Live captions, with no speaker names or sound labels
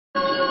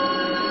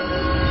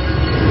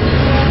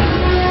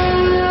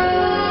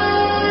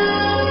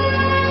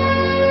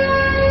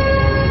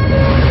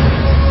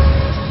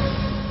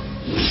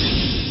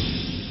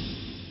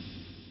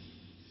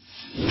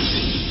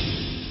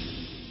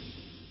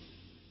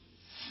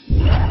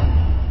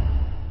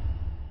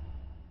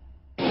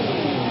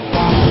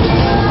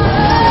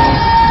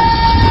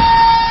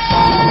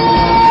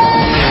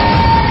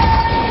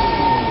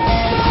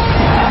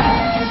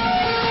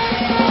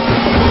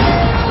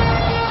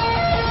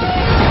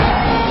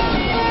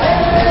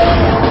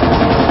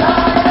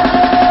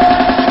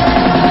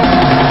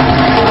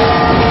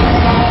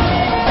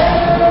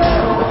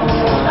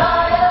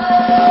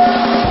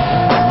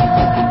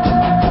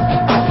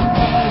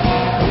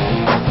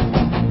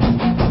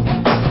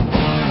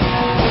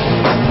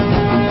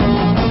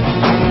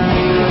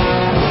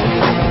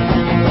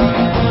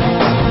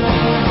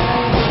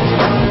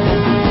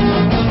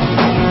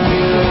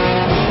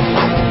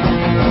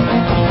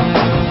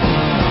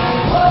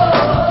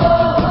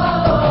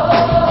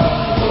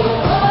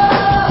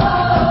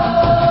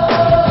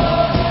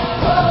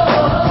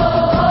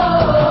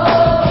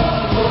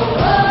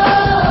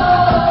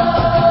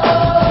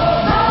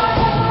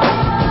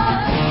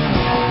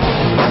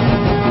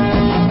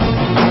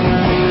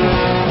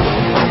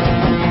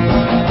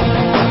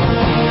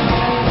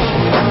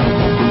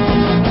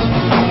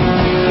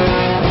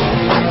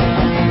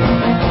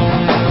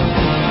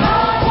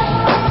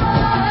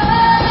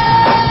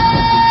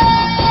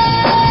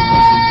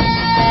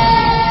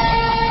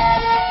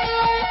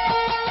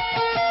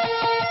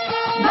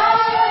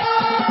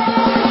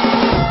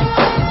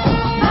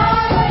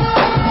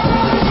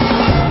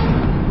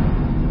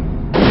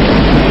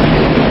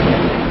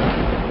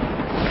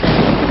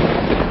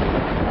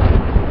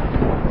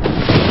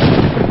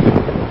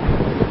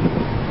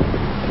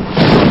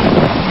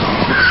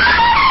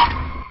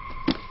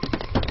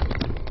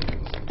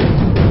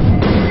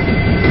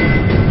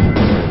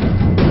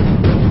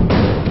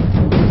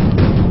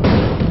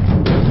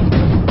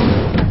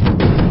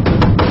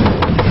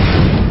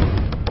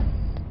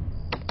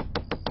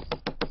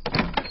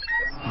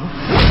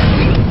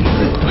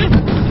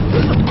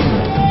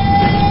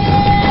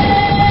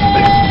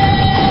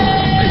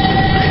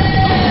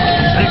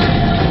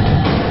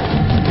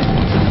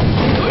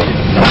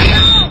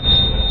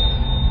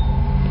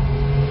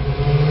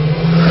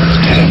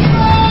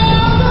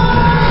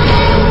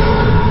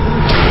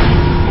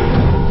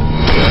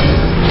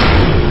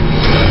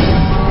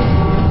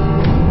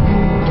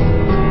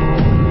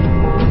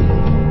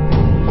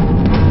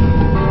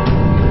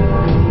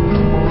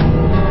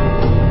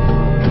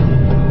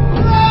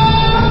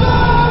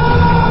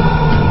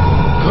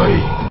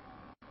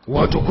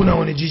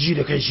wani jiji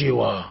da kai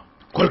cewa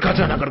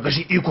Kolkata na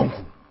karkashin ikon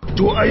ku.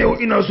 To a yau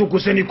ina so ku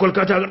sani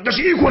Kolkata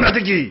karkashin iko na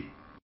take.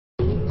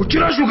 Ku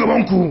kira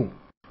shugaban ku,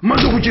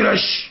 maza ku kira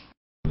shi.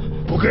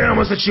 Ku gaya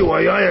masa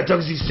cewa yaya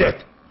taxi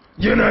set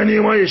yana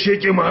nema ya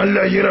sheke mu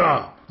Allah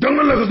hira. Dan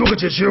Allah ka zo ka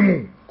cece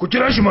mu. Ku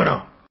kira shi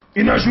mana.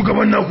 Ina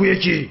shugaban naku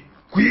yake.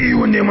 Ku yi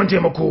ihun neman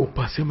taimako.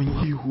 Ba sai mun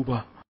yi ihu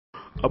ba.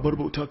 A bar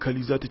bauta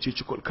Kali za ta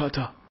ceci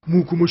Kolkata.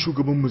 Mu kuma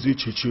shugaban mu zai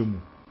cece mu.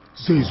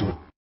 Zai zo.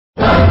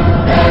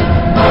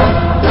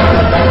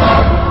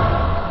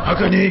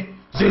 Haka ne,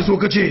 zai zo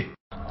kace.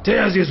 Ta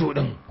ya zai zo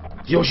din?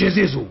 Yaushe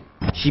zai zo?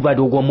 Shi ba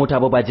dogon mota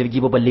ba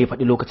jirgi ba balle ya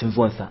faɗi lokacin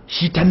zuwansa.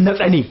 Shi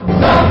tannatsa ne.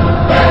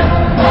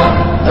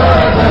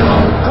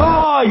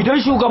 Kai, idan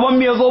shugaban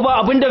mu ya zo ba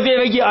abinda zai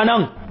rage a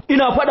nan.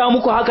 Ina faɗa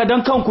muku haka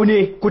dan kanku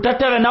ne. Ku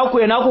tattara naku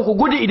ya naku ku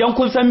gudu idan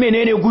kun san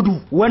menene gudu.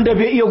 Wanda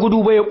bai iya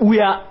gudu ba ya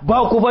ɓuya.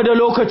 Ba ku ba da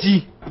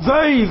lokaci.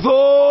 Zai zo!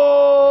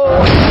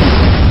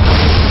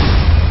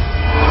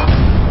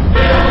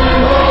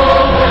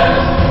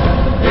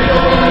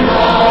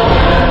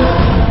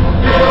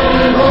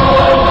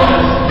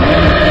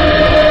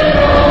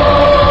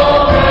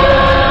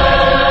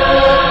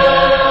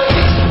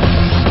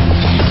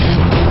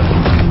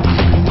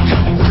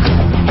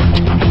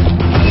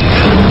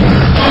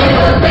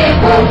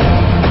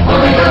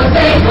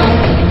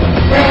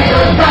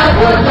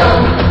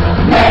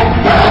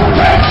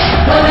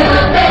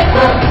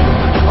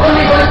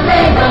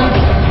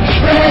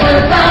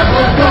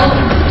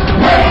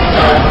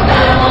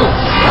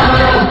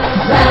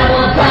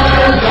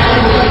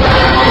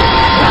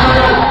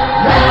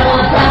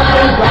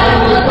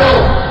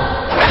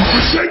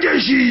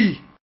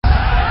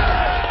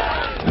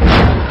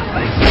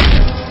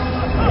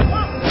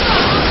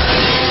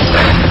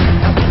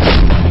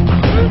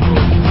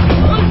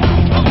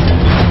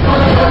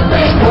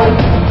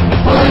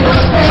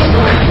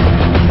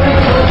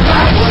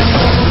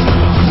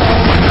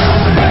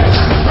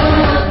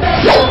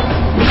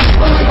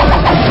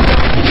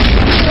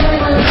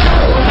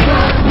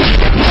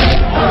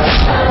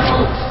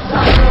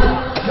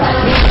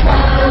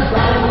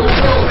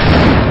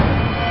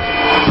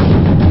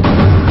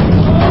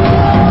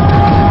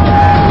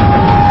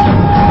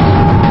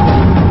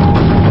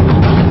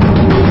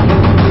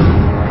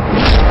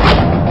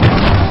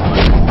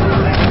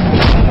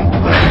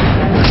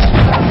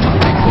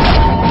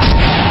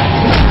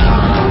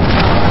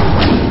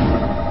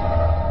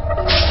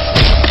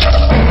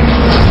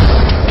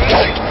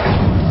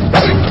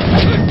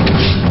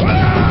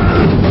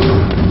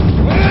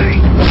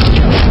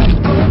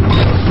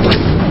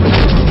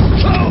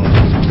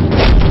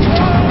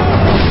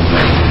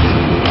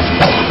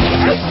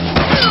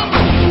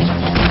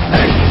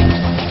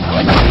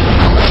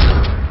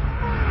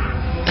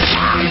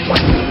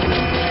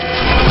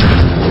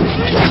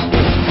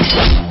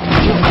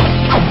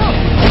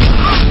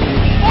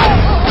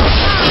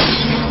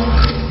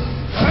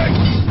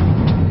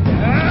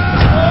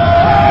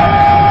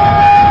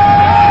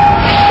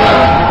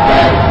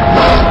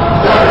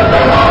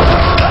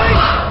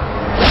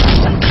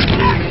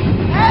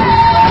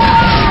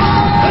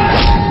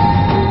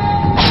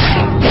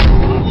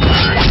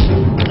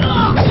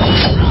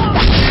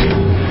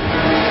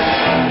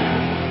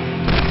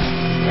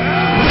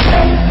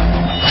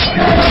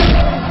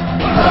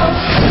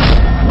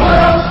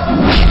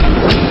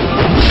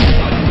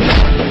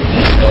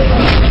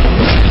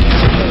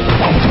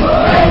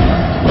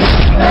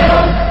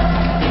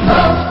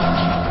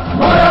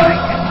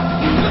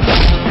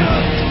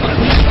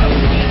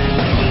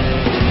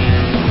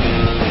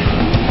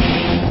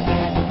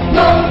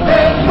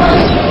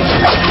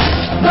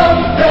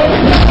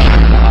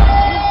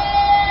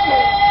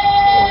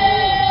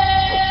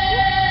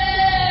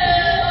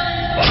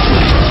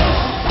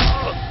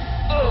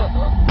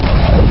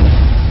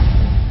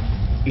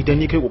 Idan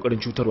ni kai kokarin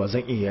cutarwa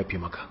zan iya yafe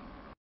maka,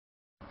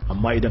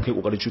 amma idan kai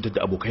kokarin cutar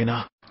da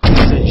abokaina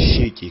zan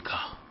sheke ka.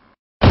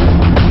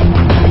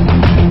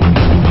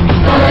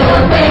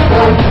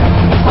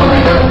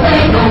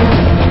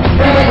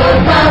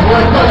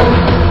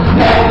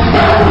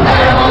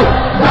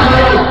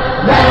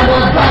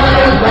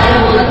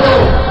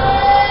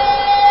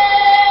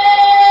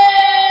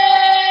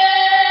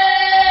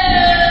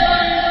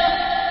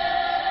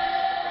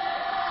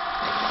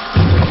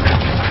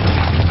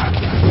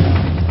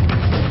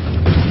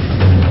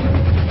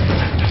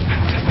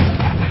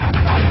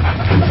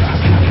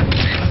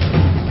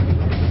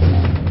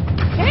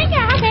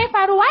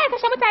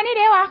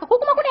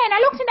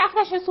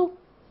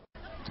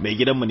 Mai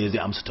gidanmu ne zai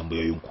amsa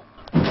tambayoyinku.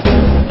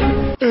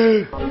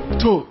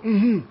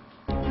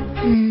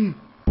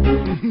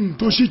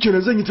 To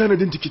shikenan zan yi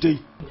tanadin tikitai,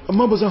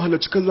 amma ba zan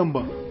halarci kallon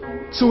ba.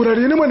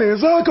 Saurare ni mana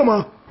yanzu haka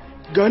ma.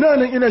 Gani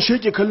nan ina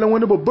sheke kallon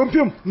wani babban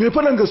fim mai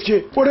faɗan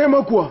gaske, ƙwarai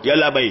ma kuwa.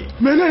 Yalla bai.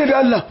 Menene da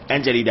Allah?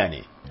 Yan jarida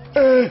ne.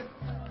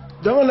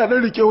 Dan Allah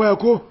dan rike waya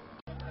ko?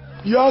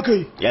 Ya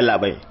kai. Yalla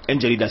bai. Yan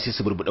jarida sai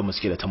su burbuɗa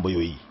muske da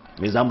tambayoyi.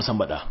 Me za mu san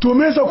bada? To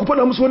me yasa ku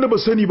faɗa musu wanda ba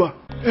sani ba?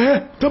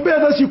 Tambaya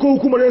za su yi ko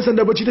hukumar yan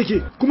sanda bacci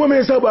take? Kuma me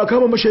yasa ba a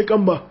kama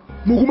mashaikan ba?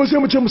 Mu kuma sai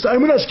mu ce musu ai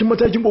muna cikin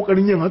matakin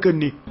kokarin yin hakan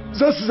ne.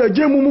 za su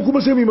zage mu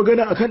kuma sai mu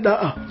magana akan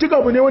da'a. Duk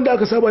abu ne wanda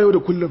aka saba yau da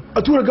kullum.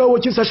 A tura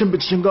gawakin sashen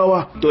binciken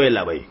gawa. To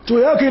yalla bai. To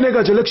ya kai ne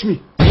ga Jalakshmi.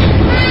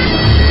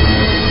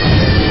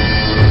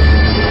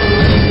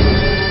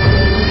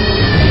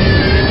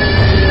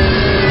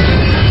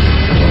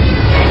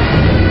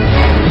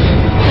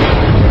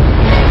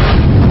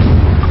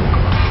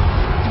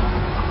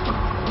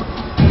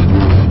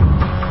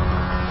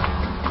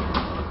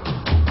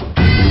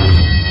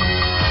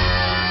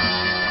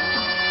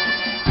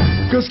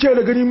 Gaskiya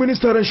da gani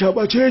minista ran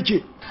shabace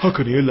yake.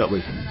 Haka ne yalla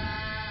bai.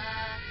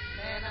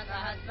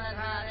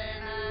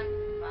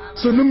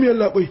 Sannun mu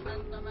yalla bai.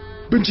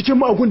 Binciken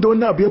mu da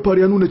wannan abu ya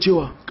faru ya nuna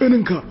cewa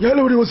kaninka ya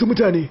laure wasu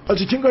mutane a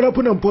cikin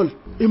karafunan Paul.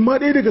 In ma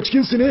ɗaya daga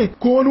cikin su ne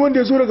ko wani wanda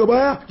ya zo daga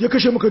baya ya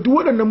kashe maka duk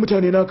waɗannan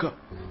mutane naka.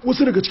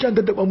 Wasu daga cikin an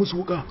daddaba musu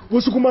wuka,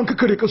 wasu kuma an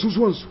kakkare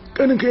kasusuwansu.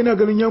 Kaninka yana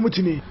ganin ya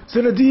mutu ne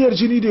sanadiyar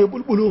jini da ya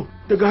bulbulo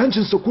daga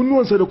hancinsa,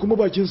 kunnuwansa da kuma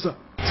bakinsa.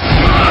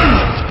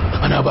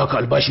 Ana baka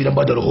albashi dan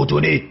bada rahoto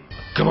ne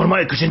kamar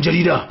ma'aikacin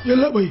jarida.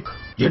 Yallaɓai.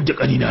 Yadda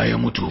kanina ya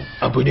mutu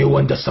abu ne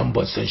wanda san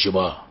ban san shi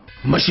ba.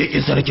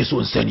 Mashekinsa nake so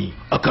in sani,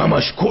 a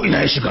kama shi ko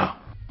ina ya shiga.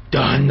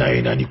 Da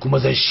hannaye na ni kuma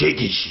zan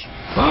sheke shi.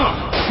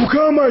 Ku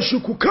kama shi,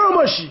 ku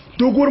kama shi.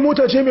 Doguwar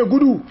mota ce mai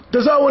gudu da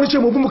za wani ce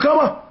mu bi mu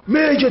kama. Me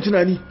yake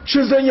tunani?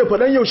 Shin zan iya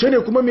faɗan yaushe ne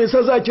kuma me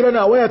yasa za a kira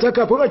na waya ta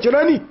kafin a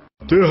kira ni?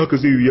 Ta yi haka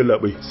zai yi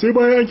yallaɓai, sai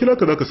bayan an kira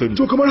ka za ka sani.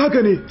 To kamar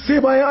haka ne, sai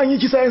bayan an yi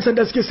kisa 'yan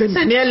sanda suke sani.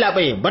 Sani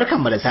yallaɓai,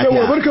 barkanmu da safiya.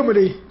 Yawa barkanmu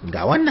dai.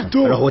 Ga wannan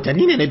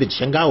rahotanni ne na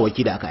binciken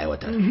gawawaki da aka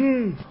aiwatar.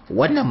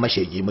 Wannan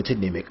mashegi mutum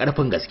ne mai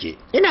ƙarfin gaske.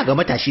 Ina ga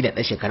matashi da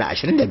ɗan shekara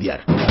 25.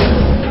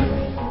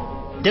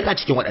 Duk a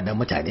cikin waɗannan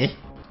mutane,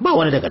 ba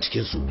wani daga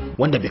cikinsu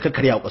wanda bai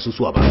kakkarya wa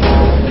ƙasusuwa ba.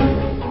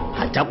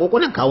 Hatta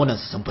ƙoƙunan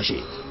kawunansu sun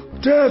fashe.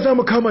 Ta yaya za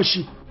mu kama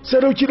shi?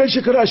 Sadauki dan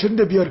shekara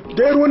 25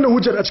 da yar wannan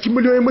hujjar a cikin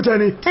miliyoyin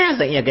mutane. Ta yaya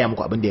zan iya gaya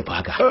muku abin da ya fi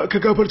haka? Ka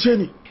gafarce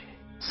ni.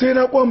 Sai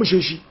na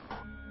kwamushe shi.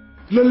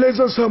 Lallai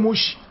zan samu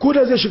shi ko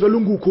da zai shiga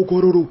lungu ko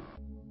kororo.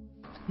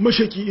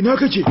 Mashaki ina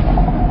kake?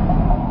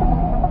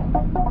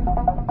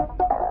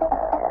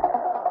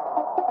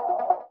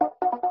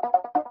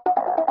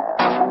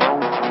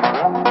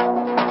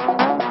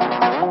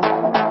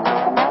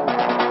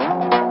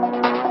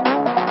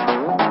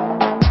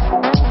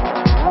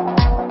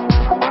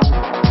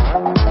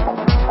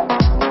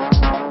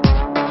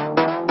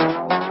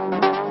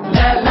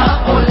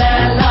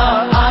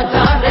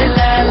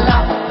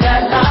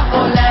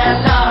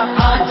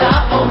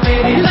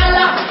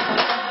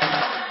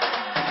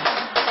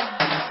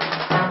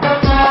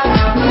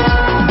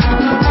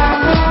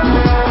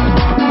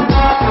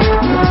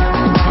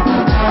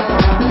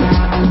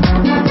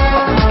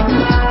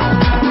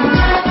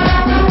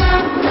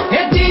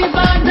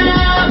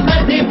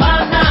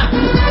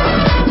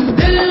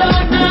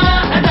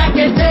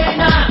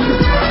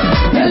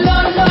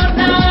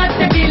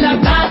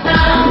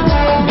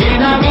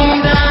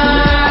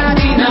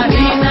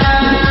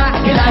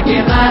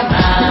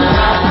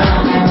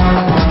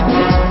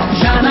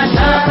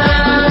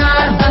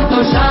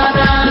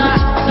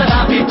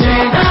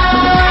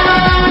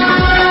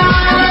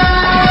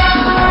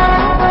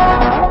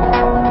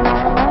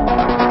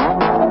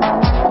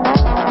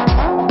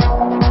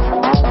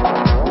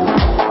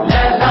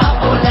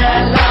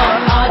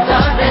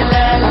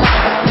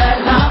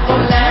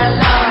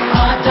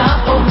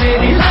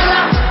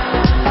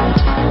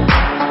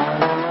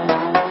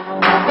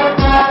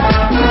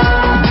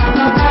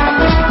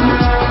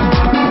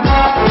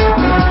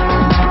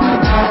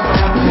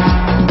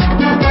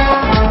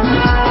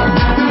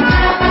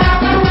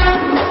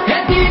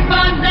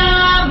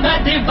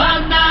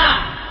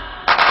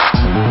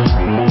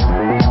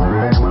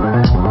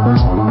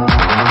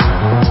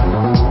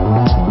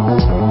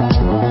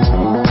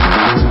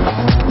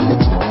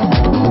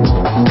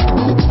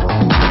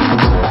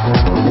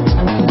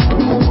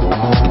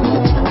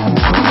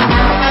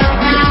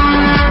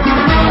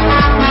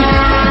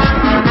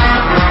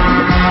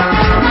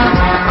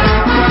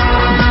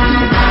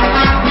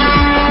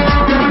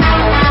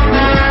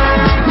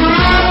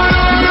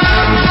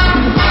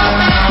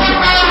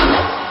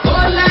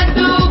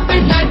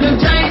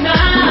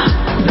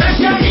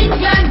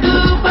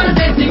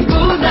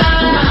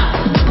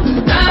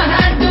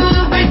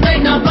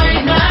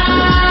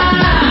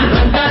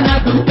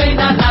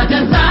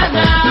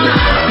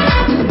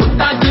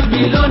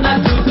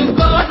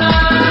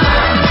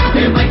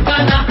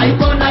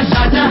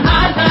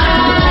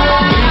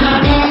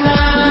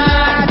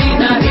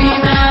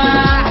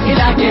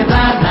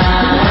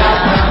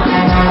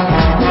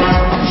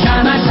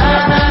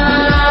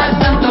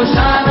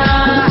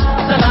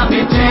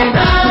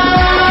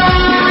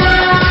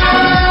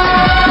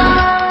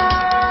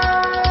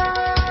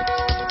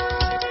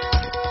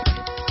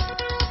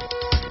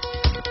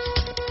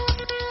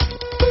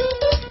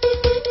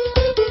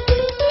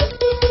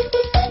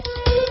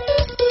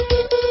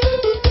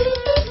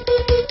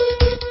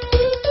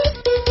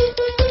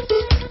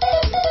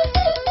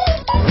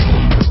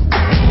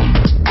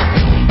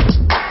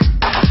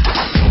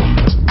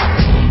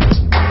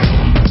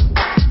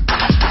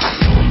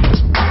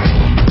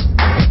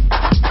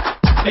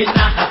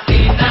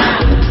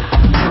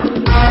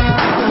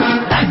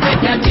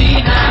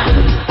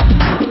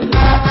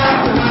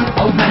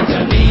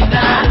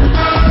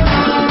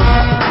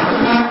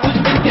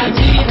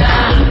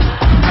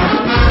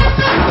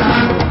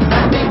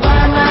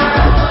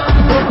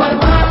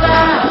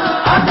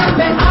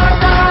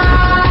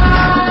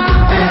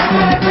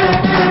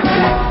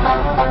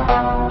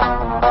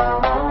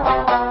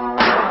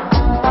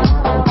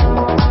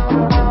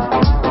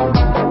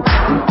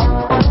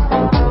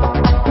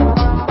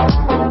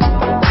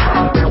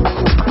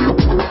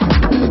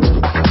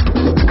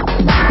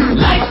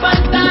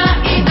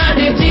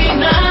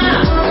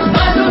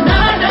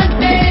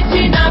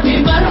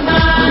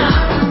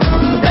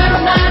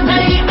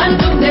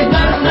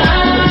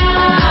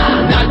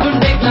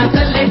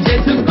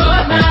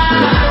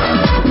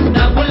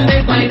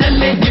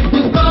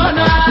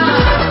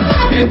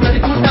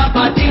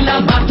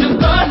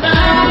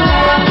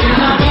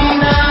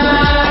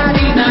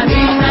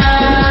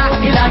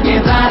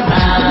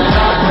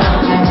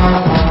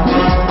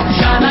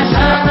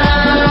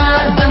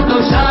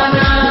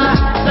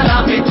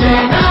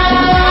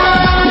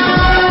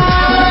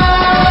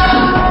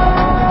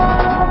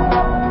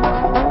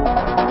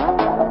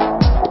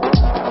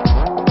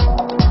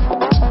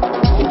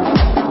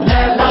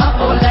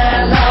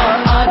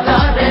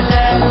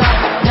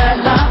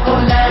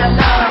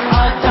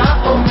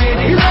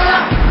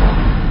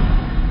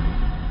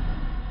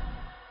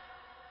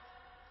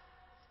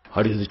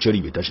 har yanzu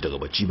Cherry bai tashi daga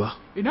bacci ba.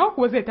 Ina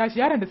kuwa zai tashi,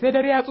 yaron da sai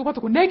dare ya tsufa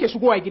tukunna yake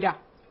shigowa gida.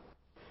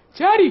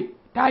 Cherry,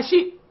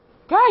 tashi.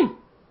 Kai.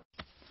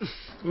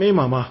 Me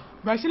mama?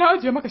 Gashi na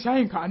ajiye maka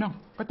shayin ka anan.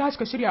 Ka tashi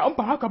ka shirya, an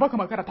ba haka ba ka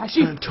makara,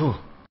 tashi. To.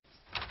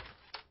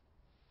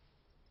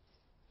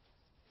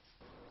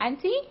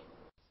 Aunty?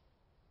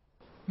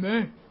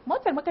 Me?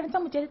 Motar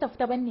makarantar mu ce ta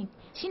fita banne.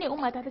 Shine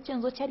umma ta ce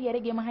in zo Cherry ya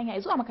rage mu hanya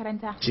zuwa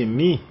makaranta.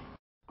 Jimmy,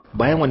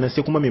 bayan wannan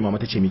sai kuma me mama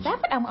ta ce miki? Ta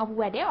faɗa mu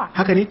abubuwa da yawa.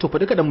 Haka ne, to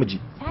faɗi kadan miji.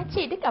 Ta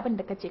ce duk abin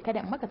da kace kada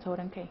in maka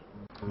taurin kai.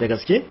 Da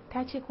gaske?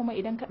 Ta ce kuma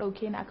idan ka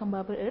ɗauke ni akan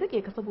babur in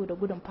rike ka saboda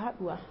gudun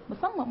faduwa,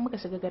 musamman muka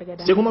shiga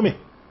gargada. Sai kuma me?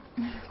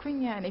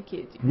 Kunya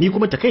nake ji. Ni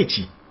kuma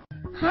takeici.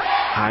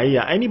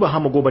 Hayya, ai ni ba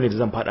hama goba ne da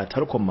zan fada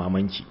tarkon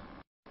mamanki.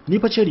 Ni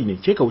fa Cherry ne,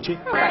 ke kauce?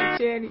 Ba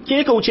Cherry.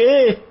 Ke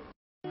kauce.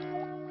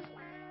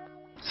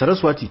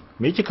 Saraswati,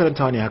 me yake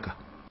karantawa ne haka?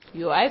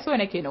 Yo, ai so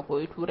nake na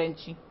koyi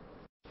turanci.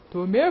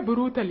 To me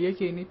brutal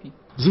yake nufi?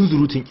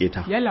 Zunzurutun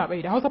keta. Yalla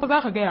bai, da Hausa fa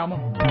za ka gaya min.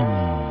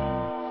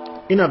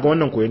 Ina ga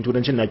wannan koyon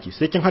turancin naki,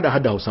 sai kin hada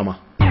Hausa ma.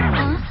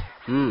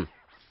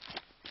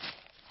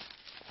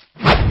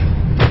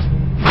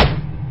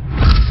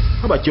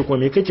 Haba ke kuma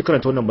me kai ki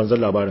karanta wannan banzan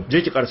labarin?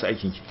 Je ki karasa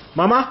aikin ki.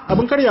 Mama,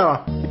 abin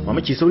karyawa.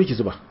 Mama ki sauri ki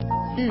zuba.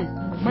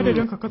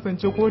 Madadin ka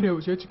kasance ko da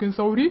yaushe cikin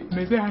sauri,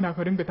 me zai hana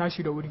ka ringa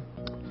tashi da wuri?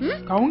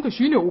 Kawunka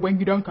shine uban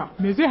gidanka,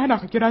 me zai hana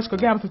ka kira shi ka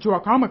gaya masa cewa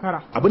ka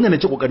makara? Abin da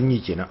nake kokarin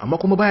yi kenan, amma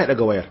kuma baya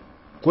daga wayar.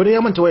 Ko dai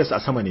ya manta wayarsa a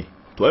sama ne.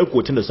 To ai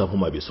kotun da safu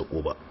ma bai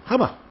sako ba.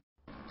 Haba.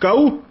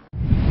 Kawu.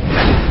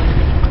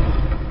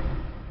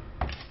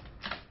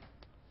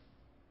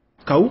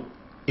 Kawu?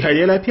 Ya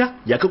lafiya?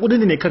 Ya ka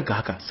kudin ne kanka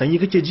haka? Sanyi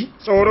kake ji?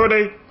 Tsoro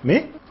dai.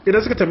 Me?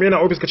 Idan suka tambaye na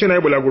office ka ce na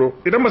yi bulaguro,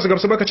 idan ba su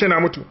gamsu ba ka ce na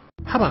mutu.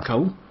 Haba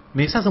kawu.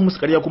 Me yasa zan musu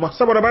ƙarya kuma?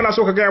 Saboda bana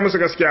so ka gaya musu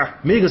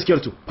gaskiya. Me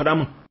gaskiyar to? Faɗa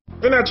min.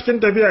 Ina cikin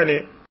tafiya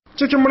ne.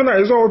 Cikin murna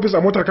ya zuwa office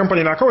a motar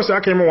kamfani na kawai sai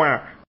aka yi min waya.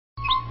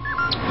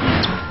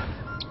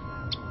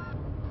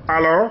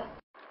 Alo?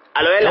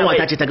 Alo yalla bai.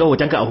 Ta ce ta ga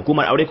hotonka a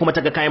hukumar aure kuma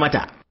ta ga kai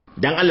mata.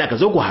 Dan Allah ka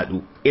zo ku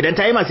haɗu. Idan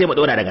ta yi ma sai mu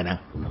ɗora daga nan.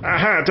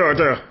 Aha, to.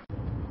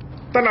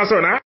 Tana so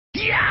na?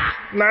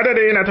 Na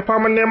dade ina ta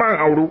faman neman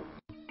auru.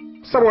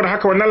 Saboda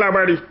haka wannan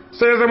labari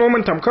sai ya zama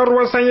min tamkar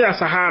ruwan sanyi a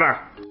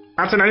Sahara.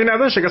 A tunanina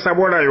zan shiga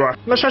sabuwar rayuwa.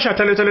 Na shasha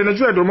tale na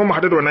juya domin mu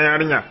haɗu da wannan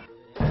yarinya.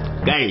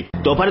 Gai,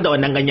 tofar da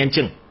wannan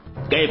ganyancin.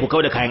 Gai ku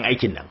kauda kayan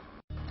aikin nan.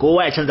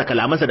 Kowa ya canza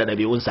kalamansa da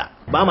ɗabi'unsa.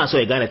 Ba ma so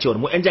ya gane cewa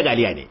mu ƴan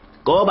jagaliya ne.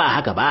 Ko ba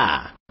haka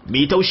ba.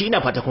 Mi taushi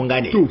ina fata kun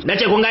gane. Na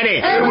ce kun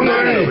gane? Kalli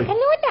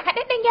wannan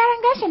haɗaɗɗen gyaran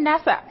gashin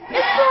nasa.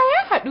 Gaskiya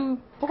ya haɗu.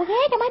 Ba ku ga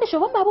ya gama da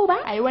shoban babu ba?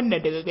 Ai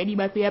wannan daga gani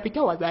ma sai ya fi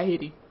kyau a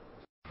zahiri.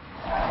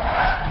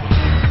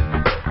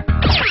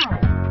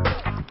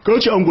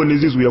 Kauce angon ne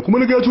zai zuya kuma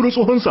na ga ya tura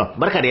tsohonsa.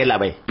 Barka da yalla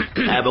bai.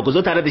 Ba ku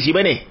zo tare da shi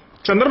bane?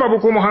 Candar babu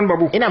ko Mohan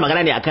babu? Ina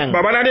magana ne akan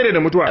Baba na ne da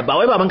mutuwa. Ba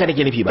wai babanka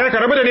nake nufi ba. Kai ka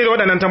rabu da ni da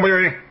waɗannan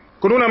tambayoyin.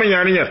 Ku nuna min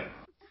yarinyar.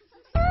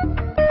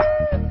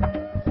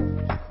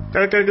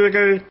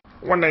 Kai.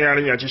 Wannan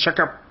yarinya ce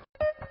shakaf.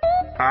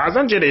 A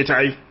zan je da ita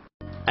ai.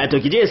 A to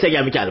kije ya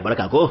sanya miki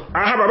albarka ko?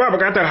 Aha ba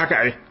bukatar haka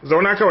ai.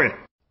 Zauna kawai.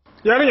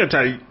 Yarinyar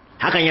ta yi.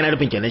 Hakan yana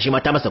nufin kenan shi ma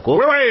ta masa ko?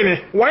 Waye ne?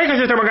 Waye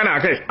kace ta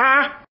magana akai?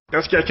 A'a,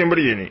 gaskiya kin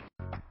burge ne.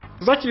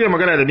 Zaki iya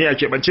magana da ni a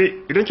keɓance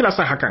idan kina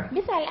son hakan.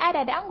 Bisa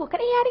al'ada da ango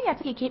kaɗai yarinya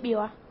take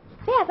keɓewa.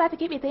 Sai ya za ta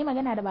keɓe ta yi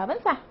magana da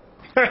babansa?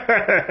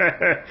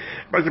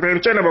 Ba ki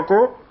fahimce ni ba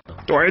ko?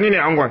 To ai ni ne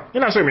angon.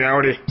 Ina so mu yi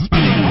aure.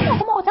 Wannan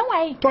kuma hoton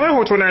waye? To ai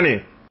hoto na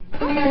ne.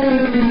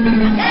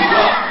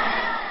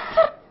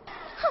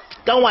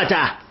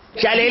 Kanwata,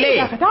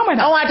 shalele.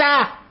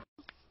 Kanwata.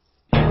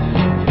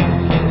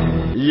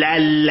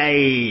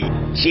 Lallai.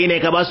 Shine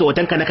ka ba su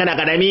hoton ka na kana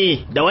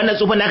karami da wannan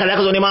tsufin naka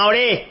zaka zo neman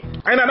aure?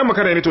 Ai na dan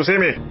makara ne to sai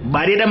me?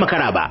 Ba dai dan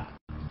makara ba.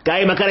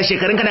 Kai makara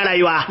shekarun ka na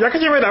rayuwa. Ya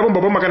kake mai da abin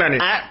babban magana ne?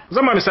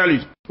 Zan ma misali.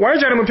 Waye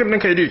jarumin fim din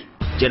kai dai?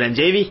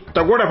 Chiranjeevi.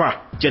 Tagora fa.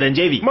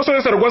 Chiranjeevi.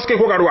 Masoyin sargwa suka yi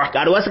ko garuwa?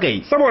 Garuwa suka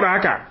yi. Saboda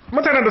haka,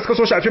 mutanen da suka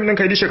so shi a fim din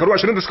kai dai shekaru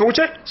 20 da suka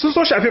wuce, sun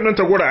so shi a fim din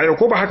Tagora a yau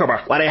ko ba haka ba?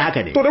 Kwarai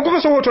haka ne. To da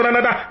kuka so hoto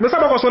na da, me yasa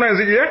ba ku so na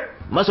yanzu eh?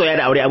 Masoya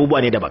da aure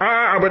abubuwa ne daban.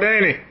 A'a, abu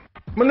ɗaya ne.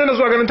 Mun dana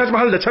zuwa ganin Taj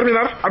Mahal da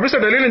Charminar a bisa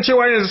dalilin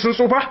cewa yanzu sun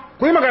tsufa.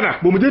 Ku yi magana.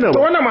 Ba mu daina ba. To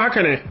wannan ma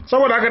haka ne.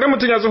 Saboda haka dan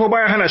mutun ya tsufa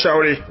baya hana shi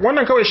aure.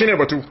 Wannan kawai shine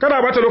batu.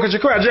 Kada ba ta lokaci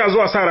kawai a je a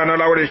zuwa sa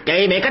ranar aure.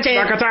 Kai me kace?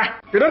 Dakata.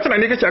 Idan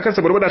tunani kake akan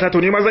saburbada ta to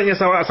ni ma zan iya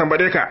sawa a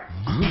sambade ka.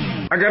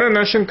 A garin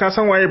nan shin ka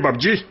san waye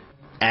Babji?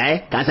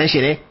 Ka san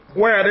shi ne?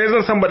 Waya dai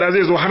zan sambada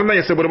zai zo har nan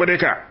ya saburbade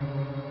ka.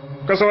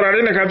 Ka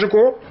saurare ni ka ji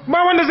ko?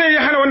 Ba wanda zai yi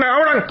hana wannan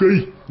auren.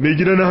 Kai, mai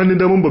gida na hannun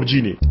daman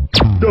Babji ne.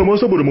 Dama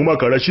saboda mu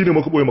makara shi ne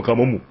muka boye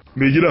makaman mu.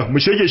 Mai gida, mu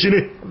shege shi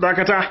ne.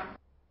 Dakata.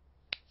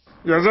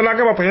 Yanzu na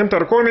gama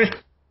fahimtar komai.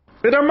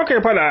 Idan muka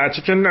yi fada a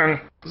cikin nan,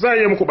 za a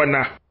yi muku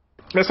banna.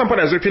 Me san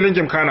fada zo filin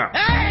Gymkhana.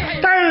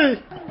 Kai!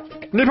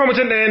 Ni fa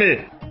mutum ɗaya ne.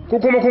 Ku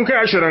kuma kun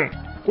kai 20.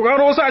 Ku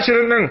karo wasu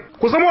 20 din.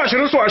 Ku zama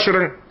 20 so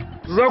 20.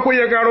 Za ku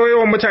iya karo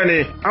yawan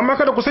mutane, amma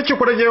kada ku sake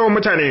ku rage yawan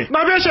mutane.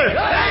 Na beshe.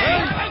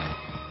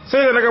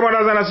 Sai da na gaba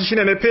razana su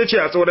shine na fece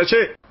a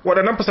tsorace.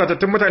 Waɗannan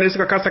fusatattun mutane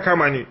suka kasa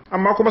kama ni,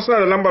 amma kuma suna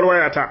da lambar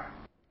wayata.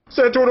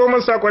 Sai turo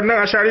min sakonnin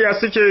a shari'a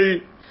suke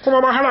yi.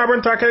 kuma ma har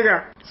abin ta kai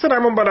ga suna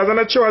min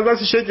barazanar cewa za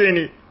su sheke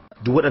ni.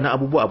 Duk waɗannan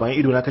abubuwa a bayan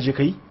ido na kaje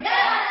kai?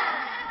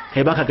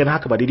 Kai baka ganin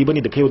haka ba daidai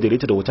bane da kai da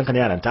reta da hotonka na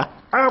yaranta?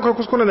 Ai akwai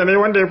kuskuren da nayi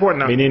wanda yafi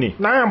wannan. Menene?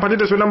 Na yi amfani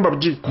da sunan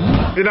babji.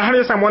 Idan har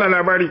ya samu wannan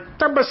labari,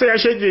 tabbas sai ya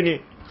sheke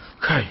ni.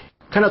 Kai,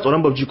 kana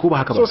tsoron babji ko ba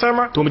haka ba? Sosai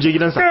ma. To mu je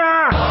gidansa.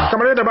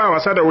 Kamar yadda ba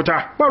wasa da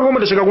wuta, ba ruwanmu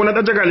da shiga gonar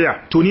dan jagaliya.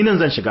 To ni nan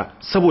zan shiga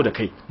saboda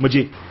kai, mu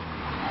je.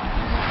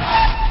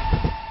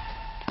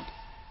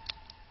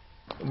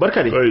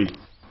 Barka dai. Kai,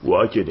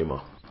 wa ake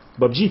nema?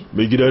 Babji,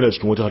 mai gida yana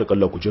cikin wata harkar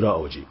ku jira a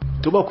waje.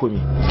 To ba komi.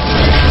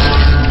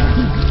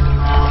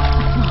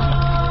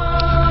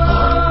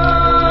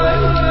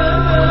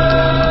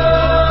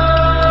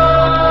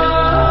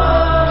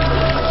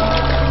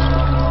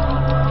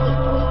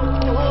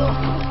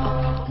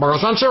 Ba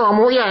san cewa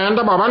mu iyayen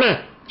daba bane,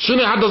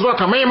 shine har da zuwa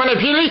ka mai mana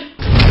fili?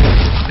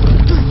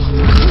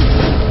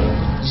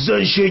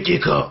 Zan sheke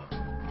ka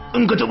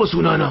in ka taba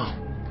sunana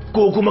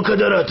ko kuma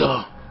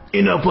kadarata.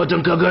 Ina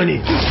fatan ka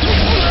gane.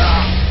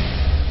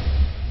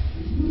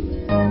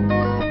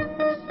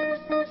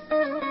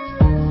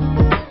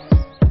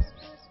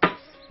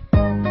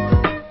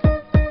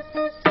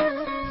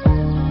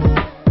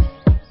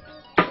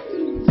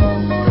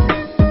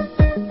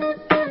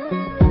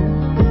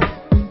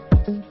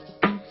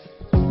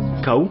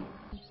 Kawu?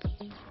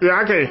 Ya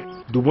ake?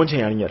 Dubon can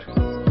yarinyar.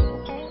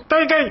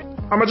 Kai,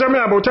 a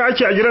majami'a bauta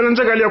ake a gidan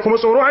jagaliya kuma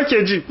tsoro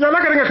ake ji. Ya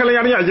zaka dinga kallon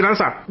yarinya a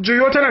gidansa?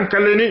 Juyo ta nan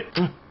kalle ni.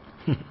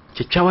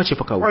 Kyakkyawa ce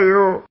fa kawu.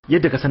 Wayo.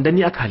 Yadda ka san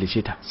danni aka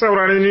halice ta.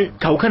 Saurare ni.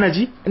 Kawu kana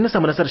ji? In na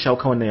samu nasarar shawo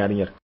kan wannan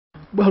yarinyar.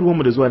 Ba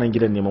ruwanmu da zuwa nan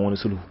gidan neman wani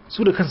sulhu.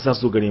 Su da kansu za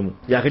su zo gare mu.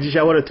 Ya ka ji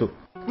shawarar to?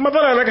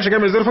 Matsala na ka shiga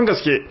mai zurfin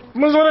gaske.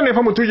 Mun zo ne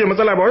fa mu tuge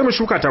matsala ba wai mu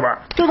shuka ta ba.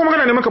 Kai kuma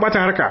kana neman ka bata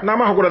harka. Na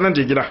ma hakura nan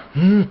je gida.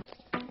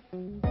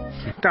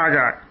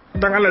 Kaga,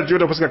 dan Allah jiyo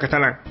da fuskar ka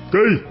tanan.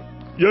 Kai,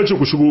 ya ce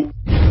ku shigo.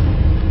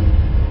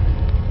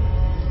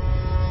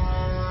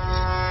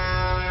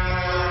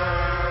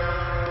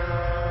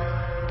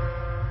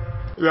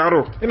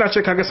 Yaro, ina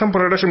ce kaga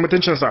samfurin rashin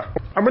mutuncinsa.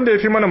 Abin da ya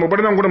fi mana mu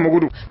bar nan gudun mu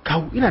gudu.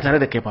 Kawu, ina tare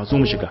da kai fa zo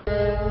mu shiga.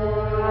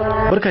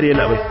 Barka da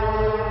yalla bai.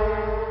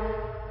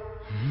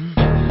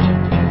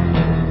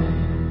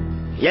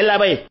 Yalla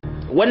bai,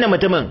 wannan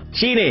mutumin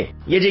shine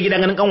ya je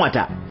gidan ganin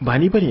kanwata. Ba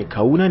ni bane,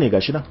 kawuna ne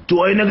gashi nan.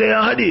 To ai naga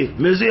ya hade,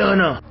 me zai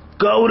hana?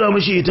 Ka aura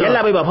mishi ita.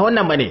 Yalla bai ba fa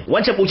wannan bane,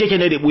 wancan buce ke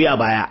ne da buya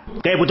baya.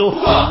 Kai fito.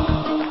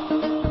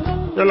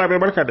 Yalla bai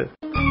barka dai.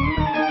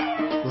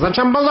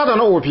 Zancen banza da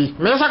na ofi,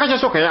 me yasa kake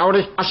so ka yi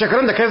aure a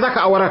shekarun da kai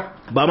zaka aurar?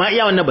 Ba ma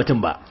iya wannan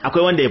batun ba,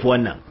 akwai wanda yafi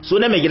wannan.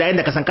 Sunan mai gida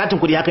yanda ka san katin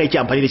kudi haka yake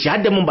amfani da shi, har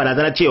da mun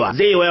barazana cewa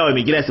zai yi waya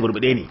mai gida su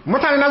burbude ni.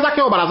 Mutane na zaka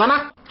yi wa barazana?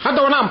 Har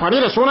da wani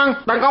amfani da sunan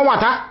dan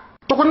kanwata?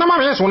 Tukunna ma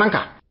meye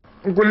sunanka?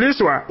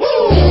 Gullisuwa.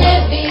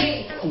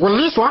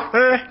 Gullisuwa?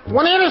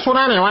 Wani irin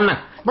suna ne wannan?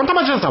 Ban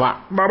taba jin sa ba.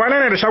 Baba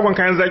ne da shagon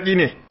kayan zaki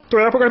ne. To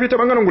ya fi karfi ta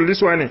bangaren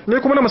gullisuwa ne. Ni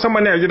kuma na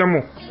musamman ne a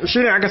gidanmu.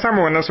 Shine aka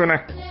samu wannan sunan.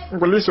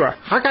 Gullisuwa.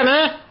 Haka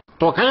ne?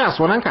 To kai ya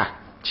sunanka?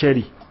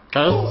 Cherry.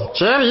 Kai?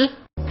 Cherry?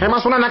 Kai ma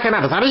sunan naka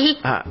yana da tarihi?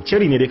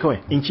 Cherry ne dai kawai,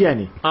 inkiya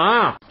ne.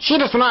 Shi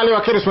da sunan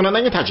Alewa kai da sunan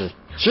dan itace.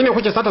 Shine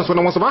kuke satan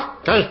sunan wasu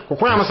ba? Kai, ku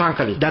koya masa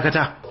hankali.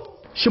 Dakata.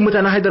 Shin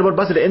mutanen Hyderabad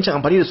ba su da yancin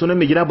amfani da sunan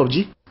mai gida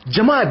Babji?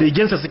 Jama'a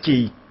begensa suke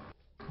yi.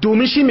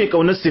 Domin shi mai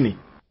kaunar su ne.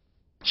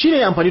 Shi ne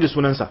ya amfani da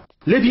sunansa.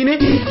 Laifi ne?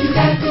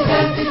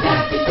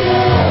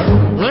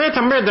 Me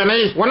tambayar da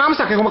nayi, wani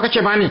amsa kai kuma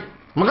kake bani?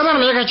 Maganar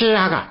me kake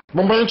haka?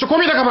 Ban fahimci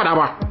komai da ka faɗa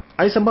ba.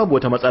 Ai san babu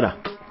wata matsala.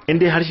 In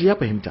dai har shi ya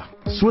fahimta.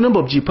 Sunan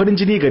Babji farin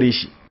jini gare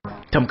shi.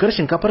 Tamkar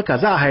shinkafar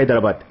kaza a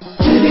Hyderabad.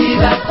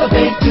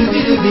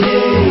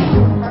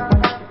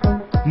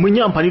 Mun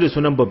yi amfani da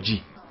sunan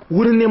Babji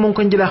wurin neman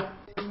kwangila.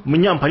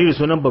 Mun yi amfani da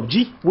sunan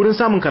Babji wurin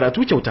samun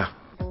karatu kyauta.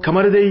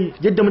 Kamar dai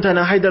yadda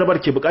mutanen Hyderabad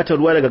ke bukatar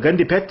ruwa daga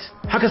Gandipet,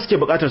 haka suke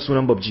bukatar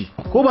sunan Babji.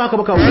 Ko ba haka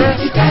ba kawo?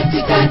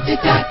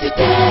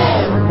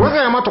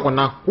 Wanda ya mata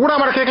kunna, wura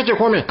mara kai kake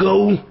kome?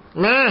 Kawu.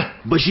 Me?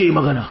 Bashi yi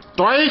magana.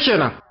 To ai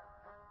kenan.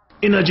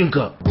 Ina jin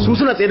ka. Su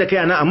suna tsaye da kai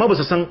ana amma ba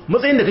su san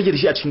matsayin da kake da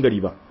shi a cikin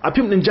gari ba. A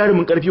fim din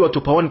jarumin karfi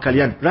wato Pawan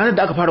Kalyan, ranar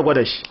da aka fara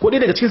gwada shi, ko dai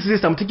daga cikin su zai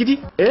samu tikiti?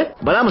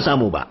 Ba za mu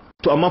samu ba.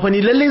 To amma fa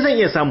ni lalle zan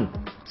iya samu.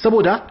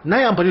 Saboda na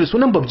yi amfani da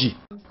sunan Babji.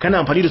 Kana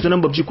amfani da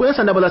sunan Babji ko yan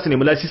sanda ba za su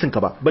nemi lasisin ka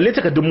ba. Balle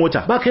takardun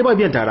mota, ba kai ba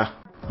biyan tara.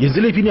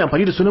 Yanzu laifi ne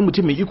amfani da sunan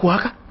mutum mai iko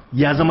haka?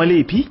 Ya zama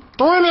laifi?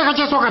 To me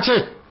kace so ka ce?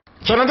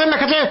 Kenan dan da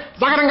kace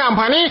zaka dinga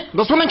amfani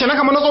da sunan kenan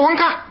kamar na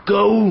tsohonka?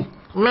 Kawu.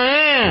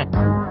 Me?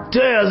 Ta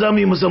yaya za mu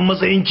yi musan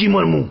matsayin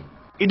kimar mu?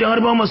 Idan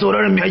har ba mu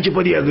sauraron me ake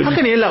fadi a gari.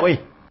 Haka ne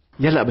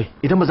yalla bai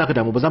idan ba za ka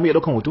damu ba za mu iya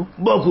daukan hoto?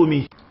 Ba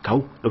komi.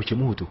 Kawu dauke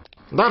mu hoto.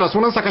 Da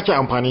sunan sa kake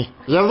amfani.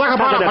 Yanzu ka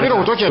fara amfani da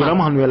hoto kenan. Za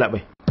mu hannu yalla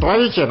bai. To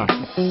ai kenan.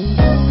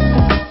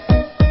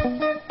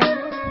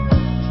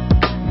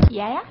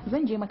 Yaya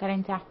zan je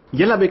makaranta.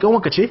 Yalla bai kan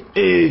wanka ce?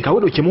 Kawu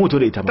dauke mu hoto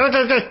da ita ba.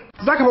 Kai.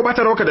 Zaka ba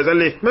bata rawaka da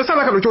tsalle. Me yasa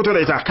zaka dauki hoto da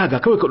ita? Kaga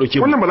kawai ka dauke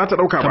mu. Wannan ba za ta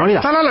dauka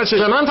ba. Ta lalace.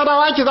 Kenan ta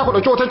dawo aiki za ku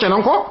dauki hoton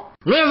kenan ko?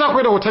 Me za ku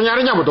yi da hoton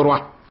yarinya budurwa?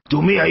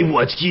 To me aibu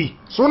a ciki?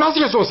 Suna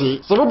suke so su yi,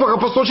 su bubbuga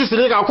fastoci su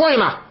leka ko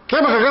ina.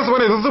 Kai baka gansu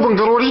bane zuzzubin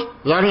garori?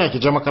 Yarinya ki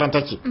je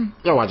makaranta ki.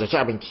 Yawa je ki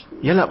abinki.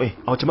 Yalla bai,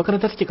 a wace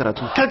makaranta take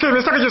karatu? Kai me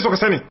yasa kake so ka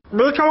sani?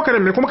 Me ya kawo ka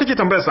me kuma kake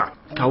tambayar sa?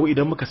 Kawo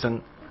idan muka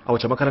san a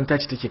wace makaranta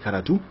ce take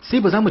karatu, sai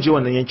ba za mu je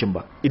wannan yankin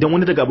ba. Idan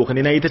wani daga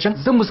abokanai na yi ta can,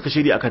 zan musu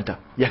kashedi akan ta.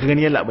 Ya ka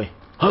gani yalla bai?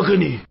 Haka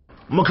ne.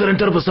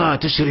 Makarantar fasaha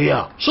ta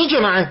shirya.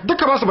 Shikenan ai,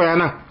 duka ba su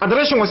bayanan.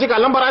 Adireshin wasiƙa,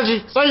 lambar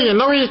aji, tsayi,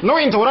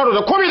 nauyin tauraro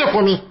da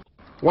komi.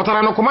 Wata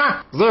rana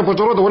kuma zai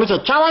fito da wani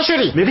kyakkyawan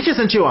shiri. Me kake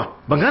san cewa?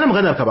 Ban gane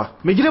maganar ka ba.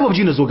 Me gida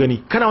babji na zo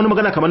gani. Kana wani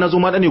magana kamar na zo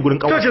ma dane gurin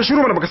kawo. Kake shiru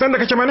mana baka san da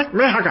kake ma ne?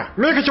 Me haka?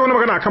 Me kake wani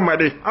magana akan ma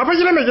dai? A fa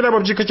gida mai gida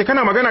babji kake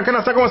kana magana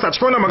kana saka wasa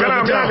cikin wannan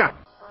magana me haka?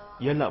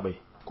 Yalla bai.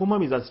 Kuma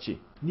me za su ce?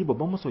 Ni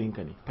babban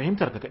masoyinka ne.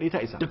 Fahimtar ka kadai ta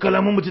isa. Da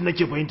kalaman mutum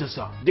nake fahimtar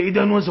sa, da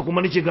idanuwansa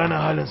kuma nake gane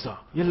halin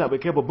sa. Yalla bai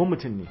kai babban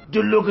mutum ne.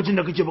 Duk lokacin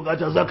da kake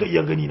bukata zaka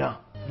iya gani na.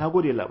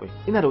 Nagode yalla bai.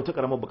 Ina da wata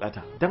karamar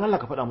bukata. Dan Allah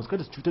ka faɗa musu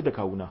kada su cutar da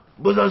kawuna.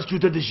 Ba za su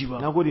cutar da shi ba.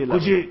 Nagode yalla bai.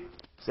 Kuje.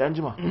 Sai an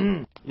jima.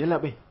 Yalla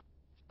bai.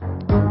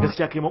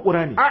 Gaskiya kai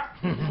makura ne.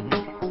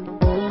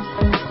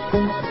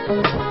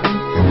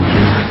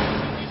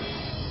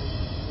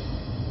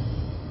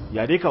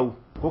 Ya dai kawu,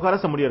 ko ka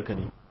rasa muryar ka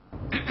ne?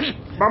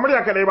 Ba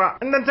murya kadai ba,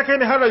 in dan ta kai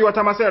ni har rayuwa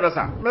ta ma sai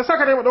rasa. Me yasa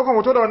ka nemi daukan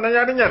hoto da wannan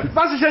yarinyar?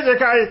 Za su shege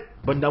ka ai.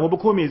 Ban damu ba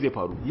ko me zai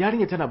faru.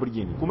 Yarinya tana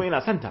burge ni kuma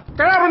ina son ta.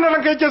 Kai abin da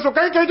ranka yake so,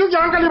 kai duki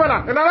hankali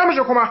bana. Ina za mu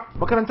je kuma?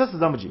 Makarantar su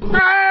za mu je.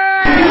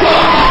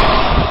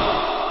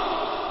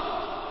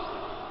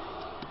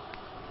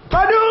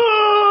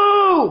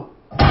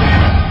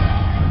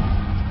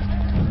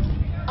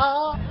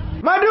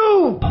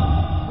 Madu!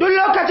 Duk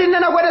lokacin da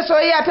na gwada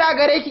soyayya ta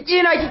gare ki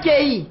kina kike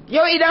yi.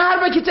 Yau idan har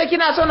baki ce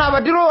kina so na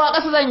ba durowa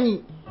ƙasa zan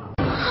yi.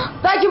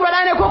 Za ki faɗa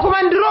ne ko kuma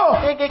duro?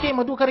 Kai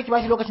Madu kar ki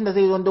bashi lokacin da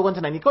zai yi dogon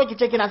tunani. Kawai ki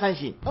ce kina san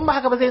shi. In ba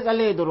haka ba zai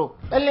tsalle ya duro.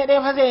 Tsalle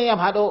ɗaya fa zai yi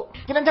faɗo.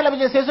 Gidan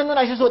talabijin sai sun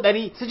nuna shi so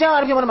 100. Su jawo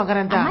rufe mana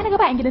makaranta. Amma daga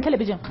ba in gidan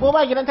talabijin. Ko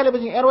ba gidan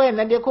talabijin yar wayan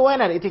nan dai kowa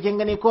yana da ita kin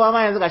gani kowa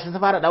ma yanzu gashin su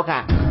fara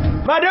dauka.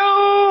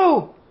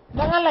 Madu!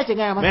 Dan Allah ki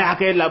gaya masa. Me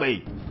haka yalla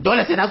bai?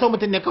 Dole sai na so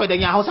mutum ne kawai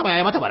dan ya hausa mai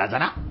yayi mata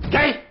barazana.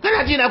 Kai,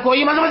 kana ji na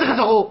koyi maza ka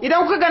sako.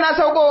 Idan kuka ga na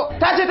sauko,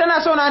 ta ce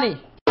tana so na ne.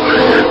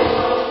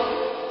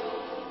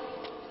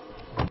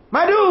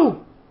 Madu!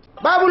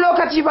 Babu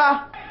lokaci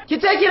fa. Ki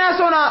ce kina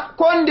so na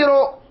ko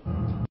ndiro.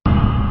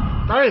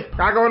 Kai,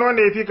 kaga wani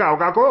wanda ya fi ka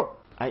hauka ko?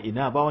 Ai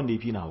ina ba wanda ya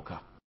fi na hauka.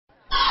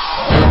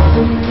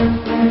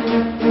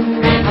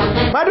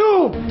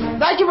 Madu!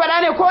 Za ki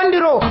faɗa ne ko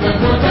ndiro?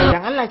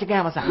 Dan Allah ki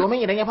gaya masa.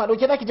 Domin idan ya faɗo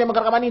ke za ki je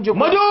makarƙama ni je.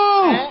 Madu!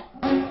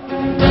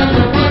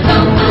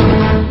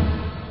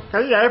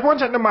 Kai ya haifi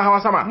wancan ɗin ma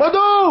hawa sama.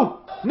 Madu!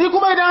 Ni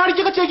kuma idan har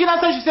kika ce kina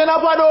san shi sai na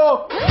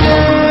faɗo.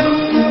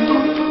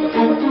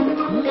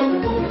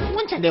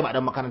 Wancan dai ba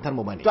dan makarantar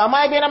mu bane. To amma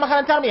ai bai na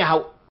makarantar mu ya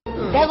hau.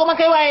 Kai kuma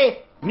kai waye?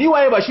 Ni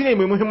waye ba shine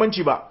mai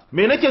muhimmanci ba.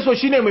 Me nake so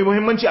shine mai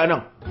muhimmanci a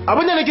nan.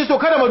 Abin da nake so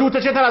kada Madu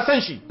ta ce tana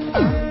son shi.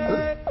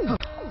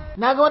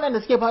 Na ga waɗanda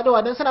suke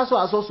faɗowa don suna so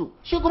a so su.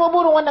 Shi kuma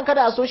burin wannan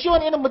kada a so shi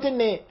wani irin mutum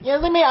ne.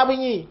 Yanzu me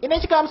abin yi?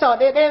 Idan kika amsa wa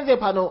ɗayan zai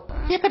fano.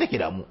 Ke kada ki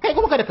damu. Kai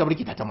kuma kada ka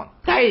birkita ta man.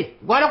 Kai,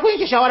 gwara ku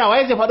yanke shawara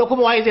waye zai faɗo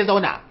kuma waye zai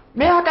zauna.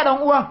 Me haka dan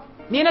uwa?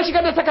 Ni na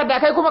shigar da takarda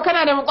kai kuma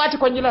kana neman kwaci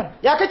kwangilar.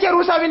 Ya kake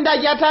rusa min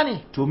dagiyata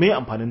ne? To me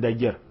amfanin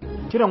dagiyar?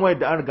 Kiran wayar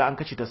da an riga an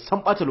kace ta san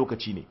ɓata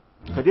lokaci ne.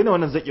 Ka daina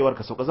wannan zakewar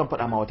ka sauka zan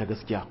faɗa ma wata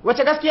gaskiya.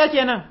 Wace gaskiya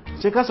kenan?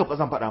 Sai ka sauka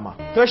zan faɗa ma.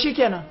 To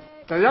shikenan.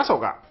 Kai ya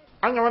sauka.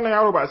 Anya wannan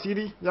yaro ba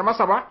asiri ya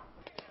masa ba?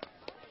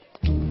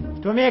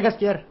 To me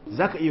gaskiyar?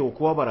 Zaka iya wa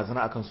kowa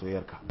barazana akan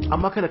soyayyarka,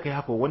 amma kada kai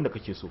haka wanda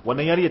kake so.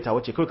 Wannan yarinya ta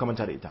wace kai ka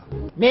manta da ita.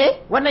 Me?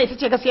 Wannan ita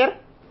ce gaskiyar?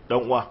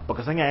 Dan uwa,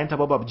 baka san yayanta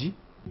ba babji?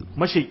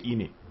 Masheki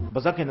ne.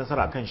 Ba za ka yi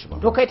nasara akan shi ba.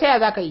 To kai taya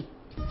za ka yi?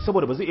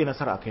 Saboda ba zai iya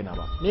nasara akai na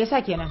ba. Me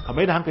yasa kenan? Ka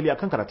mai da hankali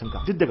akan karatunka.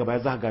 Duk daga baya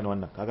za ka gane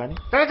wannan, ka gane?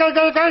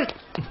 Kai.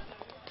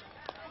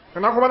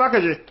 Kana kuma za ka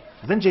je?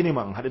 Zan je ne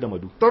ma in haɗu da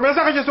Madu. To me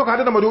yasa kake so ka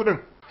haɗu da Madu din?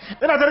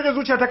 Ina ta rage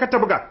zuciya ta katta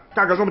buga.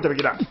 Kaga zo mu tafi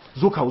gida.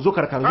 Zo kawo zo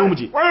karka zo mu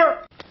je.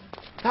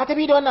 Ka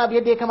tafi da wannan abu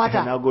yadda ya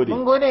kamata. Nagode.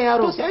 Mun gode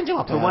yaro. To sai an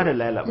jima. To ma da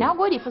lalaba.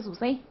 Nagode fa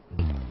sosai.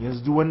 Yanzu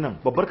duk wannan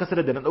babbar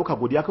kasar da na dauka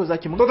godiya kawai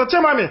zaki mun. To ta ce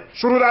ma me?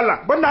 Shuru da Allah.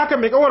 Banda haka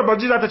mai kawar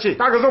barji za ta ce.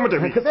 Kaga zo mu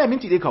tafi. Ka tsaya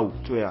minti ɗaya kawo.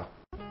 To ya.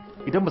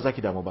 Idan ba za ki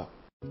damu ba.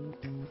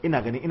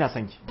 Ina ganin ina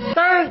son ki.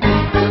 Kai.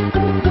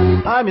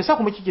 Me yasa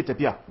kuma kike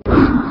tafiya?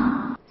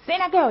 Sai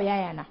na ga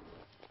yaya na.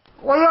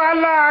 Wayo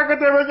Allah ka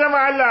taimake mu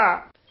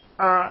Allah.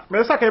 Me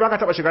yasa kai baka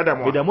taba shiga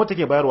damuwa? Me damuwa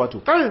take bayarwa to?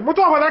 Kai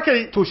mutuwa ba za ka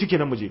yi. To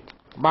shikenan mu je.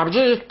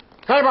 Babji,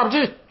 kai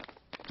Babji.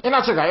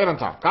 Ina ce ga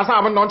irinta. Ka san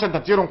abin da wancan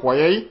tantirin kuwa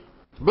yayi?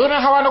 Bene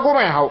hawa na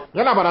 10 ya hau.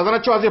 Yana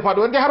barazanar cewa zai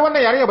faɗo indai har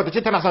wannan yarinya bata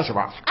ce tana son shi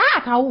ba.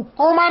 A kawo.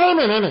 Ko ma dai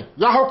menene?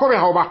 Ya hau ko bai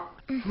hau ba?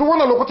 Duk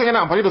wannan lokutan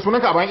yana amfani da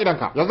sunanka a bayan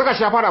idanka. Yanzu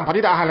gashi ya fara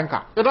amfani da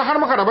ahalinka. Idan har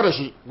muka rabu da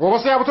shi, gobe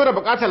sai ya fito da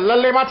bukatar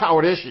lalle ma ta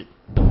aure shi.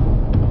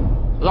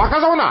 Ya ka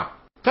zauna?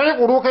 Kai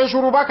kuru kai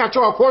shuru baka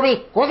cewa komai,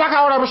 ko za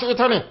ka aura mishi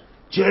ita ne?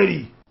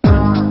 Jerry.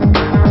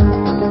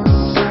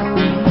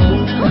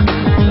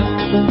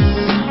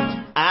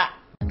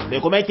 Me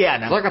kuma yake a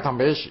nan? Sai ka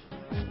tambaye shi.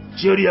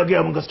 Jerry ya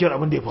gaya mun gaskiyar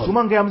abin da ya faru. Su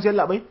man gaya musu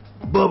yalla bai?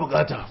 Ba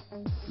bukata.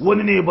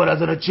 Wani ne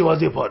barazanar cewa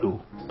zai faɗo.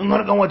 in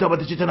har kanwata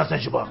bata ce tana son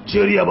shi ba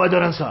shari'a ba da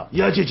ransa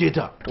ya cece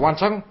ta.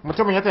 Wancan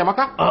mutumin ya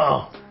taimaka?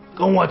 A'a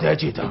kanwata ya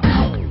ce ta.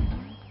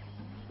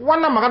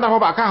 Wannan magana fa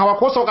ba akan hawa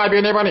ko sauka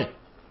bene bane.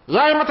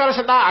 Yayi mata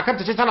rashin da'a akan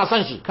ta ce tana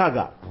son shi.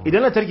 Kaga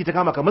idan lantarki ta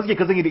kama ka mazge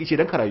ka zangi da ice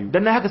dan karayu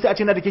dan na haka sai a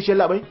ce na da kishi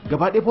yallaɓai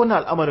gaba ɗaya fa wannan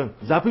al'amarin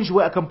zafin shi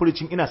wai akan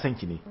furucin ina son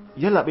ki ne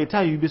yallaɓai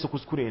ta yi bisa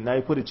kuskure na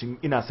yi furucin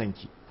ina son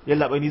ki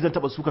yallaɓai ni zan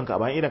taba sukan ka a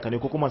bayan idan ka ne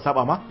ko kuma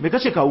saba ma me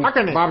kace kawo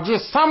haka ne babji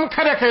sam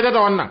kada kai da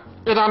wannan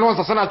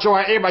idanuwansa suna cewa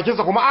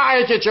bakinsa kuma a'a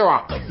yake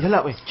cewa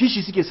yallaɓai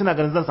kishi suke suna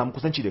ganin zan samu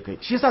kusanci da kai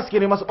shi yasa suke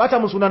nema su bata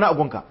min suna na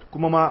agonka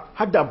kuma ma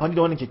har da amfani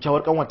da wannan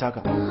kyakkyawar kanwata ka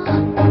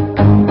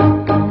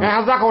kai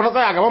har zaka wani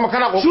tsaya a gaban mu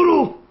kana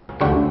shiru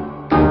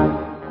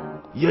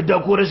yadda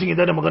ko rashin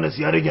yadda da magana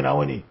su ya rage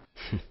nawa ne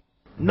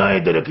na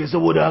yadda da kai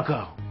saboda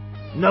haka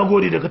na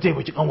gode da ka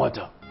taimaki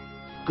kanwata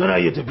kana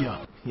iya tafiya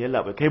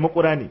yalla bai kai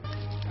makura ne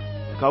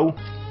kawu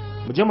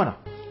mu je mana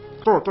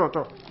to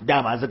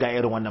dama zuga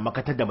irin wannan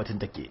makatar da mutum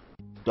take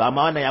to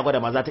amma wannan ya gwada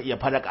ma za ta iya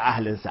faraka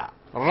ahalinsa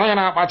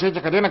raina ɓace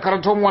ki ka daina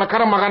karanto mu wani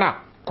karin magana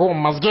ko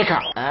mazge ka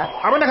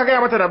abin da ka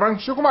gaya mata daban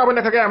shi kuma abin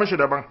da ka gaya mishi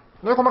daban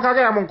ne kuma ka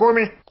gaya mun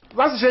komai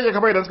za su shege ka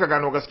bai idan suka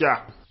gano gaskiya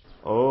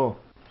oh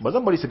ba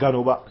zan bari su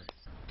gano ba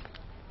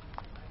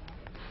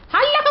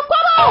hallaka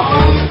kwabo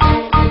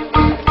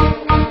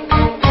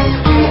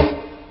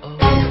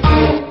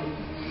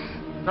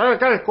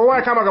kai kowa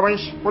ya kama gaban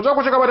shi ku je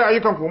ku ci gaba da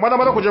ayyukan ku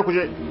maza ku je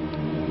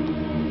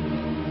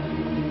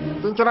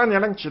kin kira ni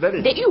nan ci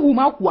dade da ihu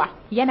ma kuwa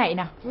yana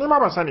ina ni ma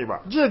ban sani ba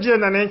jiya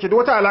na yanke da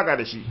wata alaka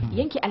da shi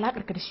yanke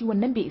alakar ka da shi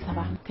wannan bai isa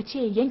ba ka ce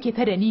yanke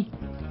ta da ni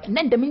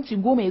nan da minti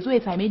 10 ya zo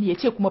ya same ni ya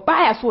ce kuma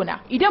baya so na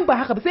idan ba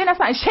haka ba sai na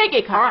sa an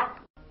shege ka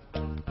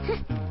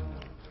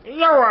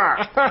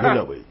yawa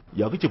yalla bai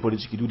ya kake farin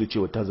ciki duk da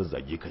cewa ta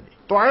zazzage ka ne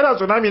to ai da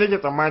tsunami nake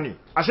tsammani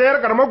ashe yar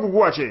karamar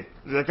guguwa ce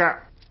je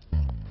ka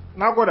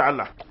nagode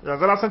Allah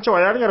yanzu na san cewa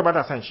yarinyar ba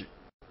ta san shi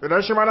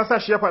idan shi ma na sa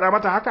shi ya faɗa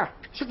mata haka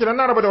shi kidan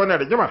na raba da wannan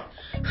rigimar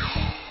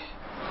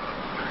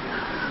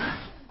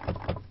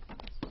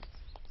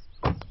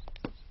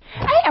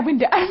ai abin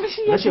da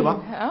armishi yake nace ba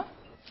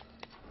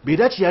bai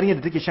dace yarinyar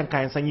da take shan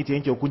kayan sanyi ta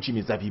yanke hukunci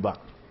mai zafi ba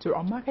to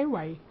amma kai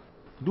waye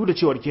duk da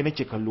cewar ke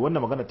nake kallo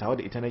wannan magana tawa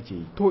da ita nake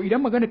yi to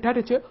idan magana ta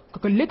ce ka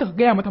kalle ta ka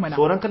gaya mata mana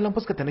tsoron kallon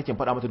fuskar ta nake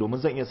faɗa mata domin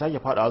zan iya sake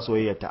faɗawa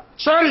soyayyar ta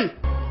shari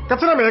ka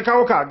tuna me ya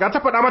kawo ka ga ta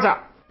faɗa mata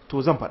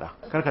to zan faɗa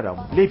kar ka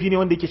damu laifi ne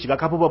wanda yake shiga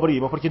kafin babar yayi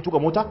mafarkin tuka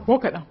mota ko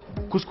kaɗan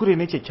kuskure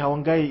ne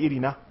kyakkyawan gaye iri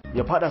na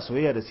ya faɗa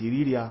soyayya da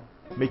siririya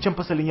mai kyan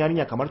fasalin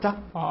yarinya kamar ta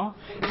a'a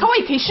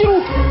kawai kai shiru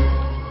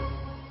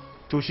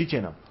to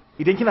shikenan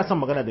idan kina son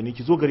magana da ni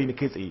ki zo gari ni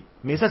kai tsaye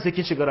me yasa sai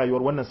kin shiga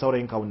rayuwar wannan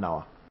saurayin kawun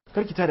nawa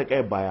kar ki tada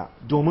kayar baya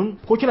domin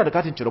ko kina da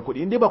katin cire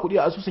kuɗi in dai ba kuɗi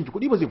a asusun ki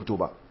kuɗi ba zai fito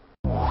ba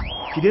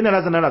ki daina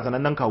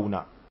razanan nan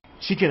kawuna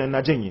shikenan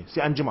na janye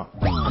sai an jima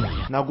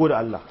na gode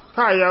Allah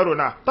kai yaro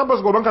na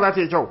tabbas goban ka za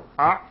ta yi kyau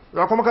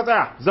ya kuma ka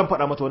tsaya zan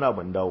faɗa mata wani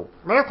abu dawo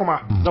me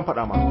kuma zan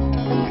faɗa ma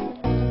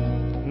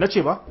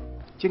nace ba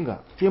kinga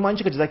ke ma an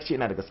kika ji zaki ce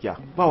ina da gaskiya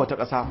ba wata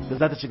ƙasa da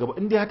za ta ci gaba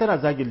in dai har tana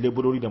zagin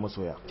leburori da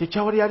masoya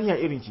kyakkyawar yarinya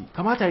irin ki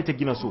kamata yi ta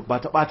gina so ba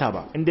ta bata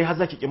ba in dai har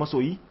zaki ki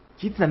masoyi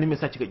ki tunanin me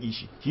yasa kika ki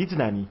shi ki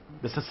tunani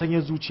da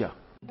sassanyar zuciya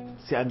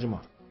sai an jima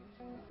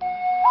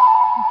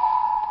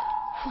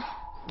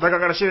daga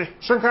ƙarshe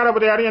shin ka rabu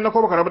da yarinya na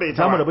ko baka rabu da ita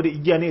za mu rabu da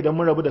igiya ne idan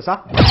mun rabu da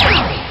sa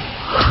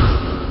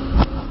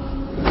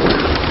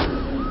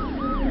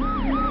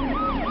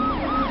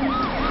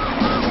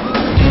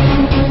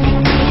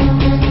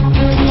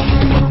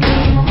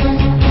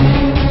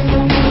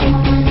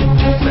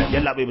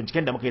bai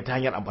binciken da muka yi ta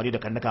hanyar amfani da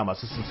karnuka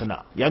masu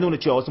sunsuna ya nuna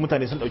cewa wasu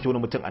mutane sun dauki wani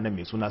mutum a nan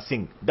mai suna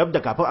Singh dab da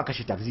kafin a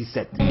kashe taxi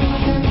set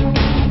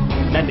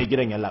nan da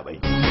gidan ya labai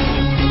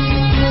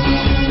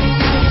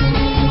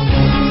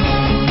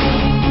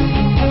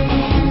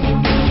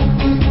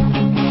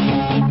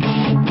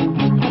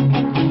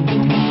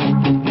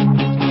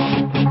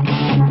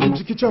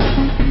binciki can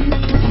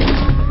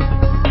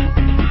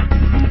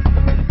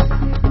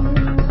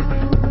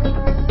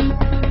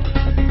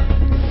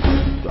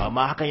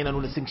amma hakan yana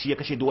nuna Singh shi ya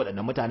kashe duk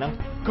waɗannan mutanen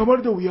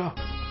kamar da wuya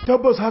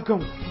tabbas hakan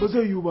ba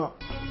zai yiwu ba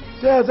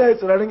ta yaya za a yi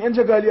tsirarin 'yan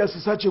jagaliya su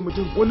sace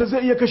mutum wanda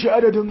zai iya kashe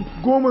adadin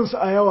gomansu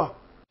a yawa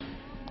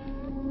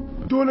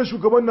dole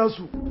shugaban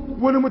nasu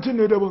wani mutum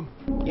ne daban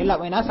yalla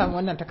bai na samu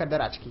wannan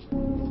takardar a ciki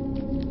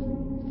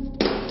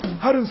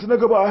harinsu na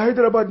gaba a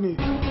Hyderabad ne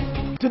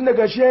tun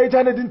daga shi ya yi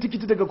tanadin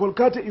tikiti daga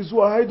Kolkata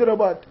zuwa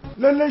Hyderabad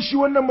lallai shi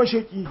wannan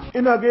mashaki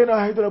ina ga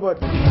yana Hyderabad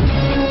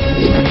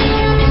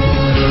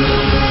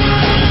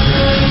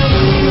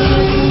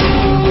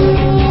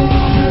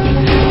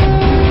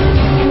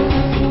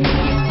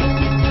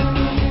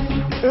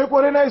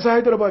kwarai na isa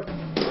Hyderabad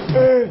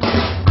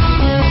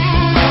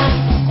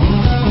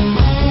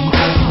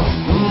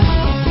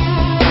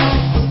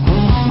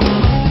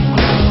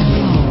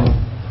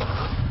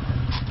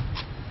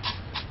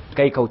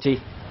kai kauce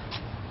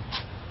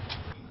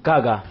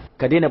kaga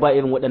ka daina ba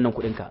irin waɗannan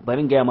kuɗinka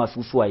bari in gaya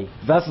masu suwaye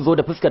za su zo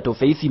da fuskar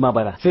tausayi su ma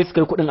bara sai su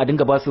kai kuɗin a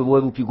dinga ba su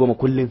ruwan rufi 10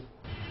 kullum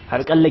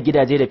har kalla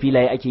gidaje da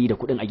filaye ake yi da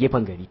kuɗin a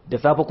gefen gari da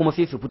safe kuma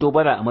sai su fito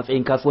bara a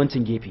matsayin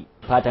kasuwancin gefe.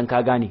 Fatan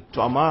ka gane.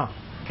 To amma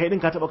kai din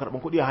ka taba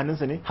karban kuɗi a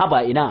hannunsa ne?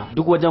 Haba ina,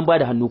 duk wajen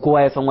bada hannu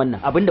kowa ya san wannan.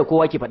 Abinda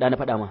kowa ke faɗa na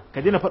faɗa ma.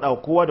 Ka daina faɗa wa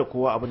kowa da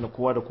kowa abinda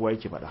kowa da kowa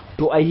yake faɗa.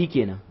 To ai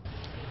kenan.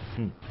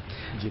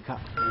 Je ka.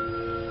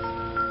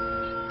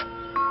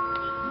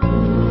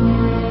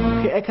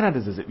 Kai ai kana da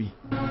zazzabi.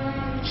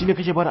 Shi ne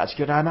kake bara a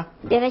cikin rana?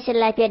 Da rashin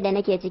lafiyar da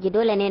nake ciki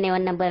dole ne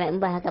wannan bara, in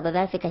ba haka ba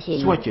za su kashe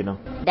ni. Suwa kenan?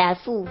 Da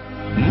su.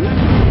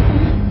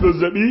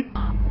 Zazzabi?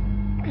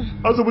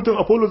 Asibitin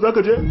Apollo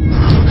zaka je?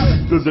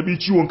 Zazzabi,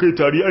 ciwon kai,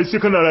 tari, ai sai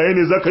kana raye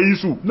ne zaka yi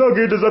su. Na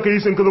ga yadda zaka yi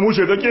sun ka zama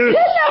shekake.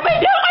 Yalla bai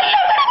dan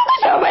Allah.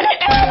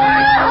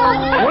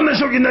 Wannan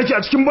shauƙin naki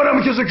a cikin bara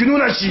muke so ki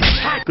nuna shi.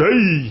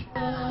 Kai,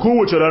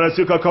 kowace rana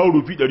sai ka kawo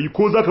rufi 100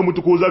 ko zaka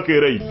mutu ko zaka yi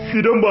rai.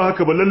 Idan ba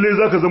haka ba lalle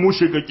zaka zama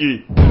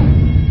shekake.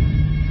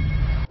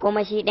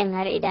 Kuma shi ɗin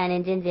har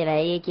idanun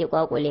jinjiraye yake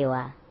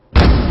kwakulewa.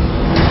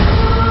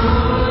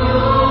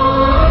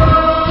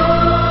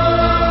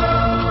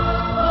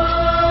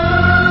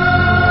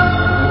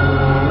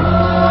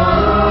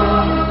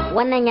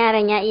 Wannan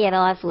yaron ya iya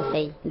rawa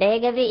sosai, da ya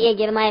ga zai iya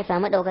girma ya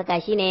samu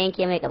ɗaukaka shine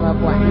yanke mai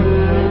ƙafafuwa.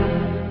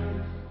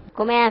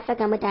 Kuma ya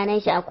saka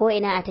mutanen shi a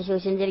ko'ina a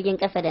tashoshin jirgin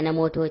ƙasa da na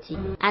motoci.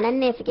 A nan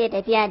ne suke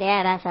tafiya da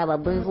yara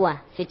sababbin zuwa,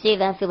 su ce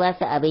za su ba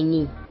su abin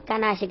yi.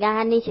 Kana shiga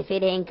hannun shi sai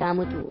da in ka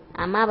mutu,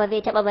 amma ba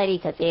zai taba bari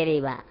ka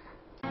tsere ba.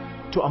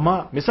 To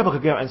amma me yasa baka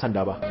ga 'yan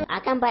sanda ba?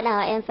 Akan faɗa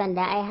wa 'yan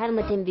sanda ai har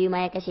mutum biyu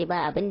ma ya kashe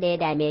ba abin da ya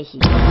dame shi.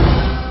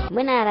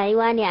 Muna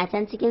rayuwa ne a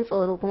can cikin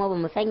tsoro kuma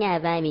bamu sanya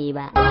za mu yi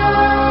ba.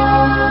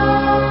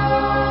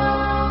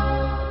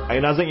 A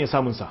ina zan iya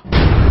samun sa?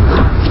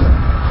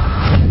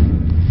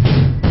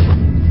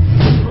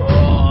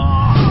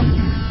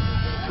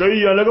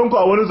 Kai ya na ganku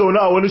a wani zaune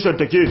a wani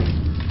shantake.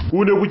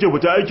 Ku ne kuke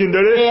fita aikin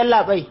dare? Eh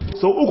yalla bai.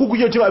 Sau 3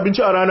 kuke cin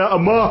abinci a rana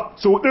amma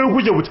sau 1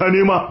 kuke fita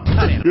nema.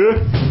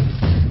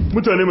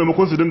 Mutane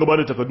maimakon su dinga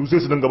bada takardu sai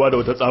su dinga bada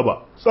wata tsaba.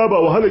 Tsaba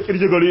wahala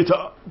kirge gare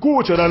ta.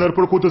 Kowace ranar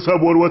farko ta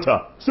sabuwar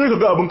wata sai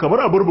kaga abin kamar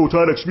abar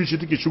bauta da shi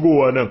take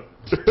shigowa nan.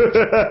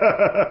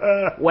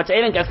 Wace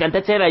irin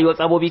kaskantaccen rayuwar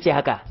tsabobi ce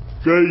haka?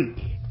 Kai,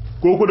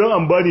 ko kudin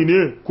ambani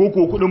ne ko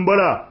kudin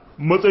bara,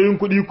 matsayin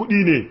kudi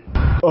ne.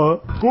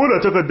 Ko da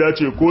takarda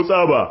ce ko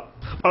tsaba,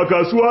 a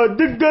kasuwa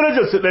duk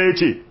darajar su ɗaya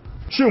ce.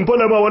 Shin fa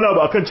ma wani abu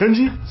akan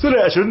canji? Sule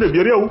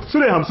 25 yau,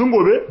 Sule 50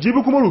 gobe,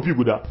 jibi kuma rufi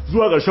guda.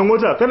 Zuwa ƙarshen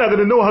wata kana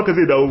ganin nawa haka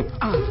zai dawo.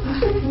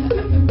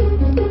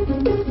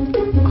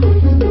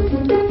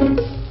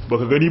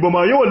 Baka gani ba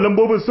ma yawan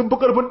lambobin sun fi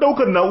karfin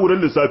daukar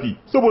na'urar lissafi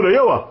saboda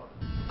yawa.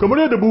 Kamar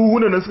yadda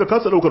buhuhunan nan suka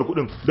kasa daukar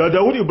kuɗin. Da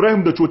Dawud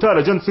Ibrahim da Cota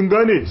Rajan sun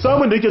gane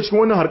samun da yake cikin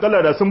wannan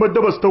harkala da sun bar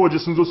dabas ta waje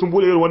sun zo sun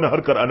bude irin wannan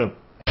harkar anan.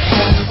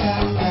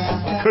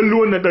 Kalli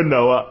wannan dan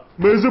nawa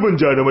mai zubin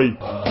jarumai.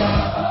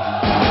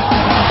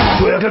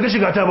 To ya kaga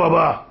shiga ta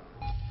baba?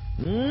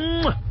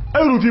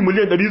 Ai rufi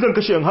miliyan 100 zan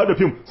kashe in hada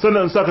fim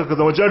sannan in saka ka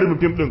zama jarumin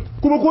fim din.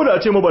 Kuma ko da a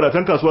ce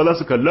mabaratan kasuwa za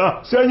su kalla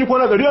sai an yi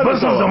kwana 100 a ban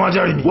san zama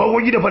jarumi.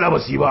 Wagogi da fada ba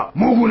su yi ba.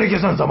 Mugu nake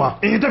son zama.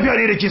 In yi tafiya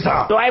ne da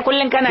kisa. To ai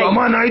kullun kana yi.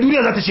 Amma na yi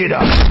duniya za ta shaida.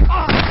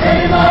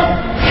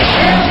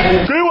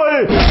 Kai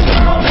waye?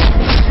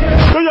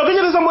 Kai ya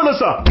kake da san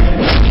manasa?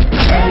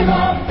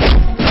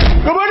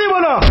 Ka bari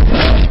mana.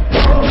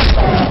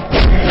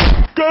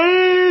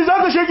 Kai za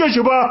ka sheke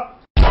shi ba.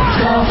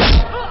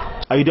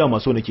 Ai da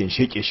maso nake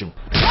sheke shin.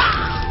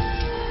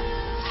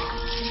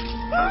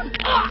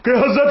 Kai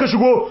har za ka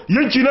shigo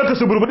yanki na ka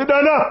suburbudi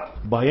dana?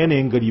 Ba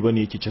yanayin gari bane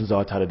yake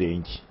canzawa tare da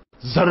yanki.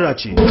 Zarra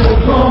ce.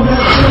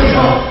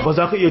 Ba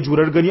za ka iya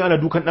jurar gani ana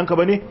dukan ɗanka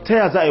ba ne? Ta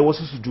ya za a yi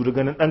wasu su juri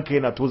ganin ɗanka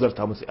yana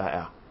tozarta musu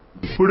 'ya'ya?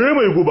 Fure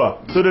mai guba,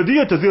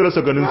 sanadiyar ta zai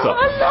rasa ganinsa.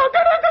 Allah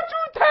kada ka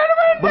cutar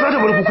mai. Ba za ta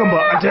bar kukan ba,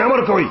 a taya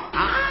mara kawai.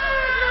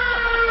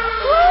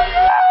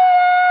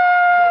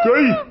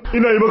 Kai,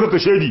 ina yi maka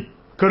kashedi,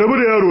 ka rabu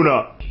da yaro na.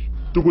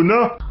 Tukunna,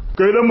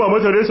 kai dan mama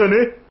Teresa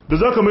ne da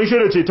zaka mai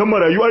shaida ceton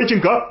marayu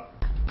aikinka?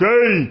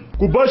 Kai,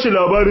 ku ba shi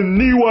labarin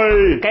ni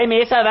waye. Kai me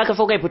yasa zaka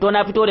so kai fito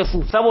na fito da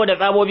su saboda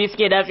tsabobi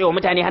suke datsewa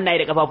mutane hannaye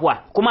da kafafuwa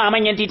kuma a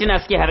manyan tituna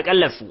suke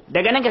harkallar su.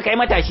 Daga nan ka kai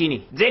matashi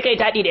ne, zai kai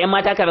tadi da yan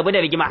mata ka rabu da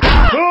rigima.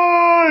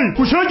 Kai,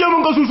 ku shage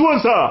min kasusuwan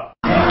sa.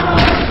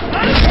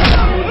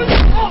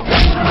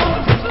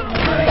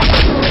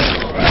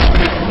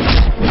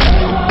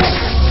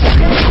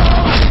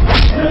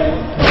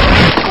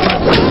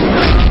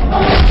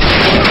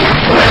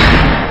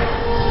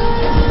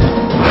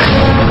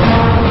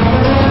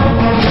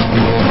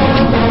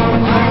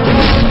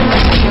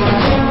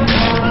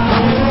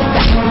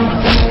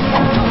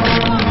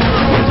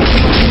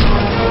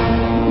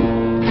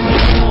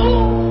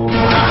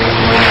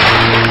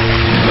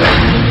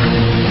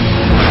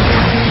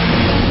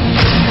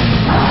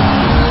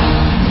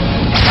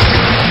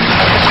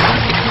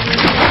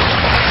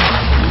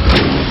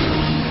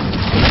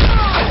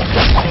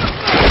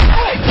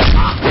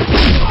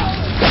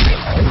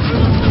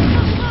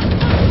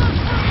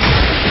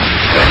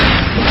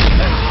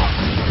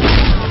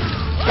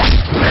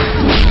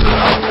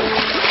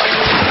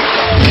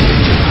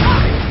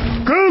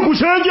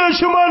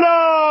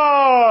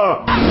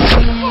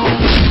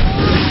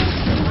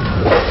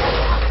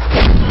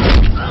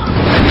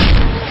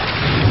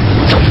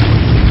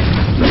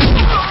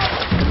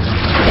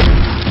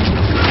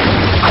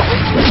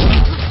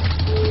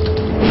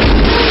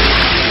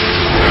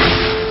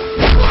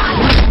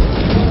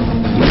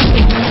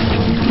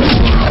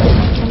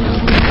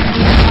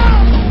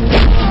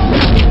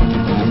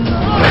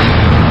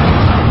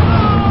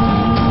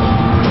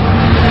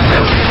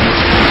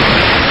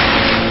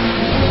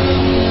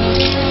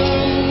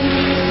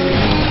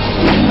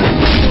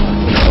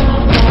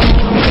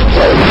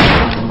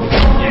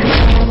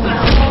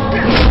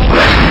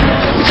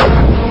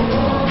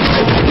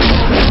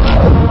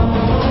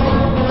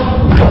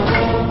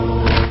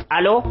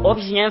 dawo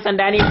ofishin 'yan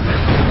sanda ne.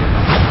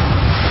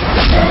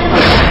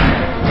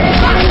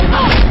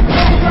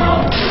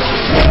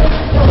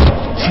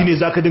 Shine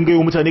za ka dinga yi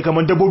wa mutane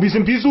kamar dabbobi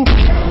sun fi su?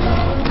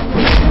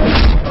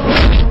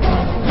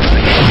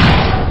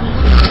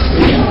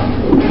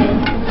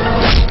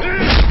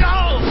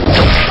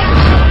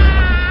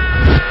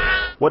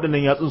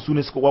 Waɗannan yatsun su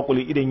ne suka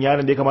kwakule idan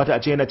yaron da ya kamata a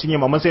ce yana cinye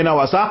mamansa yana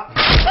wasa?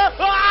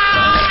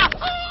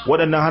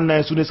 Waɗannan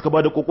hannayen su ne suka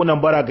ba da kokunan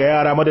bara ga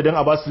yara madadin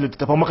a basu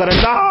littattafan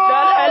makaranta?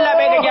 Allah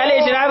bai ka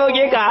kyale shi na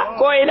roke ka,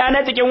 ko ina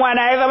na cikin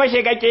wana ya zama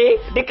shekake,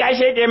 duk ka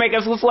sheke mai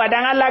kasusuwa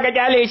dan Allah ka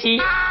kyale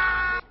shi.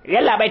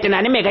 Yalla bai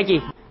tunanin me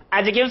kake?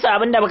 A jikinsu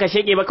abinda baka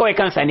sheke ba kawai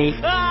kansa ne.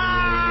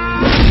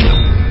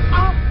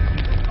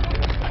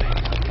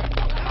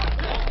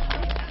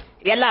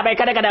 Yalla bai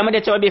kada ka damu da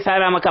cewa bai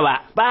sara maka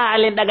ba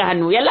halin daga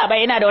hannu. Yalla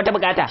bai ina da wata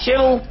bukata.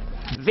 Shiru.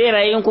 Zai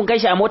rayu in kun kai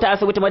shi a mota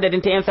asibiti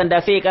madadin ta 'yan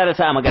sanda sai ya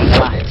karasa a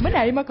magargama.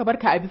 Muna yi maka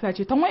barka a bisa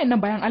ce tan wayannan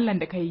bayan Allah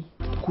da kai.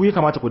 Ku ya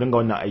kamata ku dinga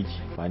wannan aiki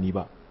ba ni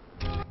ba.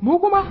 Mu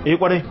kuma?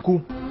 Kwarai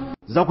ku.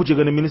 Za ku je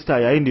ganin minista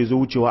yayin da ya zo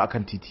wucewa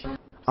akan titi.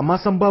 Amma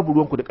san babu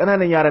ruwanku da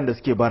ƙananan yaran da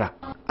suke bara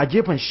a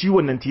gefen shi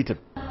wannan titin.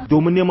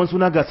 Domin neman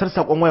suna gasar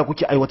sakon waya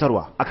kuke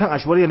aiwatarwa akan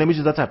ashwarya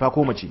namiji za ta haifa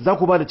ko mace. Za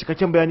ku ba da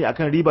cikakken bayani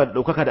akan riba da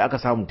ɗaukaka da aka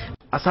samu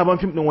a sabon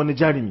fim ɗin wani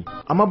jarumi.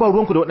 Amma ba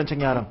ruwanku da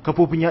waɗancan yaran.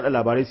 Kafofin yaɗa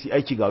labarai su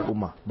aiki ga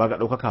al'umma ba ga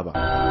ɗaukaka ba.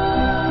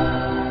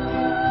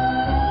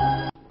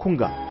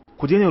 Kunga,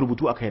 ku je ne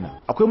rubutu a kaina.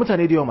 Akwai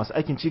mutane da yawa masu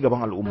aikin ci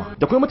gaban al'umma.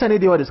 Da akwai mutane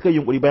da yawa da suka yi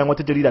yunkuri bayan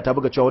wata jarida ta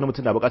buga cewa wani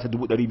mutum na buƙatar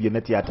 500 na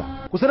tiyata.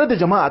 Ku sanar da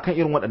jama'a akan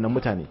irin waɗannan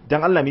mutane.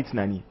 Dan Allah mu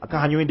tunani akan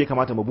hanyoyin da ya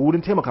kamata mu bi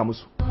wurin taimaka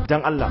musu.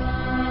 Dan Allah.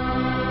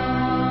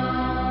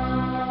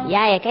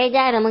 Yaya kai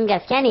jarumin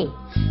gaske ne?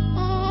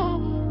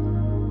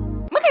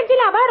 Mukan ji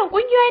labarin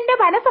kungiyoyin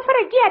daba na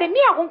safarar giya da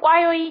miyagun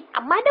kwayoyi,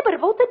 amma dabar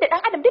bautar da dan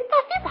adam duk ta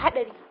fi su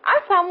hadari.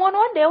 An samu wani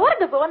wanda ya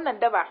wargaza wannan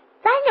daba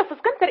ta hanyar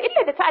fuskantar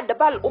illa da ta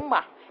addaba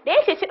al'umma da ya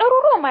ceci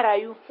ɗaruruwan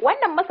marayu.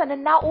 Wannan masanin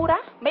na'ura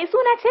mai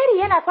suna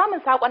Cherry yana samun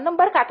sakonnin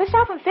barka ta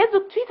shafin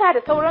Facebook, Twitter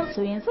da sauransu.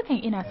 So yanzu kan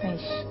ina son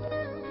shi.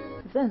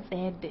 Zan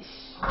tsayar da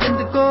shi.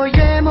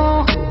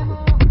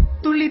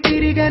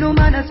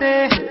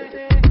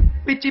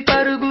 పిచ్చి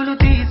పరుగులు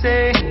తీసే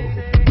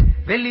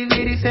వెళ్ళి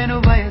విరిసెను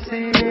వయసే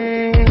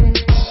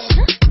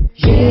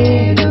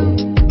ఏదో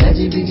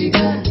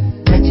గజిబిజిగా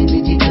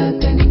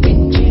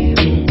కనిపించే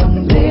రూపం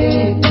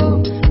రేపు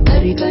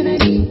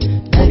తరికనని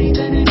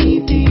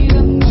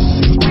తీరం.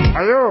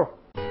 Ayo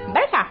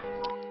barka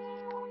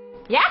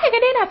ya ka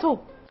daina to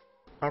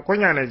a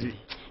kunya na ji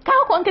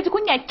kawo ko in ka ji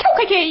kunya kyau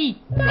kake yi.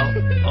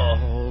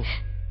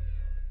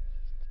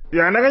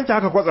 Ya na ganki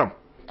haka kwatsam?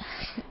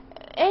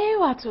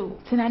 Wato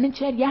tunanin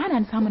ciyar ya hana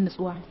ni samun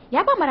nutsuwa.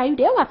 Ya ba marayu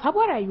da yawa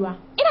sabuwar rayuwa.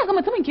 Ina ga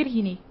mutumin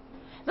kirki ne.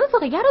 Zan so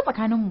ka gyara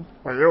tsakaninmu.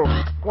 Ayo,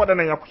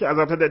 waɗannan ya kuke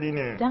azabtar da ni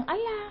ne. Dan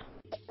Allah.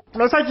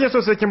 Me yasa kike so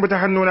sai kin bi ta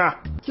hannuna?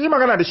 Ki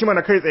magana da shi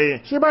mana kai tsaye.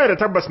 Shi baya da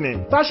tabbas ne.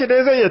 Tashi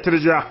dai zai iya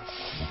turjiya.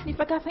 Ni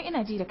fa ka san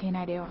ina ji da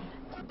kaina da yawa.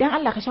 Dan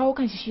Allah ka shawo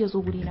kanshi shi ya zo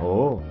guri na.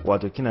 Oh,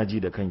 wato kina ji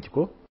da kanki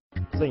ko?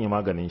 Zan yi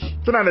maganin shi.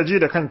 Kina da ji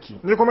da kanki.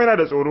 Ni kuma ina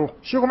da tsoro.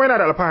 Shi kuma yana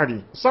da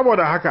alfahari.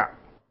 Saboda haka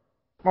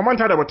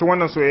mamanta da batun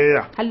wannan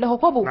soyayya. Allahu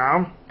kwabo.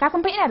 Na'am. Ka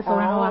san fa ina da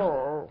sauran hawa.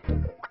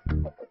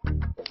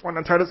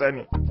 Wannan ta ritsa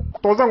ne.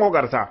 To zan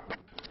gogarta.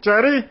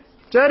 Cherry.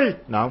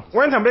 Na'am.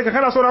 Wani tambaye ka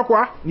kana so na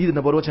kuwa? Ni da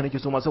na bar wacce nake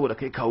so ma saboda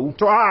kai kawu.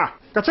 To a'a,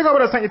 ka ci gaba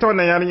da san ita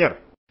wannan yarinyar.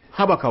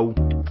 Haba kawu.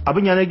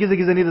 Abin yanar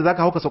gizo-gizo ne da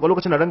zaka hauka sauka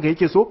lokacin da ranka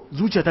yake so?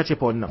 Zuciya ta ce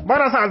fa wannan. Ba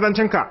na san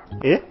azancin ka.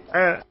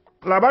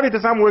 Labari ta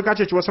samu wai ka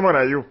ce wasu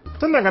marayu.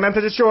 Tun daga nan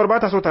ta ji cewar ba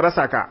ta so ta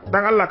rasa ka.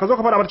 Dan Allah ka zo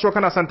ka faɗa mata cewa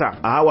kana son ta.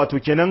 A wato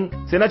kenan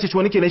sai na ce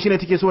wani kenan shine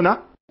take so na?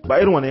 Ba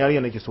irin wannan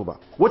yarinya nake so ba.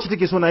 Wacce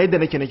take so na yadda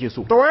nake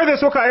so. To waye zai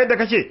so ka a yadda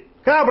kake?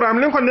 Kai Abraham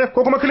Lincoln ne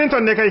ko kuma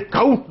Clinton ne kai?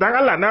 Kawu, dan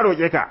Allah na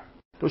roke ka.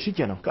 To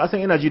shikenan, ka san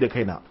ina ji da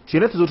kaina. Ce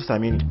ne ta zo ta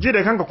same ni. Ji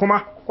da kanka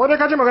kuma? Ko dai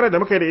ka ji magana da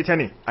muka yi da ita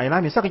ne? A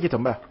ina me yasa kake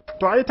tambaya?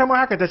 To ai ta ma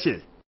haka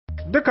tace.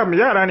 Dukan mu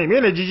yara ne, me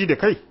ne jiji da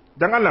kai?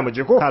 Dan Allah mu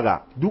je ko?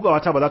 Kaga, dukawa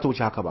ta ba za ta wuce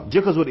haka ba.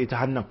 Je ka zo da ita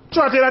hannan.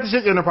 Cewa ta za ta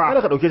sheke ni fa.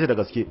 Kada ka dauke ta da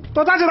gaske.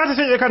 To ta ce za ta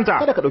sheke kanta.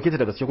 Kada ka dauke ta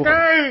da gaske ko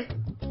kai.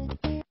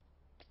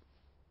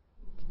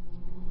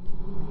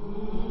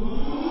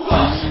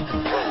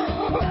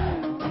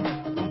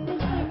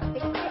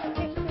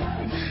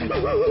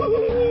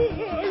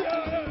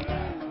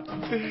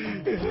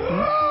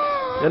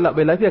 Yalla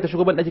bai lafiya ka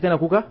shigo ban daki kana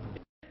kuka?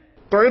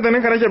 To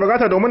idan ka nake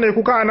bukata domin nayi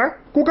kuka anan?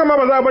 Kukan ma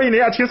ba za a bari ne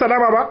a cikin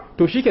salama ba?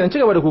 To shikenan ci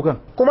gaba da kukan.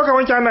 Kuma ka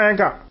wanke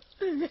hannayenka.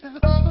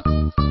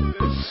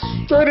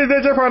 Cherry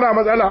zai jefa na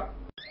matsala.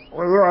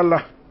 Wazo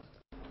Allah.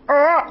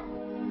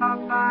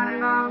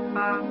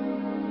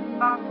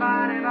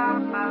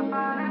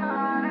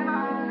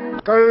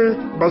 Kai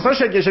ba san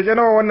shake-shake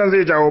nawa wannan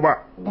zai jawo ba.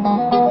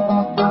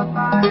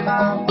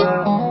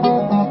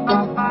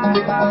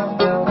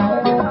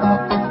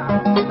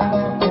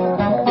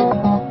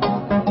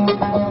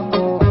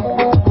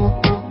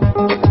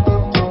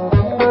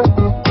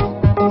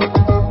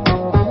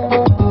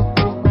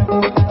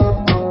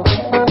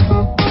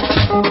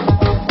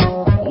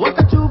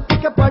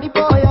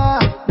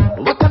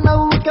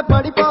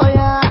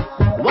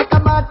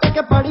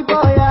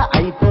 పడిపోయా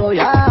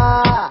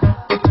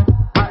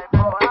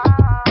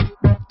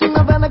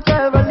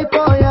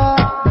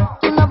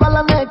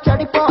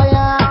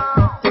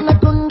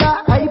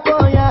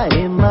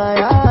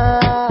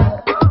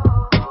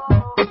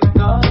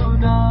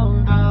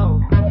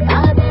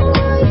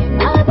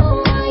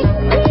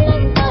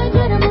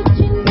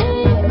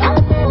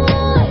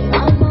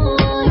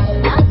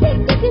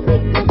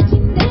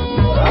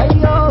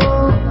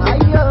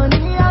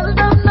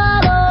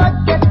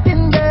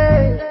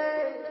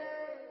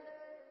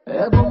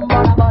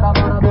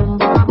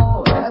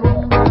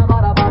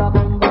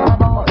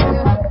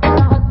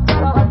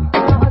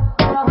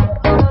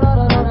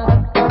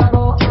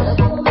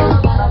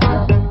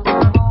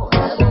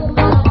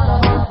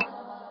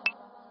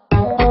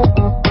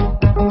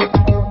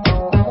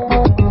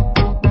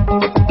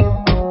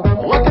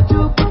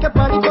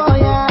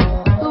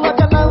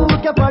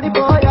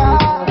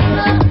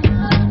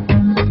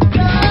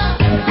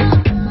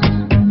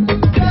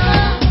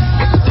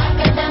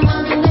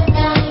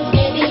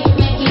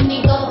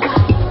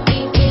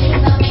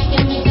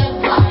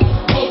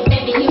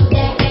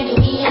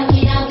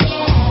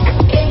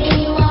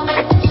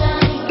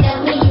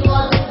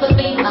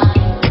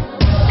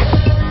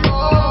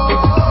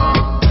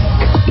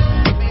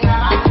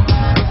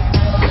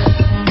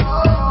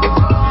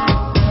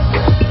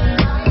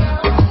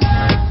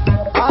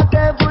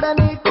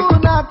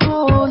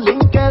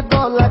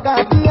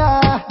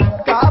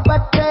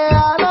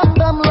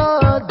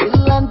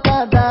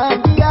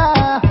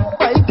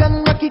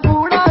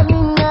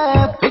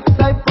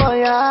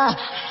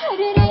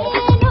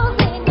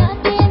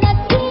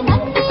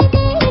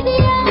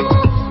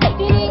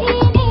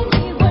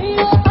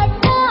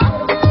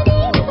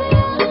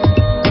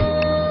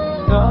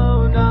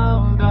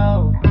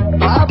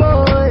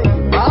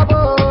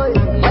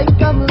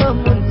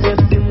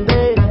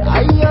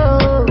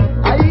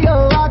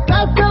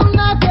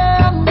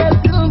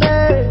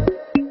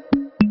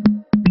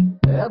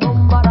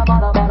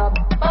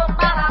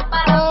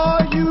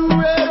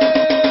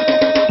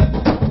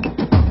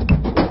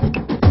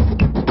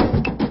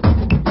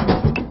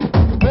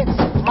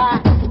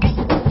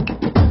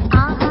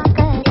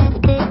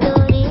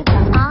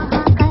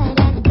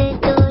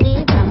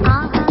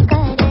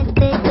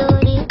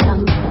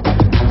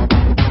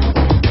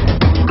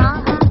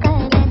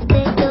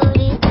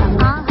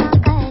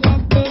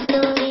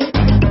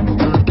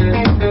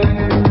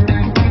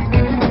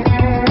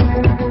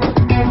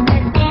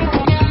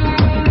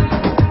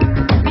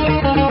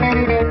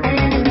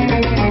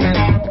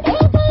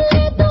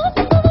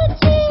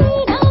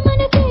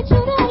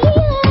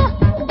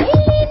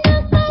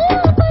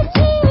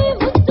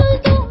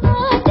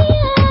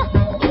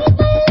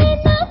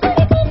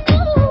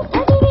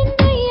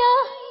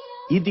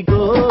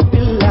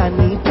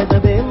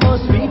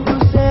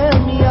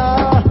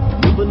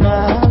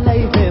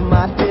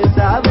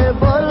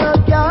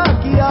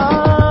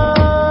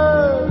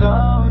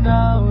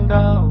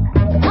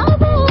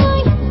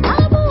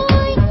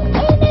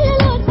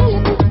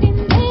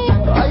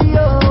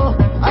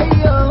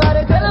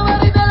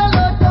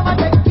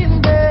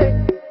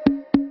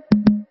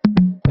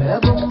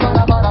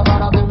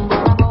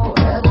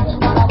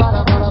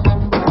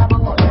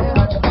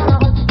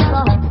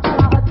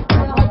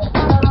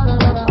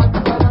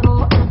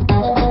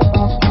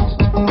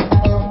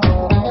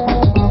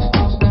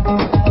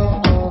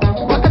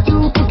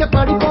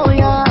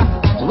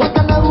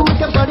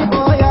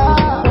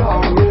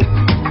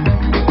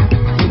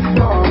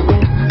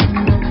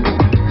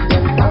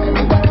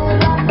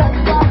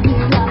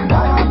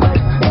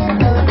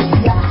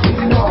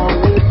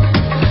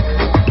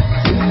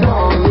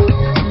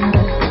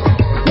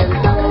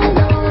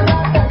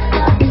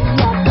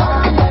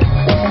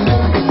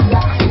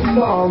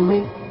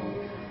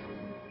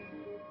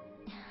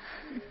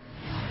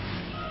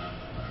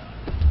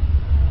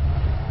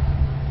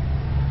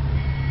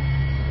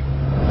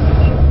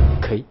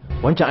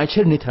wancan ai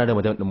shirin ne tare da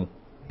madan dinmu.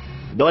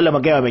 Dole mu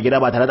gaya mai gida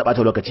ba tare da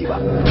bata lokaci ba.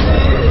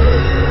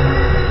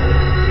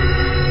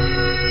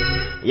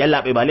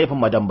 Yallaɓe ba laifin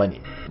madan bane,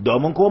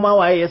 domin koma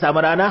waye ya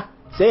samu rana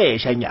sai ya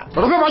shanya.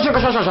 Rufe bashin ka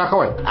shashasha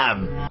kawai.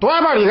 To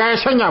ai ba riga ya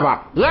shanya ba,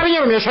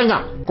 yarinyar mai shanya,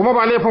 kuma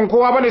ba laifin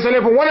kowa bane sai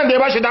laifin wannan da ya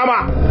bashi dama.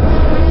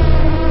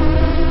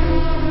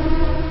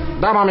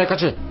 Dama mai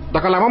kace? Da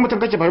kalaman mutum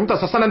kake fahimta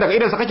sassanan daga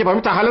idansa kake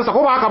fahimta halinsa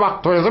ko ba haka ba?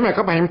 To yanzu mai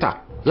ka fahimta?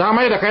 Ya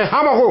mai da kai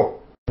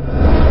hamaho.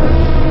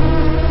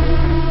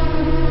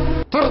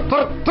 Tur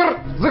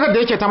zigar da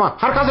yake tama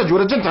har kasa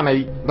jure jinta na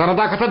yi da na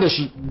dakatar da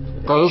shi.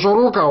 Ka yi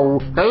shuru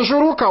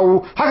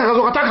kawo haka ka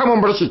zo ka taka min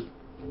barci.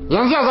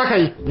 Yanzu ya za ka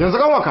yi, yanzu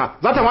ganwaka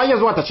za ta ma iya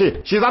zuwa ta ce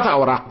shi za ta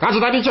aura, ka ji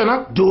daɗi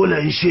kenan? Dole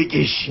in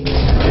sheke shi.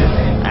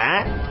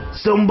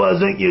 San ba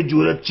zan iya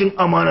jure cin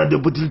amana da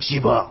butulci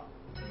ba.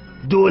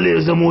 Dole ya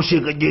zamo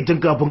shekage tun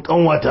kafin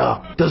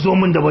kanwata ta zo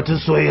min da batun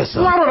soyayyarsa.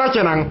 Yaro na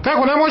kenan, kai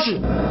ku nemo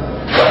shi.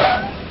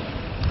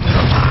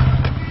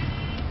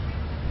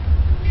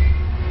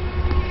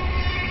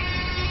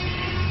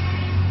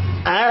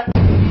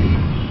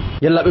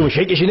 Yallaɓe mu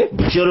sheke shi ne?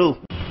 Shiru.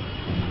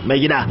 Mai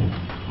gida,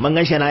 mun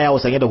gan shi na yawo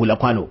sanye da hula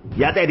kwano.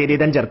 Ya tsaya daidai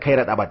dan jar kai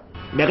raɗabat.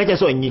 Me kake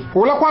so in yi?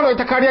 Hula kwano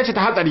ita kariya ce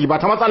ta hatsari ba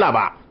ta matsala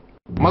ba.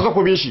 maza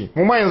ku bi shi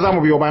mu ma yanzu za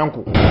mu biyo bayan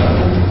ku.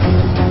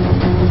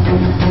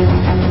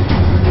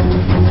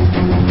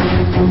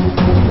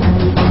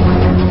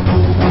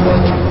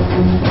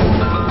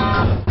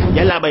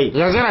 Yalla bai.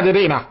 Yanzu yana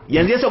daidai ina.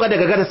 Yanzu ya sauka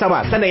daga gadar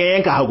sama sannan ya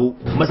yanka hagu.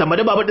 Musamman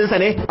da babur ɗinsa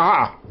ne?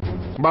 A'a.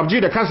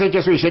 Babji da kansa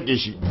yake so ya shake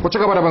shi. Ku ci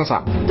gaba da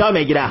bansa. Ta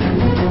mai gida.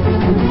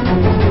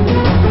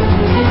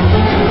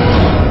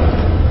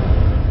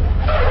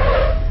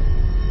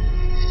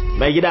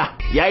 Mai gida,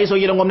 ya iso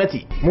gidan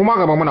gwamnati. Mu ma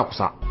gaba muna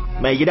kusa.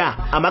 Mai gida,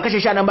 amma kashe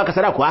shi nan baka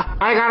sada kuwa?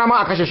 Ai gara ma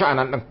a kashe shi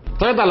nan din.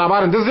 Ta yadda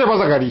labarin duk zai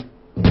baza gari.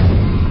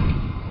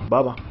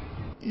 Baba.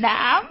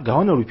 Na'am. Ga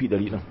wannan rufi 100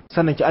 din.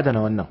 Sannan ki adana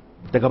wannan.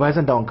 Daga baya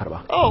zan dawon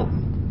karba. Oh.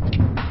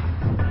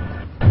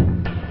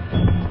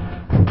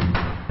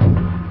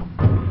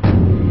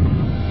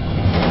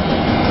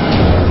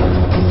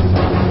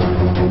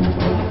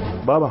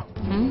 Baba.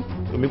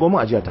 Mi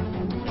goma ajiyata.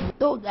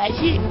 To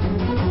gashi.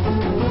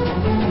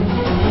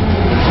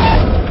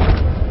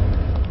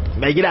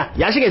 Mai gida,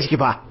 ya shige ciki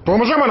fa. To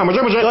mu je mana, mu je.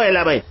 To ya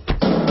labai.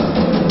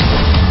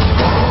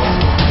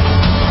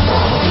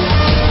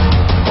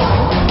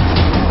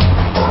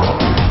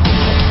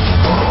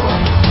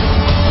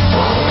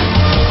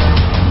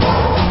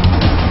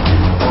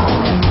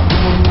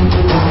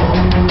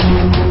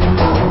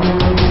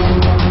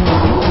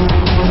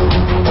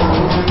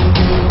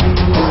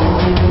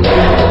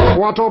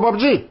 Wato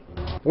babji,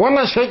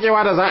 wannan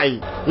shekewa da za a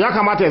yi ya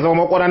kamata ya zama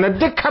makwara na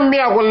dukkan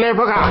miyagun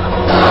laifuka.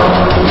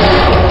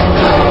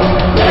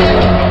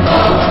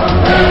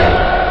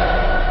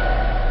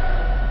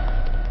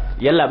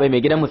 Yalla bai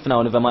mai gidanmu suna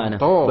wani zama anan.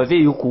 Ba zai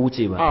yi ku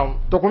wuce ba.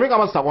 To ku mika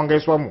masa sakon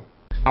gaisuwar mu.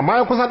 Amma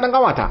ya kusa dan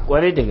gawata.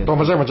 Kwarai da gaske. To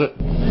mu je.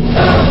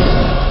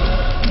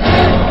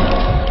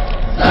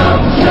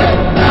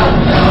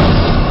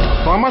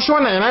 To amma shi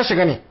wannan ina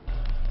shiga ne.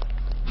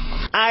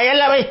 A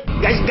yalla bai,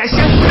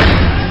 gashi.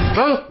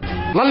 Kai,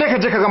 lalle ka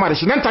je ka gama da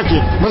shi nan take.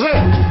 Mu je.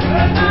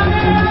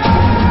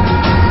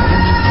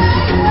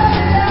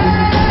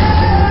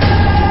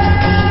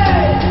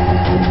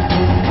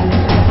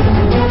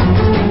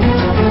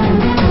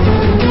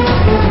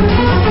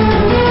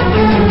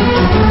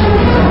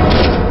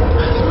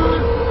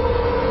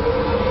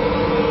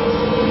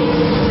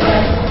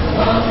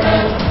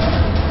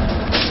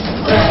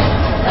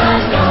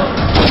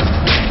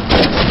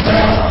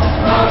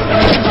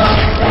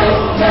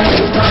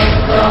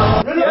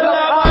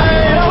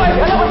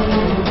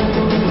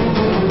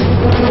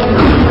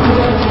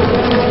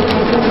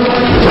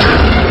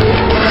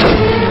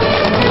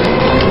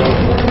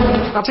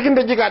 A cikin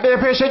dakika ɗaya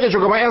fa sheke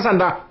shugaban 'yan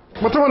sanda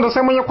mutumin da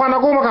sai mun yi kwana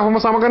 10 kafin mu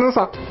samu ganin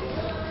sa.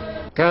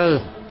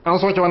 Kai an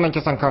soke wannan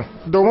kisan kan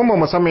domin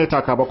mu san me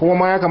taka ba kuma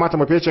ma ya kamata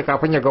mu fece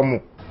kafin ya gan mu.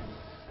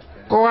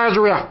 Kowa ya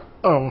juya.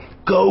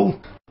 Kau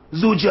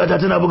zuciyata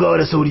tana bugawa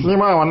da sauri. Ni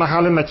ma a wannan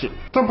halin nake.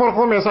 Tun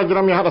farko me yasa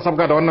gidan mu ya hada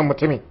sabga da wannan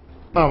mutumin?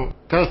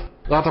 Kai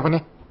ya tafi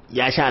ne?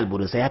 Ya sha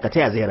alburu sai haka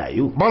taya zai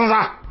rayu.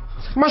 Banza.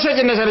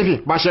 Mashakin na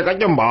sharifi ba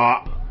shekakken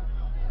ba.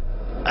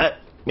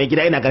 Mai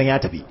gida ina ganin ya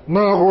tafi.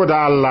 Na gode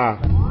Allah.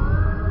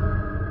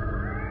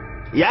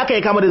 Ya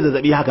kai kama da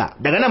zazzabi haka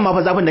daga nan ma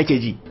fa zafin nake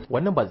ji.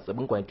 Wannan ba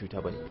zazzabin kwayan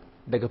cuta bane.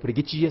 Daga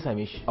firgici ya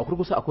same shi. A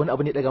kurkusa akwai wani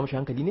abu ne daga mashi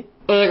hankali ne?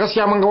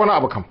 Gaskiya mun ga wani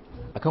abu kam.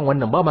 Akan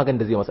wannan ba magan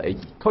da zai masa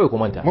aiki. Kawai ku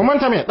manta. Mu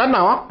manta me dan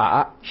nawa?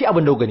 A'a, shi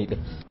abin da gani din.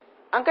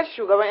 An kashe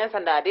shugaban 'yan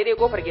sanda a daidai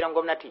kofar gidan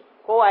gwamnati.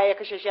 Kowaye ya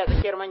kashe shi a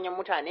tsakiyar manyan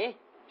mutane?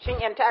 Shin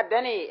 'yan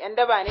ta'adda ne, 'yan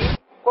daba ne,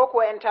 ko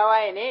kuwa 'yan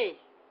tawaye ne?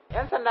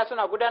 'Yan sanda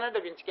suna gudanar da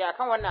bincike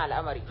akan wannan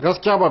al'amari.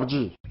 Gaskiya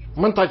babji,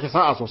 mun take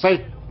sa'a sosai.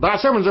 Da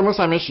ashe mun je mun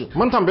same shi,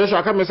 mun tambaye shi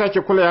akan me yasa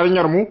yake kula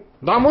yarinyar mu?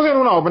 Da mu zai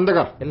nuna wa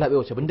bindigar. Yalla bai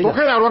wace bindigar? To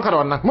kai na ruwanka da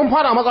wannan. Mun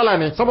fara matsala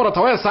ne saboda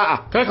tawayar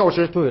sa'a. Kai ka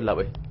wuce. To yalla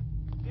bai.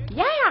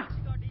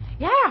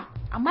 Yaya,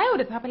 amma yau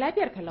da safe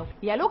lafiyar kalau.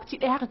 Ya lokaci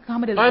ɗaya haka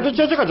kama da Ai duk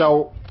kika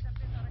jawo.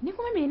 Ni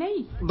kuma me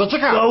nayi? Da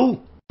kika.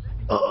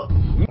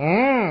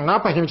 Na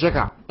fahimce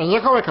ka. In yi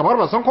kawai kamar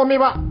ban san komai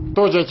ba.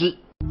 To je ki.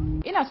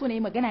 Ina so na yi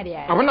magana da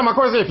yaya. Abinda ma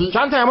kawai zai fi.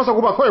 Kan taya masa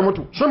guba kawai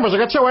mutu. Shin ba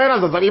shiga cewa yana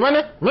zazzabi ba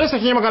ne? Me yasa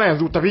kike magana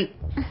yanzu tafi?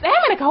 Tsaya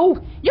mana kawu.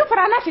 Yau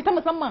fara na ce ta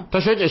musamman. Ta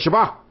sheke shi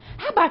ba.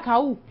 Ha ba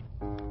kawu.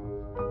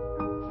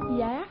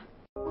 Yaya?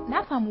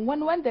 Na samu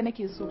wani wanda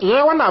nake so.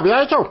 Wannan abu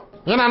yayi kyau.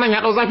 Yana nan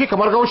ya dau zafi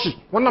kamar gaushi.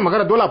 Wannan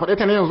magana dole a faɗe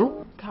ta ne yanzu?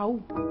 Kawu.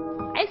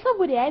 Ai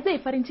saboda yaya zai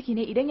farin ciki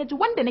ne idan ya ji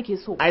wanda nake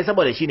so. Ai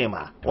saboda shi ne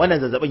ma wannan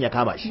zazzabin ya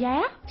kama shi.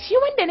 Yaya? Shi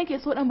wanda nake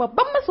so dan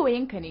babban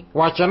masoyinka ne.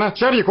 Wa kenan?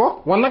 Cherry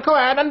ko? Wannan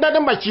kawai ya dan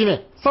dadin baki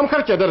ne. Sam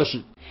karke da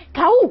shi.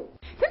 Kawu.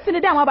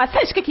 Tuntuni dama ba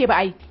san shi kake ba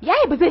ai.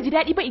 Yaya ba zai ji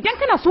daɗi ba idan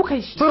kana so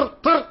kai shi. Tur.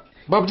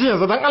 Babji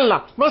yanzu dan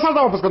Allah. Me yasa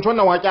za mu fuskanci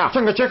wannan waƙiya?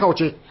 Kin ga ce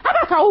kauce.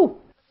 Haba kawu.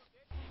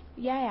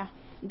 Yaya,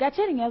 ga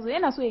cerin yazo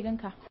yana so ya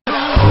ganka.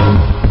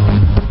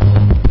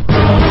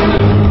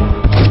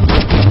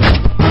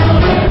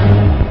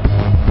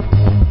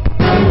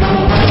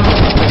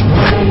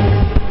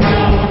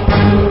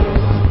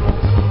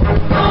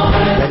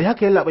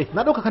 Haka yalla bai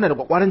na dauka kana da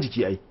kwakwaran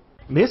jiki ai.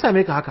 Me ya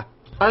same ka haka?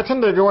 Ai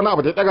tun da ya ga wani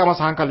abu da ya daga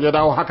masa hankali ya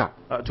dawo haka.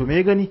 To me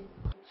ya gani?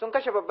 Sun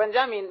kashe babban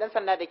jami'in dan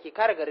sanda da ke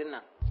kare garin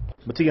nan.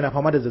 Mutum yana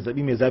fama da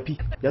zazzabi mai zafi.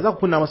 Ya za ku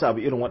kunna masa abu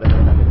irin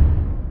waɗannan?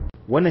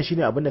 wannan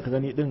shine abin da ka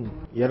gani din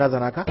ya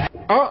razana ka?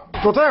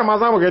 To ta ma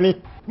za mu gani.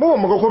 Mu ba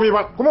mu ga komai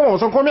ba, kuma ba mu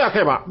san komai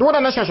akai ba. Duk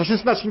waɗannan shashashin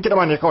suna cikin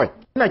kidama ne kawai.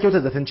 Ina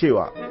kyautar zaton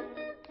cewa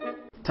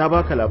ta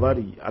baka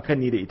labari akan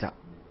ni da ita.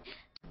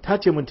 Ta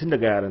ce min tun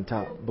daga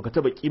yaranta baka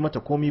taba ki mata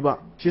komai ba.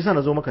 Shi yasa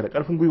na zo maka da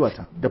karfin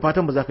gwiwata. Da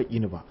fatan ba za ka ki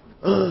ni ba.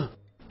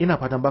 Ina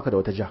fatan baka da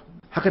wata ja.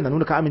 Hakan na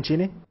nuna ka amince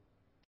ne?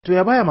 To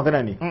ya baya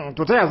magana ne?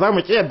 To ta ya za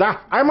mu ki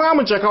yadda? Ai mun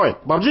amince kawai.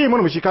 Babji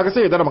mun mushi kaga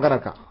sai ya dara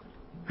maganar ka.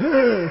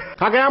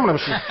 Kaga ya mun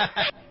mushi.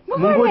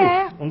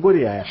 Mun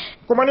gode yaya.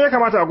 Kuma ne ya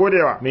kamata a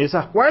godewa. Me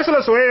yasa? Wai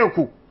sula soyayyar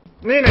ku.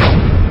 Ni ne.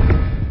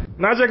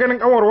 Na je ganin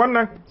kanwar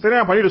wannan sai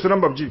na amfani da sunan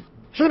Babji.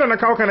 Shi da na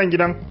kawo ka nan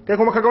gidan, kai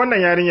kuma kaga wannan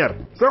yarinyar.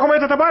 Sai kuma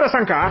ita ta bada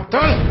son ka.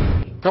 Tai.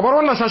 Ka bar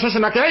wannan shashashi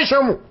na kai ishe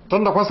mu.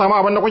 Tunda kun samu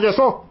abin da kuke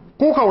so.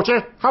 Ku ka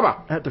wuce,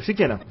 haba. To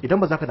shikenan, idan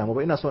ba za ka damu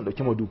ba ina so in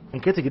dauki Madu in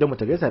kai ta gidanmu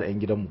ta gaisa da ƴan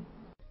gidanmu.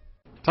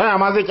 Taya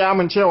ma zai ki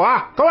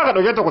amincewa? Kawai ka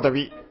dauke ta ku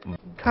tafi.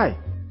 Kai.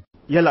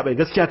 Yalla bai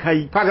gaskiya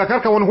kai. Kaga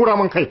karka wani hura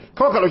min kai.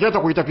 Kawai ka dauke ta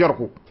ku yi tafiyar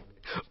ku.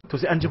 To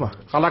sai an jima.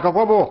 Halaka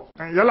kobo.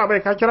 Yalla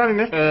bai ka kira ni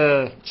ne?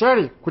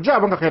 Cherry, ku ji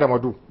abin ka kai da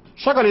Madu.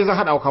 Shagali zan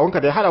hada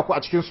kawunka da ya hada ku a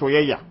cikin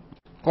soyayya.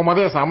 Kuma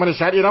zai samu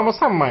nishadi na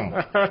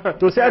musamman.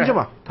 To sai an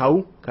jima.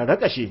 Kawu, ka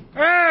rakashe.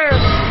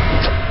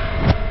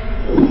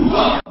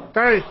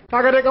 Kai,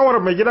 kaga dai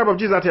kanwar mai gida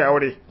Babji za ta yi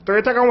aure. To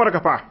ita kanwar ka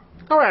fa.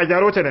 Kawai a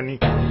gyaro ta da ni.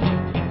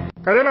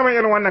 Ka daina mai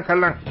irin wannan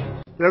kallon.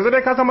 Yanzu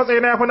dai ka san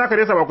matsayina ya fi naka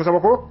nesa ba kusa ba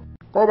ko?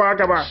 Ko ba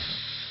haka ba?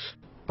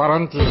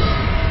 Faranti.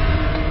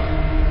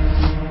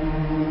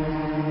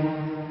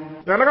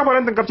 Ya naga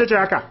farantin kafce ce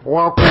haka?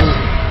 Waku.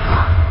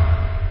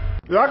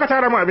 Ya ka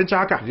tara mu abinci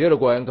haka? Zai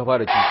ragowa in ka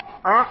fara ci.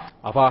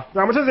 A fa.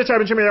 Ya mutum zai ci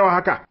abinci mai yawa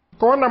haka?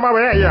 Ko wannan ma ba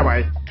ya iya ba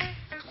ai.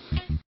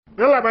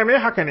 Yalla bai mai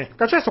haka ne.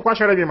 Ka ce su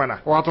kwashe rabi mana.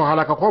 Wato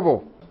halaka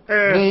kobo.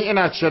 Ni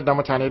ina ciyar da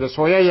mutane da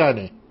soyayya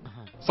ne.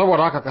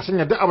 Saboda haka ka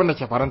shanya duk abin da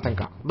ke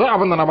farantinka. Duk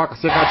abin da na baka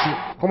sai ka ci,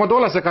 kuma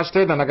dole sai ka ci ta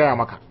yadda na gaya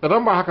maka.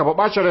 Idan ba haka ba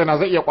bacin raina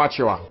zai iya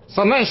kwacewa.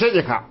 Sannan in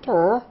shege ka.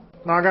 To,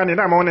 na gane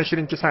dama wannan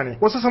shirin kisa ne.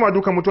 Wasu sama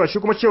dukan mutuwa shi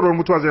kuma ciyarwar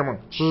mutuwa zai mun.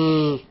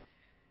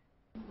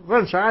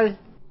 Zan sha ai.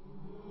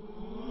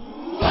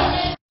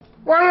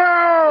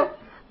 Wayo!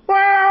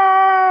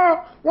 Wayo!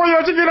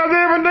 Wayo ciki na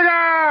zai bindiga!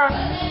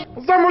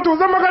 Zan mutu,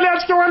 zan makale a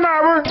cikin wannan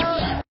abin.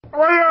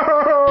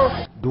 Wayo!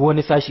 Duk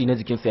wani sashi na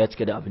jikinsa ya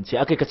cike da abinci.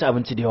 Akai ka ci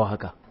abinci da yawa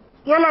haka.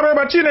 Yalla bai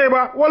bacci ne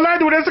ba, wallahi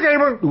dure suka yi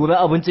min. Dure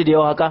abinci da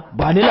yawa haka?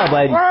 Ba ni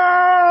labari.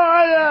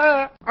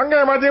 An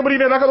gaya ma teburi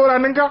ne zaka dora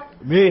hannunka?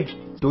 Me?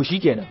 To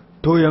shikenan.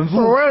 To yanzu.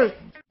 To wai,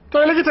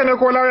 kai likita ne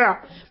ko lauya?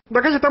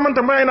 Da kake ta min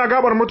tambaya ina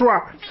gabar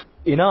mutuwa.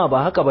 Ina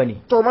ba haka bane.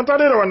 To manta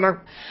dai da wannan.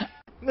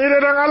 Ni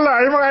dai dan Allah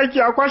ayi min aiki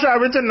a kwashe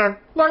abincin nan.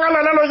 Dan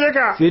Allah na loke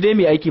ka. Sai dai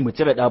mu aiki mu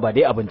cire da ba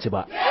dai abinci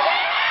ba.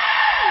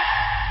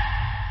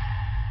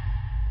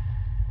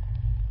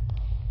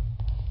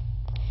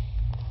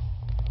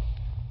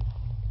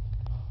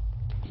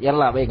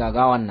 Yalla bai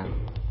gagawan nan.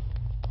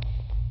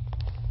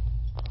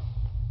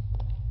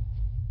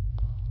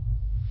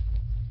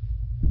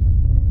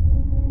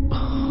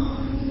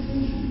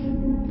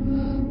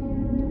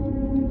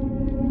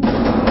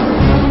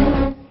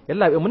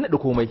 Yalla bai mun nada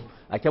komai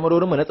a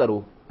kyamarorin mu na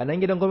tsaro a nan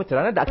gidan gwamnati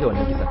ranar da aka yi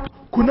wannan kisan.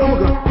 Kuna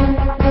muga.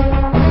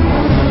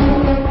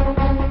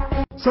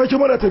 Sake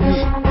mara ta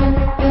biyu.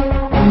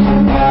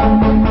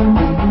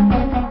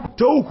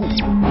 Ta uku.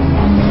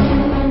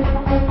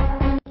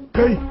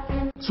 Kai,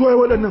 suwaye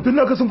waɗannan tun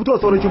naka sun fito a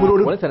sauran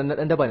kimarorin. Wani sanannen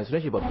ɗan daba ne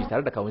sunan shi Babbi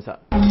tare da kawunsa.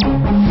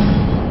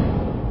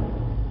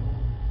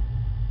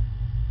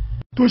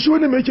 To shi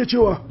wannan me yake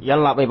cewa?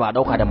 Yalla bai ba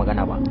dauka da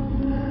magana ba.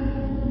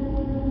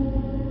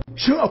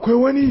 Shin akwai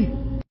wani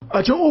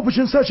a can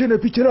ofishin sashe na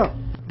fikira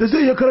da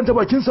zai iya karanta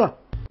bakinsa?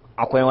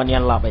 Akwai wani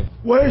yalla bai.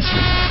 Waye shi?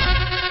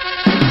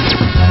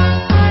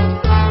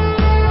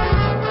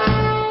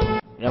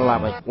 Yalla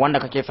bai, wanda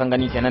kake son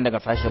gani kenan daga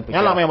sashen fikira.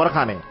 Yalla bai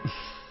barka ne.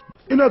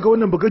 Ina ga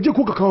wannan bagaje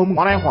ko ka kawo mun.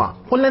 Kwarai kuwa,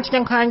 kullun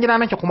cikin kayan gida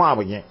nake kuma a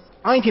buge.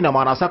 Aiki da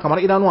marasa kamar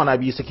idanuwa na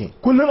biyu suke.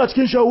 Kullun a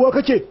cikin shawuwa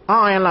kake?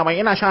 A'a yalla bai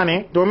ina sha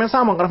ne domin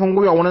samun karfin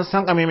gwiwa wurin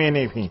sankame mai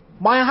nefi.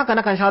 Bayan haka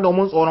nakan sha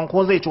domin tsoron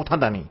ko zai cutar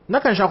da ni.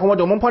 Nakan sha kuma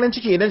domin farin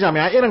ciki idan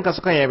jami'a irin ka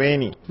suka yabe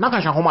ni.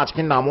 Nakan sha kuma a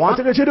cikin damuwa. A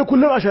takaice da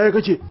kullun a shaye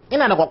kake.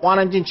 Ina da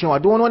kwakwaran jin cewa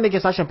duk wani wanda ke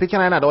sashen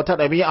fikira yana da wata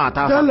ɗabi'a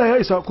ta. Allah ya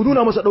isa, ku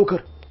nuna masa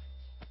daukar.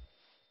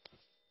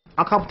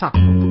 A kafta.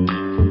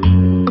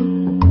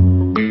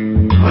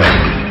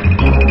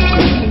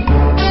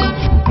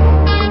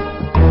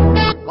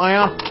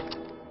 Aya,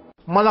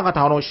 maza ka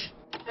taro shi.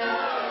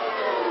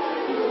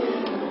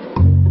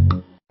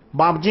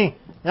 Babji,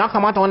 ya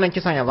kamata wannan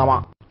kisan ya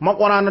zama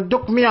makwara na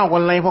duk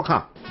miyagun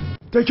laifuka.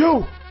 Ta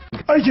kyau,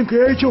 aikinka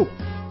ya yi kyau.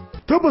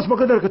 Tabbas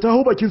maganar ka ta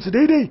hau bakinsu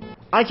daidai.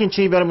 Aikin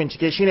cibiyar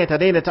bincike shine ta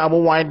daidaita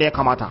abubuwa yadda ya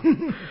kamata.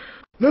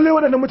 Lallai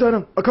waɗannan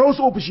mutanen a kawo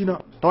su ofishina.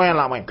 To ya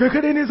lamai. Kai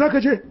kaɗai ne zaka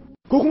je?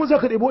 Ko kuma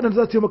zaka ɗebi waɗanda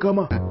za su taimaka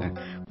ma?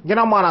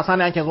 Gidan marasa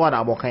ne ake zuwa da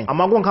abokai,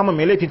 amma gun kama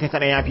mai laifin kai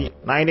kaɗai ya fi.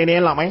 Na yi daidai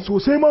lamai?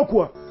 Sosai ma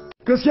kuwa.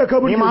 Gaskiya ka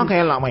burge ni ma haka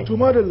ya lamai. To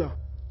madalla.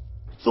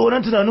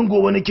 Tsoron tunanin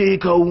gobe nake yi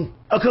kawo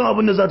akan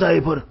abin da za ta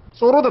haifar.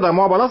 Tsoro da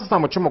damuwa ba za su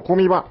samu cimma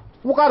komai ba.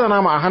 wuka da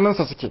nama a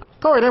hannunsa suke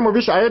kawai dai mu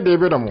bi shi a yadda ya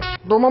bi da mu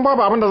domin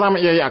babu abin da za mu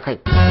iya yi a kai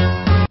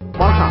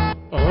barka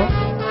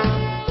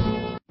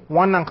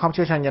wannan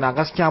kamceshan yana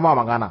gaskiya ba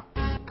magana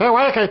kai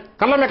waye kai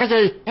kallon me kake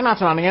yi ina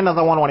tunanin yadda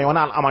zan wani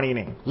al'amari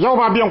ne yau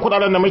ba biyan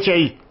kudaden da muke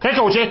yi kai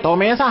ka wuce to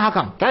me yasa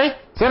hakan kai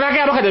sai na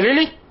gaya maka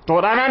dalili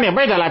to dana ne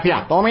bai da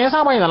lafiya to me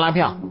yasa bai da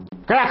lafiya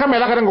kai akan me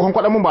zaka dinga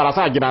kunkuɗin mun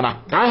barasa a gidana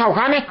kai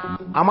hauka ne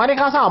amma dai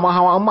ka sa abin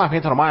hawa in ba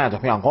fetur ma ya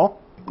tafiya ko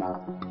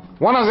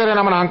wannan zai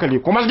rena mana hankali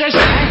kuma shi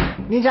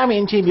ni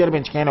jami'in cibiyar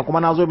bincike ne kuma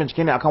na zo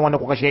bincike ne akan wanda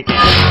kuka sheke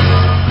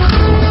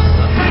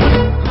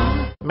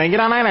mai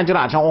gidana yana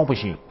jira a can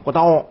ofishi ku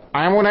taho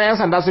a yi yan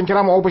sanda sun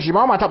kira mu ofishi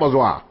ba ma taɓa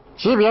zuwa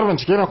cibiyar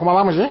bincike ne kuma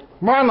za mu je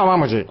bayan da ma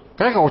mu je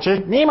kai ka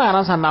wuce ni ma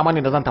ran sanda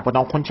bane da zan tafi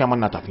don kunce mun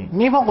na tafi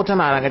ni fa ku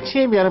tana daga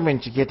cibiyar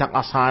bincike ta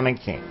ƙasa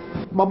nake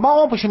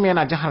babban ofishin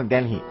yana jihar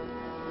Delhi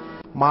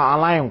ma a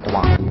layin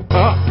kuma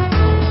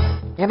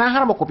idan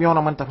har ba ku biyo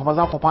na mun tafi ba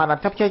za ku fada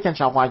tafkeken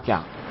shakwakiya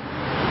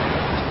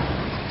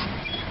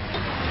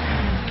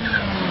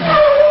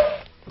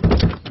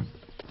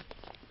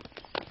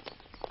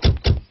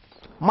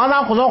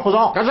maza ku zo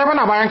ka je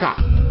mana bayan ka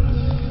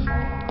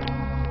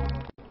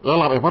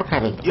yalla bai barka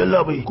dai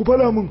yalla bai ku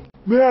fala mun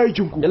me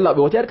aikin ku yalla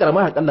bai wata yar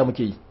karamar hakalla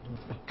muke yi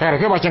kai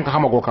rufe bakin ka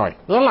hamago kawai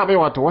yalla bai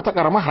wato wata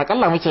karamar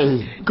harkalla muke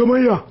yi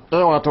gamayya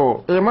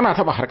wato muna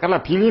taba harkalla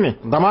fili ne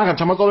da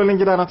magance matsalolin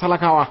gida na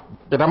talakawa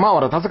idan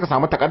ma'aurata suka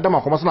samu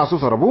takaddama kuma suna so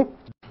su rabu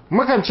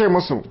mukan ce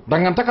musu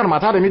dangantakar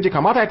mata da miji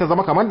kamata ta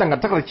zama kamar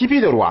dangantakar kifi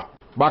da ruwa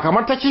ba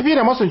kamar ta kifi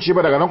da masunci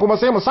ba daga nan kuma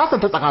sai mu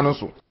sasanta tsakanin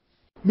su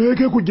me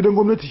yake ku gidan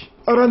gwamnati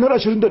a ranar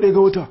 21 ga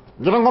wata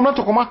gidan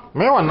gwamnati kuma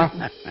me wannan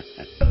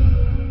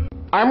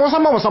ai mu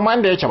san ba musamman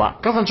inda yake ba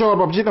kasancewar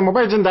babji din mu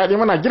bai jin daɗi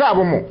muna gida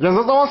abin mu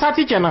yanzu tsawon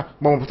sati kenan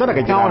ba mu fita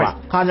daga gida ba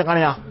ka ji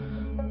ƙarya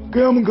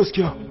gaya mun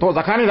gaskiya to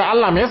tsakani da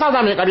Allah me yasa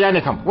za mu yi ƙarya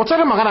ne kam wace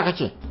irin magana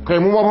kake kai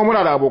mu ba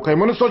muna da abokai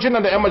ministocin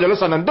nan da yan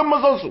majalisa nan duk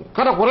mun san su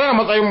kada ku rena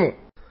matsayin mu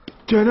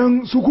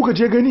kenan su kuka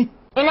je gani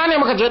ina ne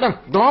muka je din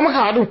da ma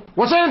muka haɗu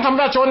wace irin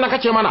tambaya ce wannan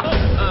kake mana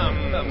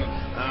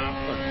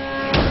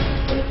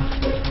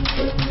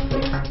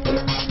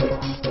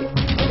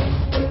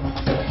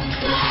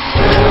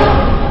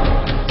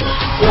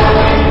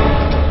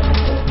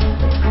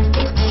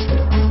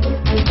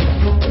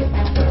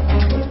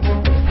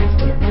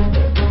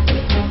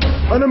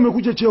anan me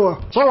kuke cewa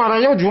na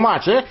yau juma'a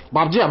ce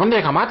babji abin da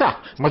ya kamata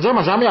mu je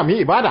mu jami'a mu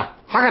yi ibada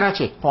haka na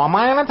ce to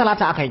amma ranar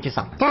talata aka yi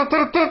kisan ta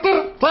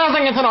ya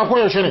zan yi tana ko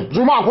yaushe ne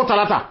juma'a ko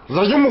talata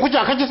zargin mu kuke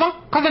akan kisan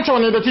kasancewa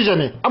ne da tije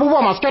ne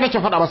abubuwa masu kyau nake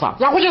faɗa masa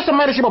ya kuke sun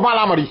mai da shi babban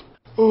al'amari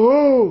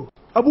oh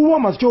abubuwa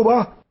masu kyau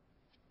ba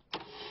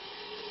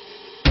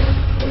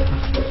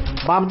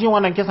babji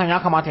wannan kisan ya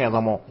kamata ya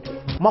zamo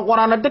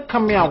makwara na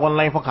dukkan miyagun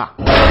laifuka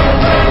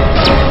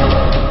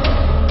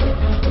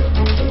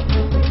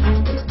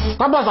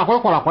tabbas akwai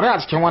kurakurai a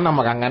cikin wannan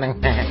maganganun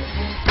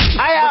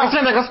aya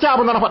kace da gaskiya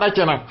abin da na faɗa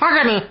kenan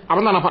haka ne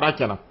abin da na faɗa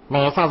kenan me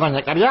yasa zan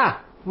yi ƙarya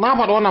na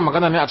faɗa wannan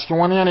magana ne a cikin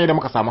wani yanayi da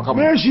muka samu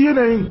kanmu me shi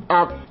yanayin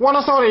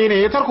wani saurayi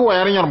ne ya tarko wa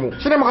yarinyar mu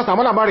shine muka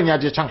samu labarin ya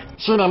je can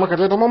shine muka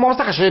je domin mu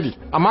saka shedi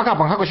amma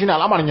kafin haka shine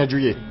al'amarin ya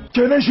juye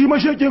kenan shi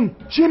mashakin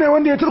shine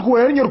wanda ya tarko wa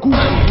yarinyar ku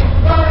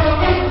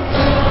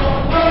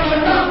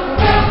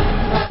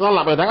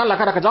yalla bai dan Allah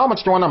kada ka jawo mu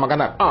cikin wannan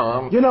maganar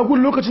yana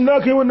gun lokacin da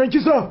aka yi wannan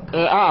kisa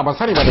ban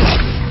sani ba dai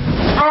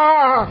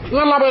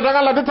yalla bai dan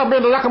Allah duk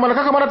tambayar da zaka mana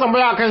kaka mana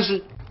tambaya akan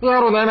shi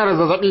yaro na yana da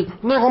zazzabi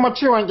ne kuma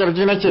ciwon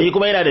kirji nake ni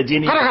kuma yana da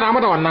jini kada ka damu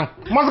da wannan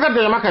masgar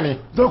da ya maka ne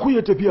za ku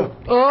iya tafiya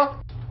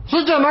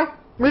shi kenan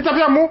mu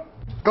tafiya mu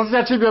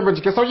gaskiya cibiyar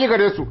bincike sauki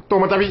gare su to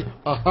mu tafi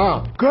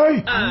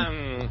kai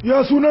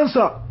ya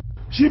sunansa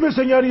shi bai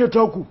san yariyar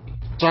taku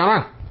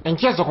jaran in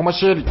kiyasa kuma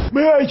sheri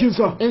me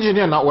aikinsa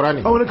injiniyan na'ura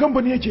ne a wani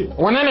kamfani yake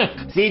wane ne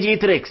CG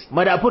Tricks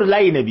madafur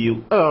layi na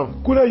 2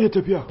 kuna iya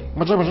tafiya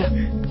mace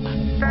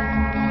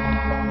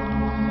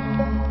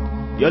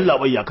yalla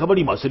bai ya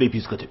kabari masu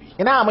laifi suka tafi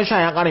ina mun sha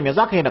ya kare me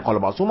zaka yi da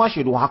kwalba su ma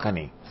shaidu haka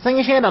ne sun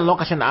yi shaidan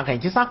lokacin da aka yi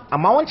kisa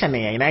amma wancan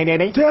ne yayi nayi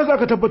daidai ta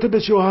zaka tabbatar da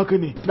cewa haka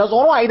ne da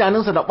tsoro a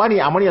idanunsa da bari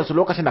a muryarsa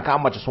lokacin da ka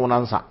ambaci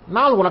sunansa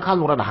na lura ka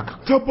lura da haka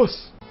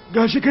tabbas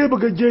gashi kai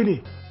bagagge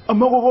ne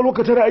amma kwakwalwa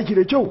ka tara aiki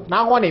da kyau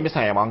na gode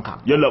bisa yabanka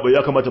yalla bai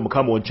ya kamata mu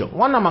kama wancan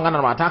wannan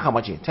maganar mata ka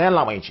mace ta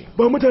yalla bai ce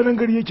ba mutanen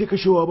gari yake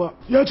kashewa ba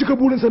ya cika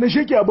burinsa na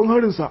sheke abin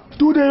harinsa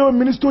duk da yawan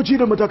ministoci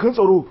da matakan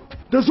tsaro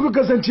da suka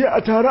kasance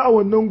a tare a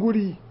wannan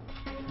guri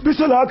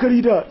bisa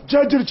la'akari da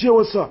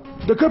jajircewarsa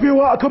da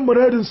kafewa akan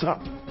muradinsa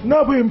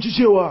na fahimci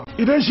cewa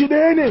idan shi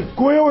ɗaya ne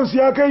ko yawansu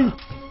ya kai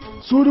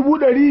su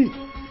 100,000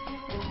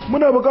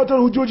 muna buƙatar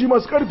hujjoji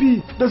masu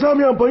ƙarfi da za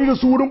mu yi amfani da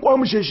su wurin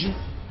kwamushe shi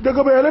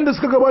daga bayanan da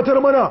suka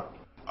gabatar mana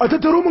a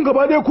tattaro mun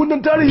gaba ɗaya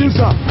kundin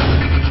tarihinsa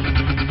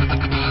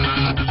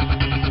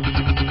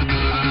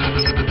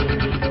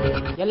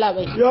yalla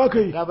bai ya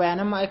kai ga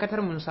bayanan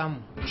ma'aikatar mun samu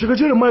shiga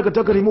jerin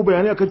ma'aikata ka nemo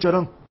bayanai akan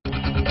caran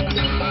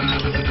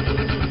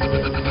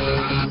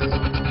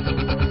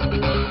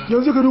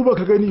yanzu ka duba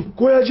ka gani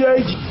ko ya je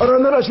aiki a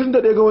ranar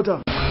 21 ga wata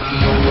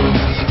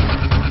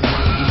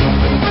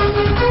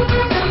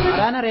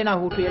a Scaner yana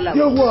hutu yalla.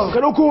 Yawwa,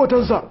 ka dauko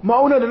hotonsa,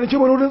 ma'auna da nake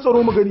barorin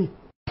tsaro mu gani.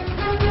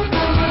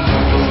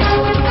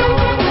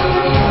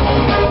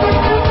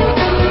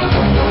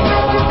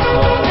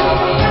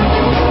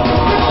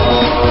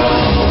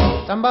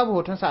 Dan babu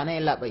hotonsa a nan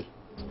yalla bai.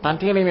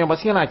 Tantiri mai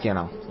basira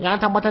kenan. Ya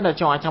tabbatar da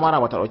cewa kyamara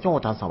bata dauki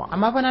hotonsa ba.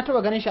 Amma fa na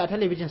taba ganin shi a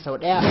talabijin sau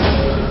daya.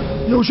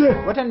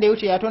 Yaushe? Watan da ya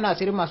wuce ya tona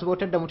asirin masu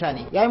bautar da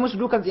mutane. Yayi musu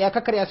dukan tsiya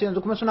kakkarya su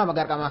yanzu kuma suna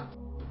magarkama.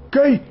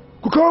 Kai,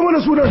 ku kawo mana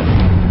sunan.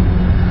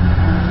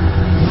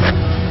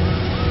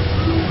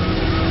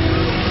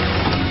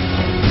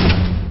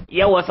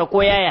 Yawa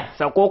sako yaya,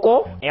 sako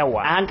ko?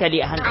 Yawa, a hankali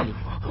a hankali.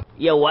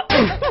 Yawa.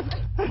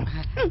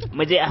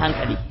 Muje a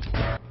hankali.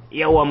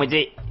 Yawa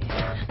muje.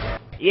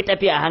 Yi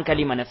tafiya a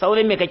hankali mana,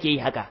 saurin me kake yi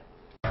haka?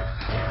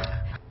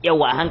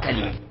 Yawa a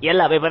hankali.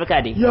 Yalla bai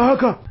barka dai. Ya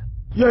haka?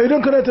 Ya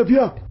idan kana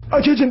tafiya,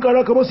 ake jin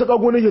kara kamar saka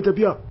gonar ya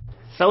tafiya.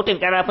 Sautin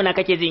karafuna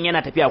kake jin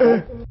yana tafiya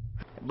ko?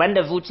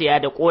 Banda zuciya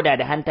da koda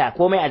da hanta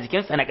komai a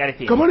jikinsa na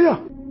karfe. Kamar ya?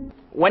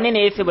 Wani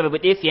ne ya fi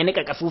barbaɗe su ya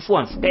nika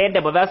kasusuwansu ta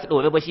yadda ba za su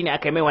ɗore ba shine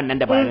aka yi mai wannan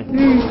dabarun.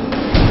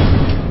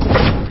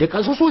 Da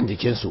kasusuwan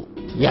jikinsu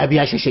ya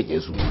biya shashake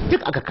su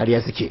duk aka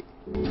karya suke.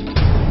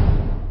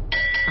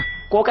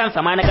 Ko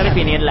kansa ma na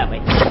karfe ne yalla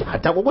bai.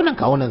 Hatta kogunan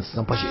kawunan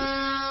sun fashe.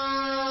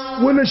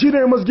 Wannan shine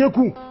ya masge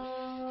ku.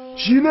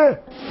 Shine.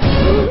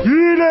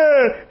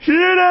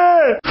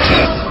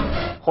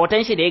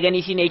 Hoton shi da ya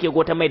gani shine yake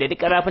gotan mai da duk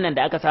karafunan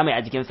da aka samu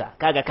a jikinsa.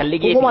 Kaga kalli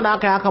gefe. Kuma da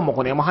aka yi hakan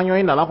ku nemi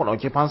hanyoyin da za ku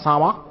dauki fansa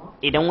ma?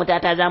 Idan wuta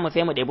ta ja mu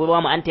sai mu ɗebi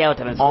ruwa mu an taya wa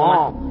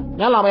transformer.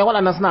 Yalla bai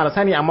waɗannan suna da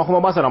sani amma kuma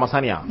ba su da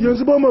masaniya.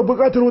 Yanzu ba mu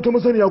buƙatar wata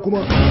masaniya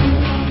kuma.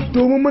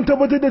 Domin mun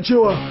tabbatar da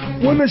cewa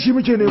wannan shi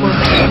muke nema.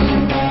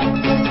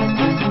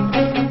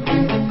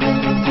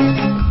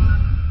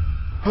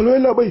 Halo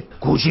yalla bai.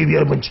 Ko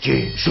cibiyar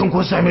bincike, shin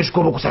kun same shi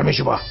ko ba ku same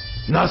shi ba?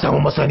 Na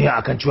samu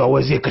masaniya akan cewa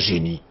wai zai kashe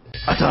ni.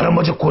 A taron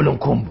baje kolin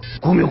kumb,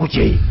 ku me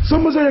kuke yi?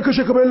 San ba zai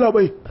kashe ka bai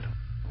labai.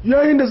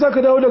 Yayin da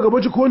zaka dawo daga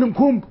baje kolin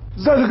kumb,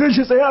 zaka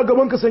ganshi tsaye a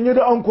gaban ka sanye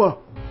da ankwa.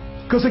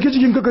 Ka saki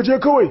jikin ka je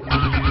kawai.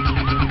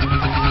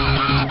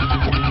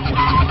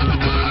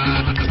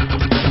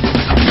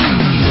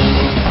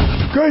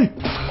 Kai,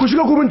 ku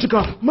shiga ku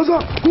bincika. Maza,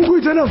 ku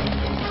yi ta nan.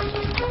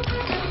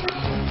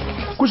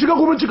 Ku shiga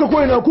ku bincika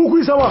ko ina, ku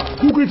yi sama,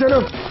 ku yi ta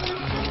nan.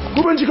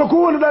 Ku bincika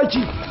kowane daki.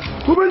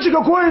 Ku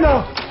bincika ko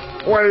ina.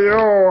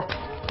 Wayo.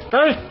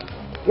 Kai,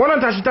 wannan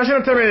tashi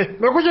na ta me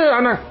kuke a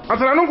nan? A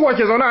tunanin kuwa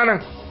ke zaune a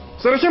nan?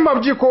 Sarkin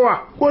babji kowa?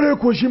 Kwarai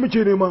ko shi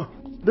muke nema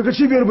daga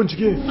cibiyar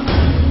bincike.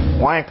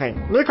 Waye kai,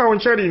 ni kawun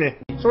ceri ne.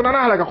 Suna na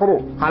halaka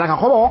kobo. Halaka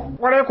kobo?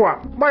 Kwarai kuwa,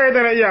 ba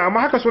yadda na iya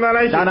amma haka suna na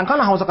yake. Da nan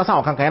kana Hausa ka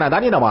sawa kanka yana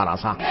dadi da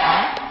barasa.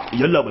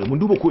 Yalla bai mun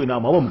duba ko ina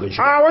amma ba mu gan shi.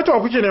 Wai to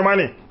kuke nema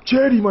ne?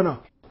 Ceri mana.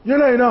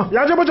 Yana ina?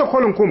 Ya je baje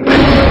kolin kum.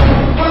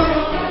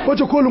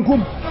 Baje kolin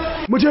kum.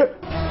 Mu je.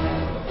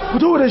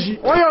 Fito da shi.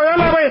 Wayo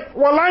yalla bai,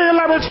 wallahi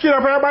yalla bai ciki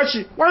na fa ya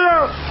baci.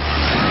 Wayo.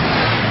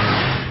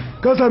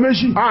 Ka same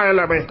shi?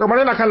 Yalla bai, kamar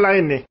yana kan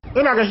layin ne.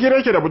 Ina ga hira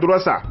yake da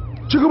budurarsa.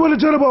 Ci gaba da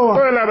jarabawa.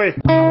 Yalla bai.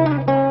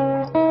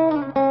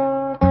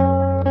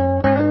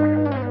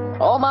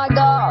 Oh my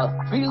God,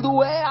 feel the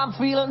way I'm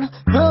feeling.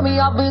 Fill me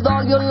up with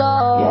all your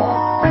love.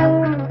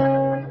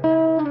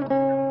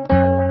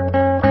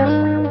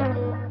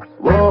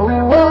 Whoa,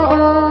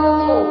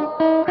 whoa.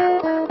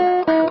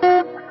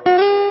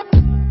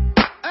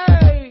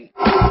 Hey,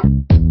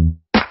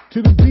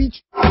 to the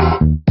beach.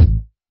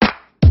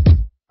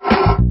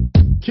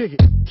 Kick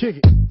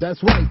it,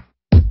 that's right.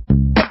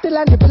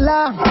 Atilante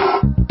pula,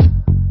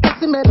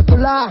 asimere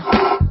pula,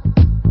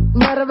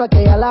 marva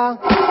kayala,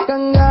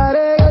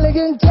 kangare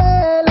galigin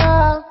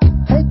chela.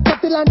 Hey,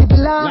 atilante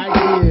pula,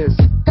 like this.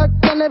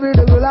 Kakane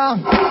vidugula,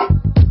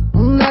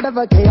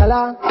 marva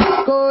kayala,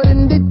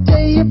 korindi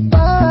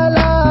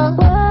cheyipala.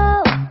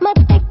 Wow,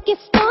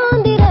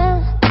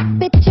 matekistondira,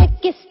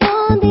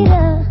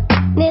 pichekistondira,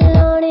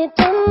 nilone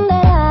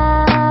tondara.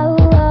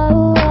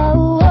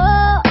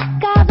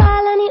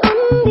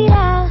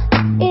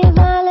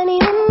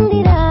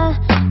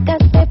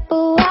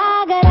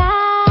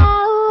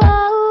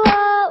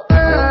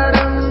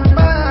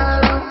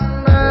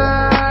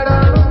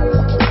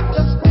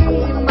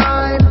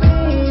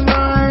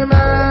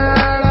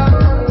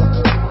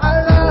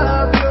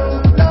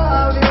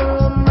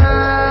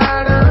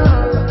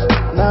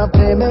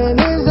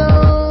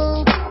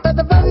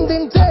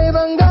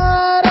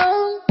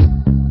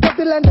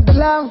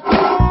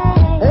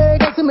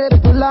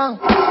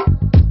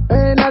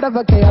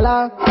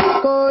 Vakayala,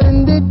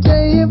 korindi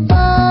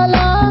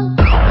cheyipala.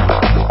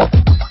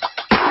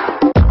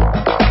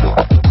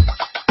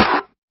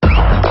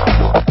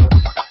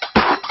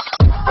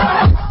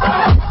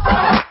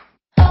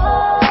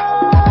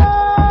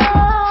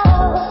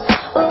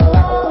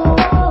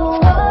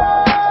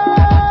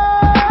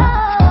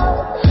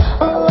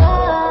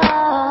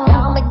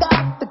 Tell me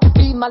God that you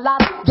see my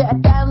life. Yeah,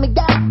 tell me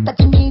God that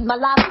you need my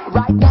life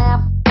right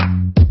now.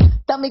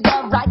 Tell me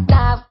God right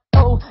now.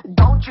 Oh,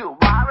 don't you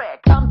worry.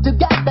 Come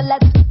together,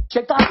 let's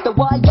check out the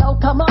world, yo.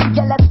 Come on,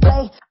 yeah, let's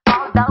play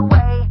all the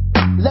way.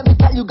 Let me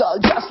tell you, girl,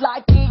 just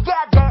like me,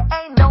 yeah, there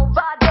ain't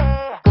nobody.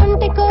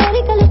 Conte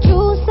cori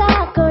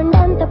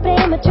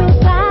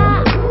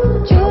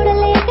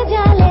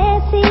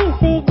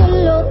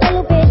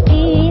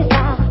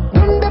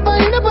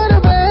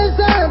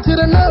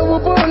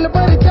నన్ను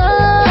పరిచా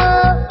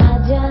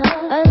ఆజా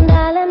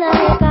అందాల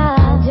నాయక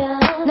ఆజా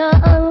నా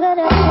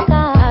అంగరక్షక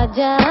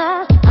ఆజా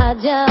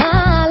ఆజా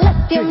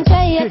లత్యం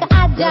చెయ్యక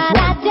ఆజా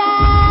రాజా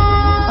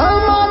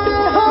అమ్మాది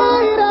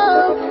హాయిరా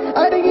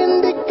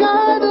అడిగింది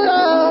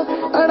కాదురా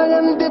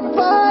అడగంది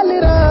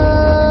పాలిరా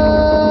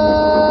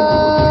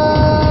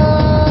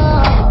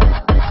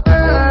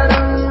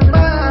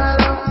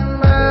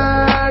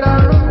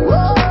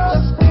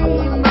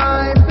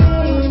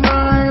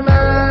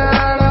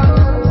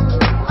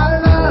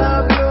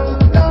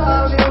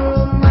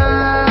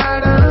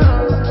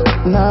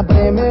నా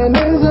ప్రేమే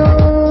నిజం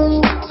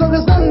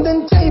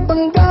సొగసందించే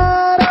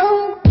బంగారం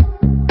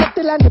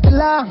కత్తిలాంటి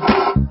పిల్ల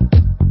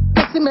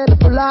కసి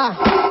మెరుపులా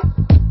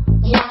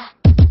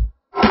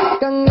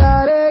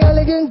కంగారే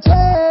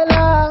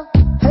కలిగించేలా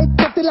హై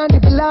కత్తిలాంటి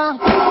పిల్ల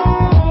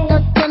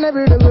కక్కన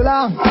విడుగులా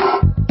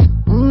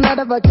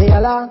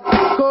నడవకేలా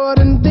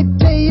కోరింది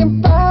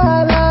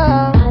చెయ్యింపాలా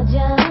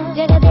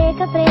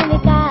జగదేక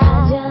ప్రేమిక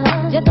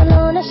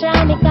జతలోన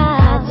శ్రామిక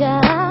ఆజా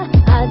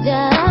ఆజా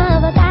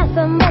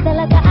అవకాశం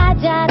బదలక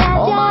ఆజా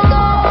రాజా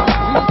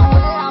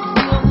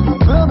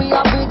Fill me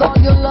up with all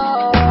your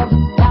love.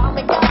 Tell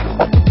me God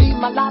that you need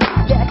my life.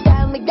 Yeah,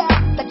 tell me God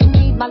that you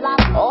need my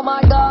life. Oh my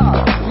God,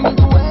 feel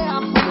the way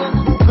I'm feeling.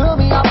 Fill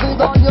me up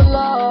with all your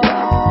love.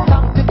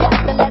 Come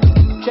together, let's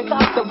check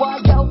out the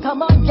world, yo.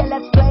 Come on, yeah,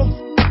 let's play.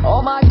 Oh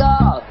my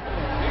God.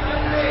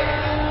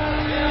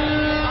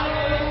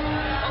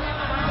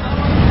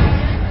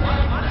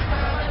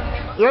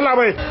 Yalla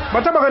bai,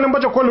 ba taba ganin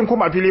baje kolin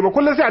kuma a fili ba,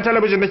 kullum sai a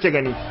talabijin nake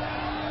gani.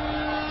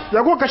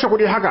 Ya ko kashe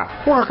kuɗi haka,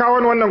 ko ka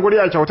kawo wannan guri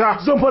a kyauta?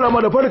 Zan fara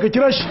ma da fara ka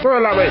kira shi. To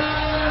yalla bai.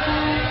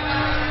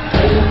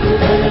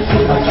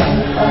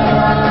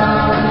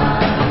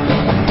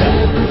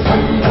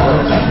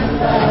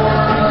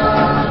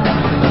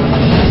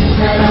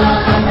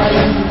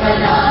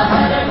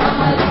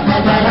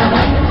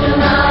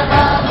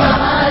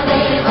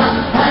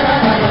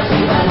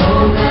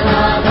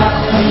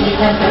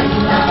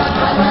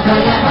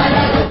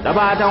 Da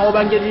fatan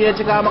Ubangiji ya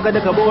cika maka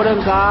duka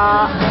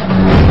burinka.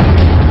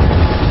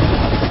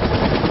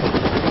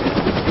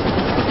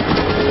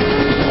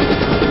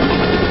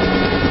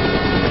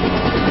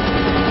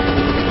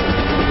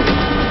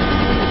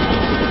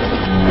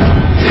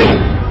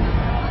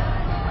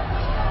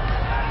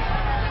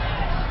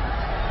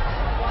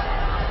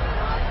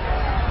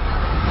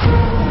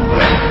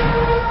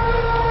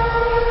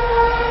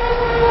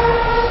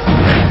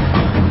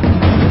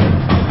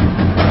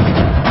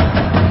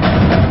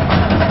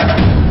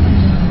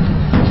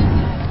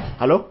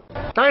 Halo?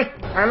 Kai,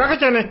 a ina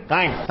kake ne?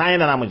 Kai, ta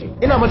yana na miji.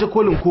 Ina mace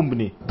kolin kumbu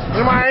ne.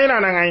 Ni ma ina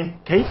nan ai.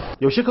 Kai,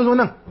 yaushe ka zo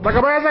nan?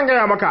 Daga baya zan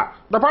gaya maka.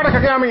 Da fara ka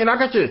gaya min ina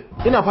kake.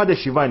 Ina fada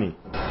Shiva ne.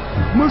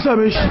 Mun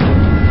same shi.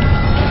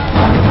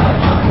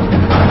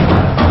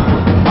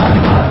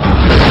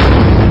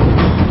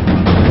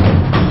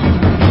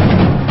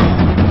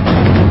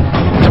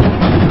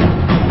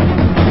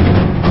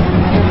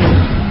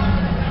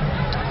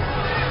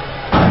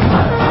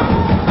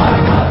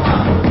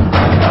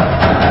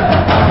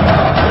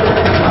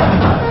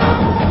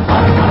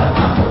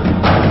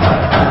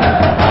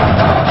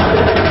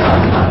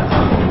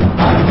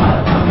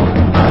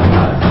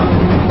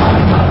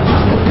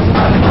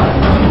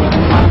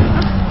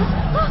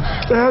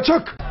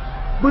 Cak,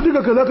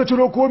 bindiga ka za ka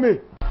ciro ko me?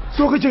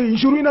 So kake in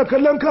shiru ina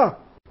kallon ka?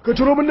 Ka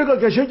ciro bindiga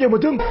ka sheke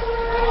mutum?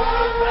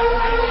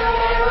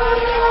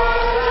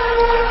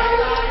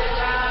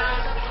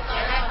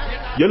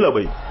 Yalla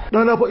bai,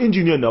 ɗana fa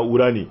injiniyan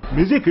na'ura ne,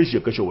 me zai kai shi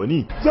ya kashe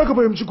wani? Za ka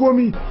fahimci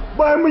komi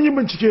bayan mun yi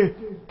bincike.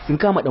 Sun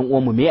kama ɗan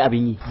uwanmu me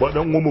abin yi? Ba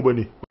ɗan uwanmu ba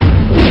ne.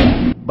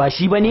 Ba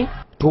shi ba ne?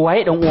 To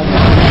waye ɗan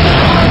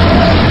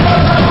uwanmu?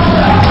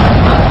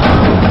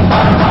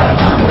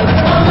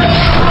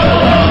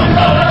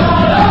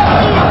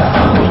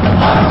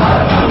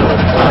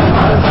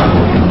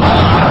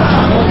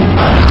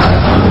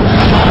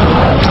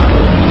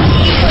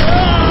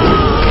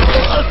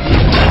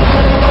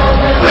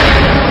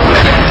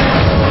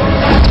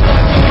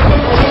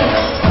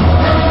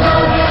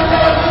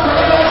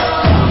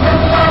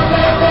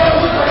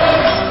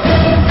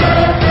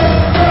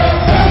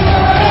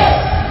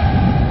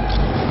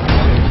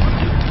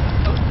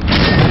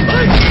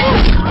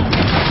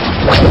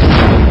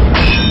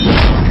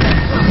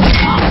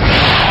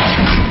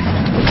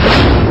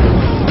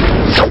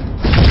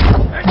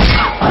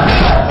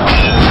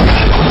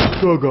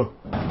 Kaga,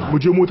 mu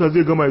je mota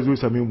zai gama ya zo ya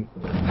same mu.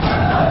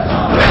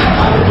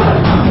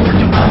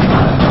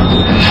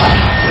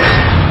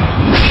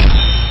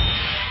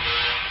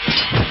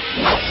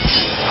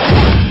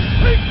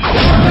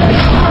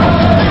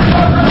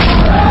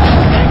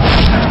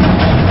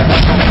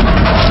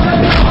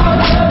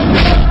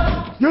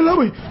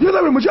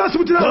 Yalla bai mu je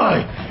asibiti na.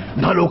 Kai,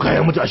 na dauka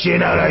ya mutu ashe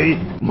na raye.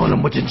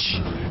 Malam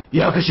mutunci.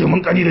 Ya kashe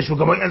mun kani da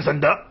shugaban yan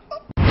sanda.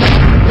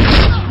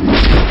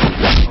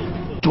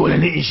 Dole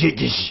ne in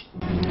sheke shi.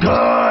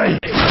 Kai!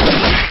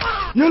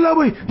 Yalla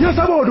bai ya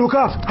saba wa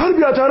doka har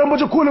biya taron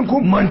baje kolin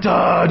ku.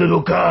 Manta da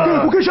doka. Kai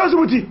ku kai shi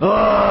asibiti.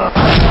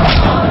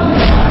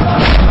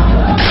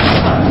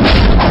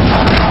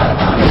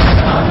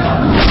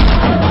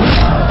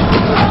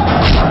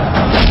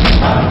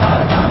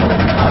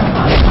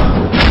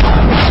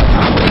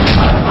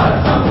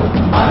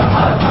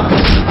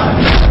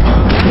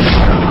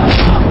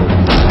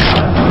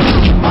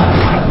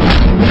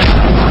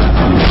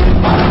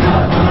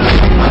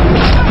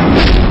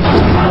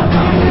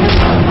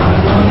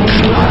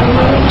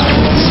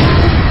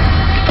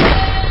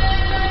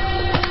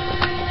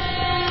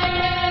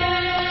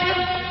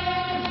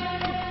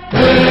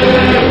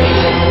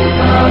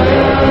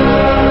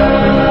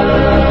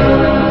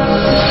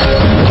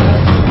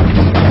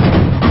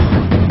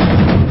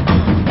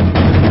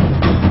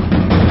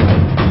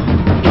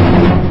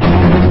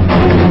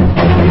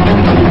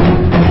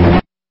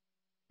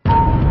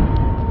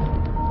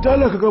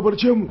 Allah ka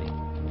gabarce mu.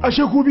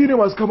 Ashe ku biyu ne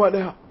masu kama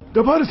daya.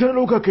 Da fara sai na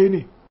dauka kai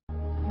ne.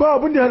 Ba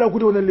abin da ya hada ku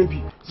da wannan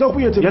laifi. Za ku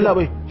iya tafi. Yalla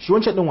bai, shi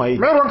wancan din waye?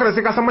 Mai ruwanka da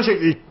sai ka san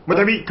mashaki. Mu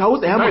tafi. Kawo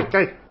tsaya mai.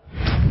 Kai.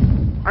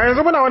 A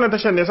yanzu muna wannan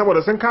tashar ne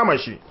saboda sun kama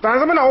shi. Ta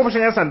yanzu muna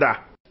ofishin 'yan sanda.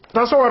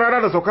 Tasowar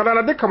rana da saukar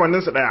rana duk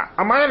kamannin su daya,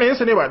 amma yanayin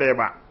su ne ba daya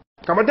ba.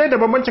 Kamar dai da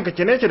bambancin ka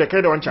kenan yake da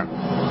kai da wancan.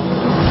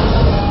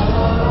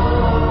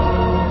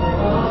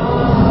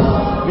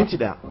 Minti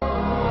daya.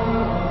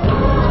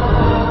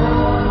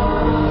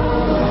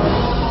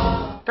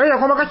 Kai ya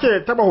kuma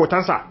kake taba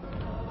hotonsa?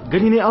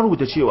 Gani ne an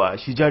rubuta cewa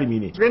shi jarumi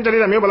ne. Cikin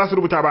jarida me ba za su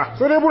rubuta ba?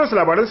 So dai burin su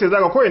labarin sai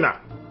zaga ko ina.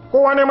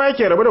 Kowa ne ma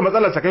yake rabu da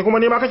matsalarsa kai kuma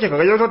ne ma kake ka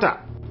gayyato ta.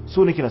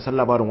 So nake na san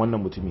labarin wannan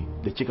mutumi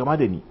da ke kama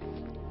da ni.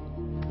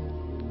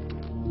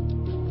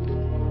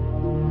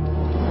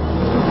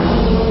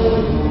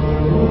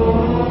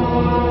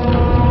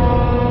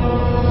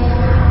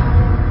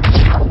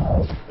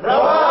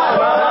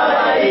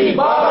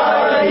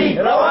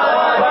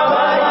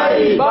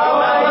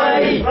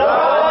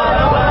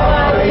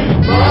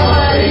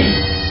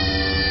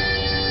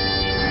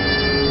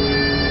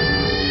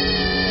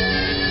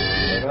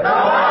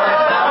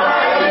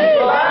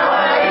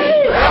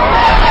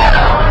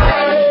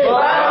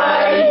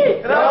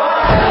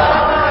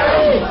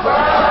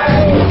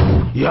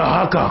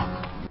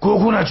 Ko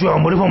kuna cewa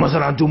mu rufe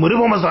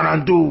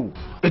masana'antu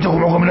ita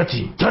kuma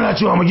gwamnati tana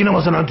cewa mu gina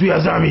masana'antu ya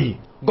zami.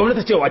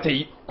 Gwamnati cewa ta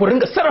yi ku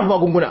ringa sarrafa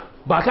magunguna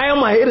ba kayan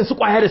maye irin su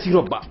kwaya da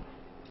syrup ba.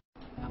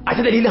 A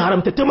ta dalilin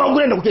haramtattun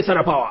magungunan da kuke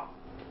sarrafawa,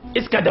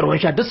 iska da ruwan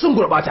sha duk sun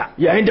gurbata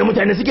yayin da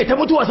mutane suke ta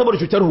mutuwa saboda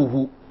cutar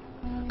huhu.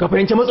 Ka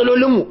fahimci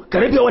matsalolinmu ka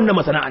rufe wannan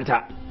masana'anta.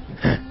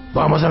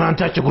 Ba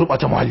masana'anta ke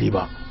gurbata muhalli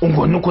ba,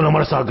 unguwanninku na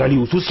marasa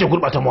galihu su suke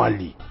gurbata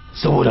muhalli.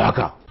 Saboda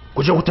haka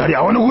ku je ku tare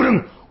a wani gurin.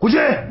 Kuje!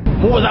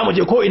 Mu ba za mu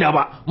je ko ina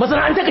ba.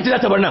 Masana'anta kace za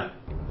ta bar nan.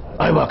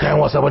 Ai ba kayan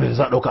wasa bane da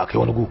za a dauka akai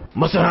wani gu.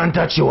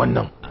 Masana'anta ce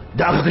wannan.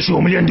 Da aka kashe wa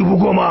miliyan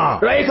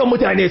 10,000. Rayukan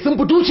mutane sun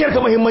fi dukiyar ka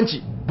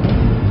muhimmanci.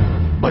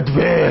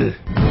 Badvel.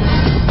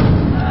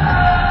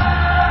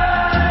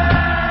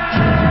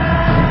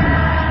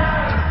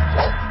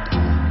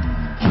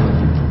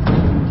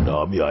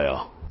 Da miyaya.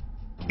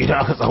 Idan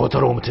aka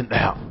tsawatar wa mutum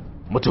daya,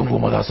 mutum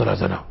 10 za su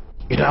razana.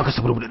 Idan aka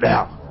suburbuɗi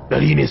daya,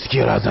 100 ne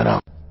suke razana.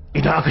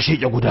 Idan aka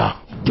sheke guda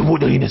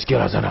 100 ne suke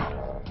razana.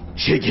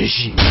 Sheke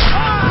shi.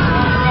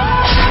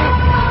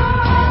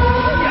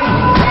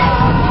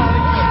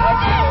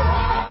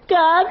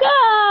 Kaka!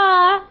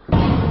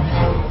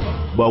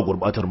 Ba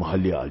gurbatar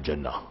muhalli a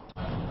aljanna.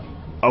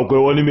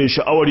 Akwai wani mai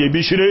sha'awar ya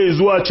bi shi ne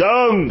zuwa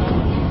can.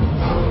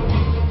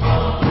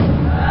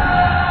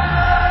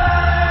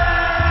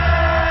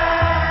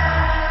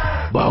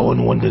 Ba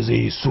wani wanda zai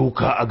yi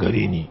suka a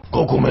gare ni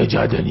ko kuma ya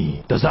ja da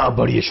ni da za a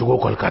bar ya shigo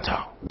Kolkata.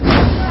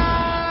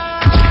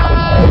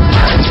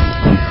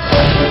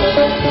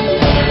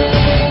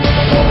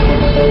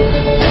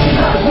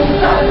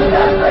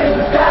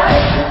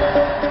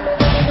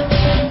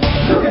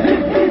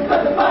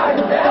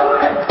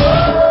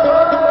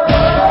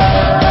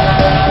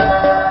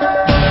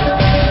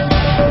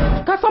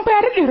 Ka san fa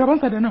ya daɗe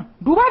rabansa da nan.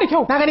 Duba da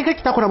kyau. Na gani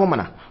kake takura mun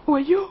mana.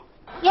 Wayyo.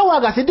 Yawa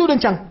ga Siddu din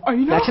can.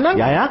 Gaci nan.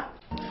 Yaya?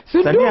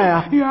 Sannu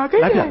yaya? Ya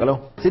kai. Lafiya kalau.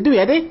 Siddu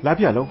ya dai?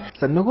 Lafiya lau.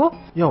 Sannu ko?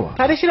 Yawa.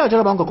 Ka dai shirya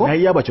jarabawan ka ko? Na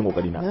yi ya bacin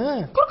kokari na.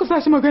 Kar ka sa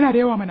shi magana da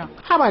yawa mana.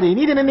 Ha ba dai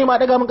ni da nan ne ma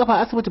daga mun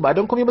kafa asibiti ba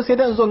don komai ba sai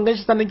dan in zo in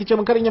ganshi sannan kice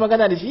mun karin yi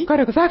magana da shi.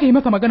 Kada ka saka yi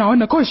masa magana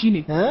wannan kawai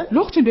shine.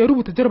 Lokacin da ya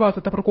rubuta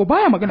jarabawarsa ta farko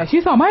baya magana shi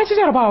yasa ma ya ci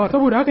jarabawar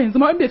saboda haka yanzu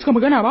ma in bai cika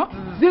magana ba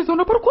zai zo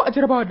na farko a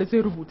jarabawar da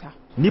zai rubuta.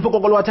 Ni fa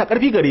kwakwalwa ta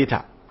karfi gare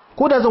ta.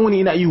 Ko da zan wuni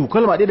ina ihu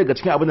kalma ɗaya daga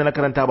cikin abin da na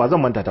karanta ba zan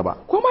manta ta ba.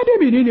 Ko ma dai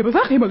menene ba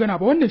za ka yi magana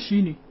ba wannan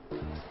shine.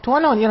 To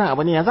wannan wani irin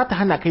abu ne ya za ta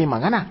hana kai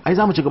magana? Ai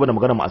za mu ci gaba da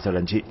magana mu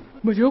asirrance.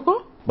 Mu je ko?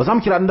 Ba za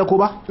mu kira dan dako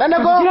ba? Dan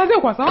dako. Kira zai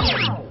kwasa.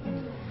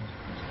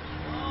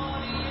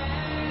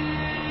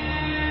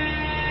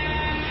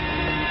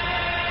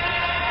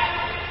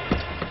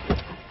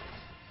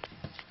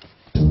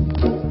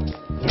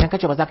 Idan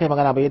kace ba za ka yi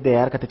magana ba yadda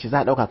yayarka ta ce za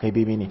a dauka kai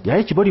bebe ne.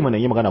 Yayi ki bari mana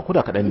yi magana ko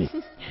da kadan ne.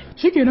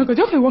 Shikenan ka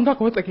je kai wanka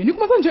ka watsake ni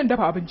kuma zan je in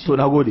dafa abinci. To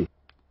nagode.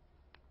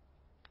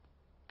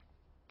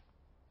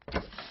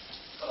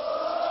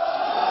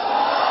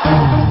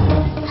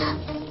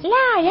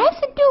 Ya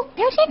Siddu,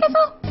 yaushe ka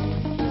zo?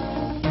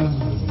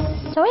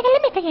 To wai kalle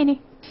me kake ne?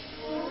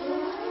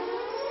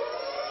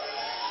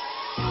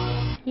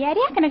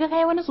 Yari haka naga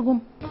kai wani sugum.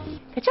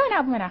 Ka ce wani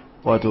abu mana.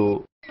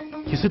 Wato,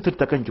 ki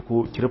suturta kanki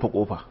ko ki rufe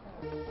kofa.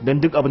 Dan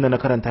duk abin da na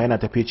karanta yana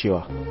tafe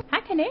cewa.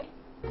 Haka ne?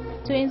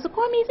 To yanzu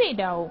komai zai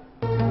dawo.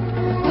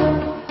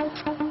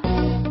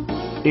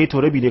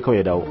 To rabi ne kawai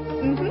ya dawo.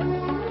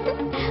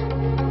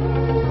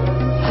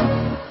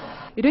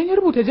 Idan ya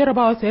rubuta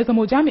jarabawarsa ya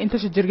zama jami'in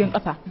tashar jirgin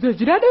ƙasa zai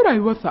ji daɗin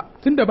rayuwarsa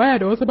tunda baya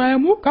da wasu bayan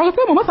mu kaga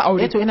sai mu masa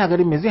aure. To ina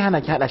garin me zai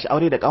hana ki haɗa shi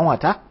aure da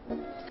ƙanwata?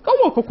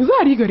 Ƙanwarka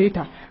kuzari gare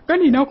ta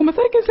gani na kuma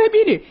sarkin sai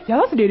biyu ne ya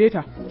za su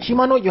daidaita. Shi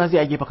ma nogewa zai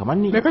a gefa kamar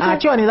ni. A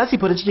cewa ne za su yi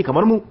farin ciki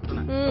kamar mu.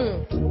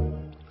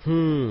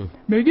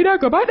 Mai gida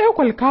gaba ɗaya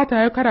Kolkata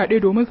ya karaɗe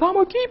domin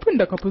samo kifin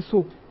da ka fi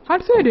so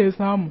har sai da ya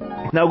samu.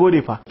 Na gode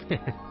fa.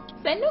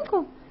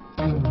 Sannunku.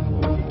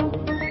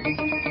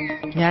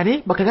 Ya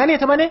ne baka gane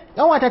ta bane?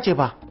 Yan wata ce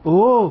fa.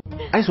 Oh,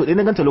 ai so dai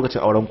na ganta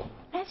lokacin auren ku.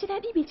 Na ji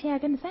daɗi bai ce ya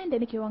gani sa'in da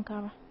nake wanka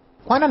ba.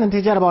 Kwanan nan ta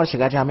jarabawar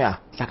shiga jami'a,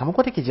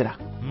 sakamako take jira.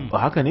 Ba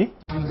haka ne?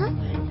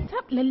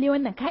 Tab lalle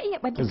wannan ka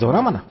iya ɓadda.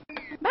 Zauna mana.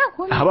 Ba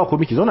komai. Ba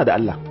komai ki zauna da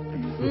Allah.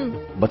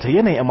 Bata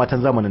yanayin 'yan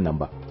matan zamanin nan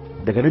ba.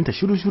 Daga nan ta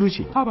shiru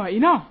ce. Haba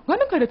ina,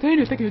 ganin ka da ta yi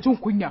ne take jin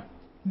kunya.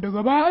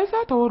 Daga baya ai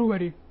za ta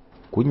warware.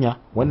 Kunya?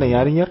 Wannan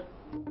yarinyar?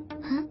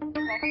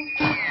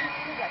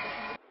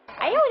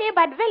 A yau ne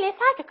Badvel ya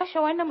sake kashe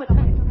wani mutum.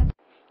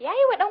 Ya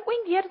yi wa ɗan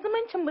ƙungiyar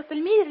zumuncin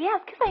musulmi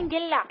Riyas kisan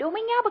gilla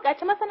domin ya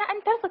buƙaci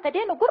masana'antarsa ta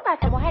daina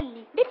gurɓata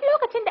muhalli. Duk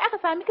lokacin da aka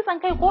sami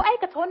kisan kai ko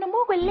aikata wani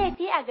mugun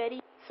laifi a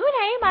gari,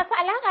 sunaye masu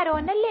alaƙa da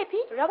wannan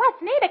laifi Rawat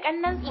ne da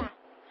ƙannansa.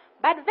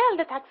 Badvel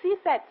da Taxi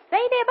Set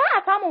sai dai ba a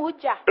samun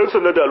hujja. Ɗan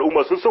sanda da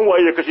al'umma sun san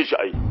waye ya kashe shi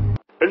ai.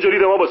 Ɗan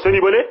jarida ma ba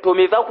sani ba ne? To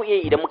me za ku iya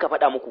yi idan muka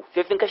faɗa muku?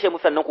 Sai sun kashe mu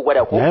sannan ku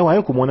gwada ko? Yayi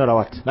waye kuma wani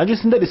Rawat. Naji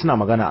sun daɗe suna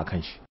magana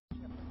akan shi.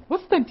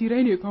 Wasu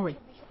tantirai ne kawai.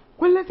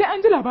 Kullum sai an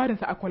ji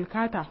labarinsa a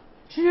Kolkata.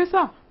 Shi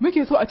yasa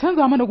muke so a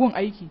canza mana gun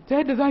aiki ta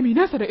yadda za mu yi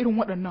nesa da irin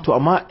waɗannan. To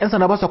amma 'yan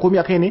sanda ba sa komai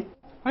a kai ne?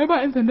 Ai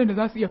ba 'yan sandan da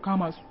za su iya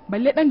kama su,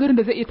 balle ɗan garin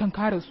da zai iya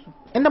tankara su.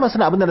 Inda ba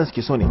suna abin da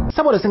suke so ne,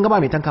 saboda sun gaba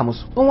mai tanka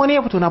musu. In wani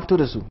ya fito na fito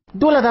da su,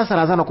 dole za su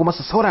razana kuma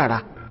su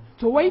saurara.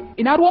 To wai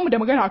ina ruwanmu da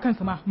magana akan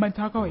su ma,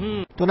 manta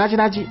kawai. To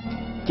naji.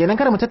 Kenan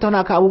kada mu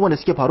tattauna akan abubuwan da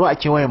suke faruwa a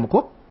kewayen mu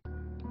ko?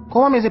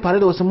 Kuma me zai faru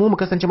da wasu mu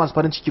kasance masu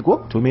farin ciki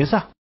ko? To me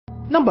yasa?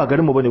 Nan ba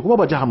garin mu bane kuma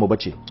ba jihar mu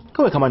bace.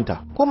 Kawai ka manta.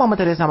 Ko mama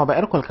Teresa ma ba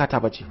 'yar Kolkata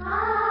bace.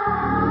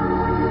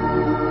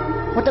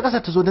 Wata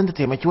ƙasa ta zo don ta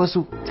taimaki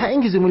wasu ta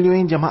ingizi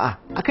miliyoyin jama'a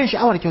akan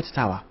sha'awar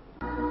kyautatawa.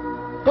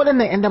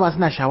 Waɗannan 'yan daba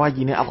suna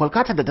shawagi ne a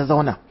Kolkata da ta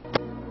zauna.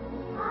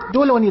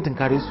 Dole wani ya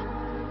tunkare su,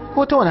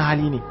 ko ta wani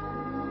hali ne.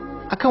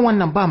 Akan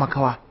wannan ba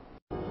makawa.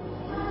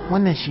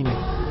 Wannan shi ne.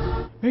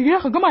 Me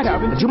gida ka gama da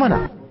abinci? Ji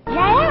mana.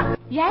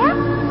 Yaya?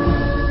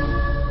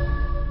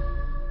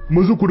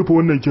 Mazu ku rufe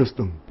wannan kes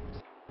ɗin.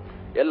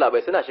 Yalla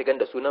bai suna shigan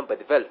da sunan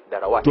Badvel da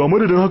Rawat. To a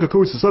madadin haka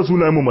kawai su sa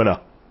sunayen mu mana.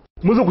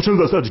 Maza ku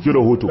canza su a cikin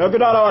rahoto. Ya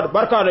gida Rawat,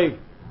 barka dai.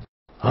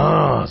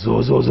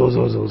 Zo.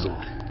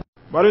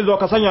 Bari zo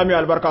ka sanya mi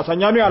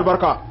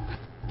albarka,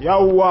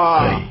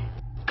 Yawwa.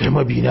 Kai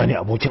mabina ne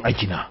abokin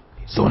aikina.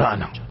 Zauna a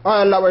nan.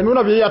 Allah bai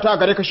nuna biyayya ta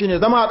gare ka shine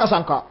zama a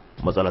kasanka.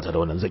 Matsala ta da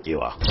wannan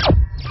zakewa.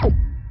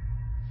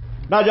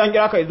 Na ji an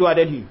kira kai zuwa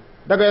Delhi.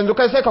 Daga yanzu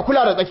kai sai ka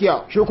kula da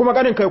tsakiya, shi kuma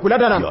ganin kai kula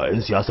da nan. Ya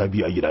 'yan siyasa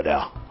biyu a gida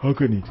daya.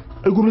 Haka ne.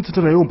 Ai gwamnati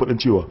tana yawan faɗin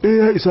cewa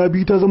ɗaya ya isa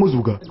biyu ta zama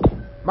zuga.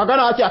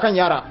 Magana ake akan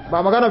yara,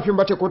 ba magana fim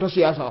bace ko ta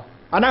siyasa.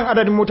 A nan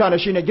adadin mutane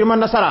shine girman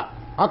nasara.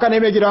 Haka ne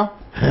mai gida?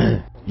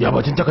 Ya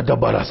batun takardar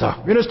barasa.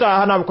 Minista ya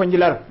hana mu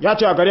kwangilar. Ya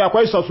ce a gari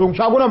akwai sassun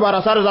shagunan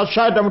barasa da za su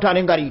shayar da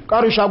mutanen gari.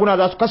 Ƙarin shaguna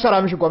za su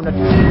kasara mishi gwamnati.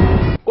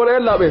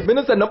 Ƙwararren labai,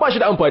 ministan na ba shi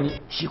da amfani.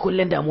 Shi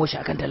kullum damuwa shi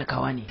akan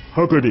talakawa ne.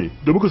 Haka ne,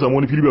 da muka samu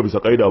wani fili ba bisa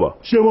ƙa'ida ba.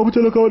 Shi ya mafi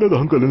talakawa daga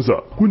hankalinsa.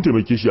 Kun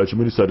taimake shi a ci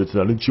minista da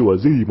tunanin cewa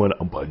zai yi mana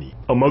amfani.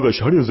 Amma ga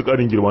shi har yanzu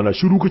ƙarin girma na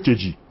shiru kake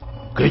ji.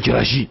 Kai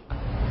kira shi.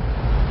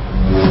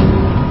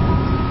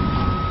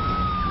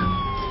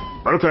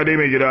 Barka dai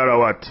mai gida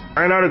Rawat.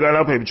 Ai na riga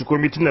na fahimci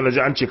komai tun da naji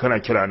an ce kana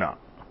kira na.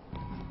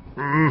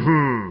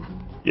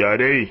 Ya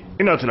dai,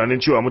 ina tunanin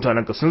cewa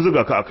mutanenka sun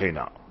zuga ka a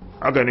kaina.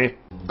 Haka ne?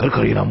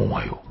 Karkare na mun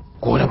wayo.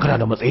 Ko dan kana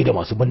da matsayi da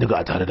masu bindiga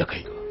a tare da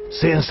kai.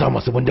 Sai in sa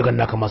masu bindigan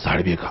naka masu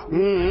harbe ka.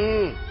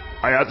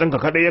 A yatsunka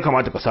kadai ya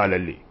kamata ka sa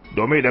lalle,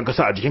 domin idan ka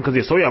sa a jikinka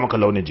zai sauya maka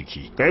launin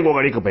jiki. Kai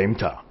kokari ka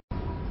fahimta.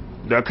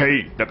 Da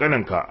kai da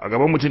kaninka a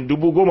gaban mutum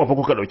 10,000 fa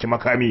kuka dauki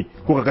makami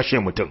kuka kashe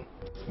mutum.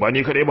 Ba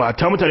ni kadai ba,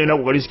 hatta mutane na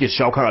kokari suke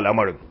shawo kan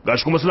al'amarin.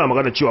 Gashi kuma suna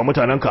magana cewa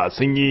mutanenka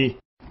sun yi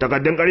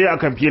takaddun ƙarya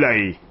akan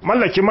filaye.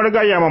 Mallakin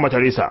marigayya Mama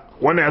Teresa,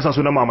 wannan ya sa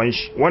sunan maman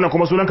shi, wannan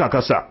kuma sunan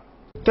kakarsa.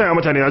 Ta yaya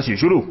mutane za su yi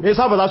shiru? Me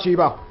yasa ba za su yi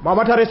ba?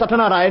 Mama Teresa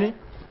tana raye ne?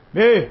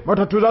 Me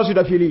matattu za su yi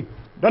da fili?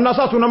 Dan na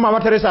sa sunan Mama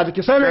Teresa a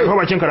jiki sai me? Kai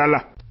bakin ka da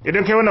Allah.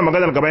 Idan kai wannan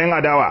maganar gaban yan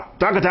adawa,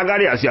 taka ta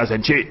gare a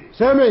siyasance.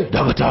 Sai me?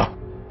 Dakata.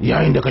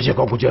 Yayin da kace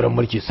kan kujerar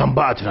mulki san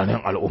ba a tunanin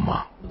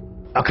al'umma.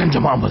 Akan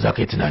jama'a ba za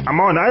ka yi tunani.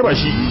 Amma wannan ai ba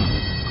shi.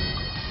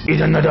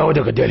 Idan na dawo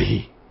daga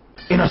Delhi,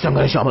 ina son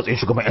ganin shi a matsayin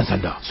shugaban 'yan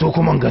sanda, so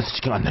kuma gansu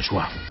cikin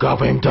annashuwa. Ka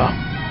fahimta?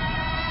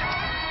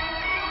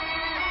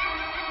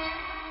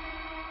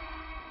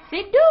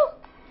 Siddu!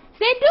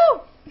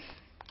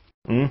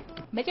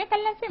 Baje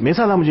kallon fim. Me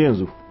yasa za mu je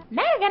yanzu?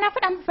 Na riga na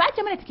faɗa musu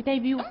sace mana tikitai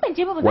biyu. In ban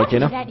je ba ba za ta ji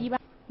daɗi ba.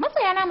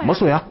 Masoya na mana.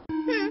 Masoya?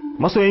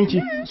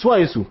 Masoyanki? Su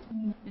waye su?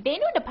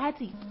 Deno da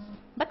Fati.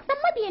 Baka san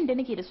mabiyan da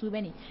nake da su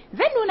bane.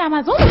 Zan nuna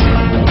ma zo.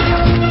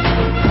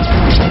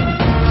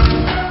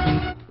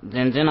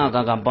 Jinjina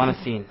ga gaban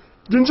fin.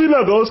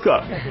 Jinjina ga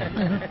Oscar.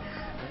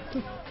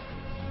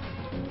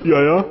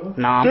 Yaya?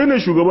 Na. Kai ne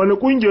shugaba na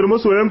kungiyar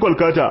masoyan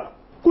Kolkata.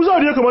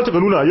 Kuzari ya kamata ka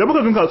nuna, ya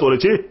baka ganka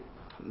tsorace.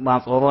 Ba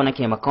tsoro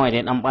nake ba, kawai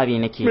dai dan bari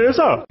nake. Me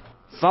yasa?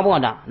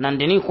 Saboda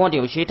Nandini ko da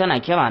yaushe tana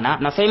kira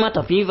na sai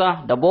mata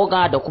pizza da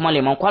boga da kuma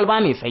lemon kwalba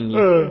mai sanyi.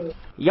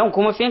 Yau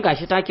kuma sai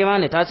gashi ta kira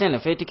ni ta ce na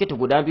sai tikiti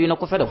guda biyu na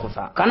kusa da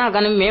kusa. Kana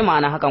ganin me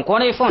ma'ana hakan ko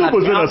dai phone?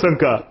 Tabbas yana son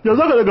ka. Ya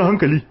zaka daga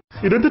hankali.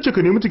 Idan ta ce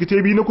ka nemi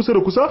tikiti biyu na kusa da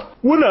kusa,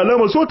 wannan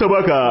alama so ta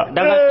baka.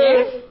 Da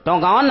gaske? To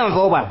ga wannan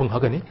zoba. Abin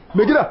haka ne?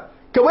 Mai gida,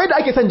 kamar yadda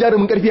ake son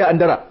jarumin karfi a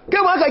Andara.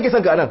 Kai ma haka ake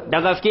son ka anan.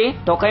 Da gaske?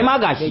 To kai ma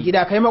gashi. Mai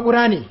gida kai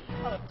makura ne.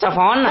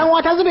 Tafa wannan. Dan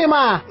wata zube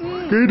ma.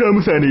 Kai da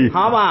mutane.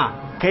 Haba.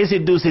 Kai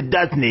Siddu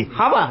Siddat ne.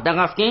 Haba da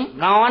gaske?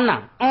 Ga wannan.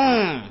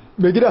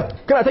 Mai gida,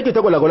 kana take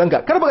ta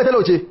gwalagwalanka. Kar baka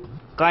talauce.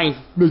 Kai,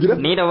 mai gida?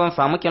 Ni da ban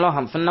samu kilo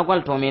 50 na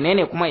gwal to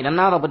menene kuma idan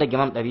na rabu da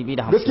gram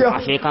 250? Gaskiya?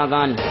 Ashe ka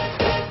gane.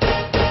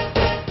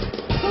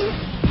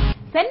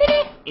 Sanni ne?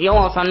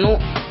 Yawa sannu.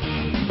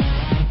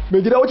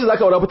 Mai gida wacce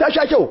zaka aura fa ta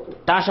sha kyau.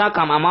 Ta sha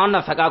kama amma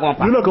wannan saka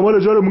gonfa. Yana kama da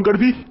jarumin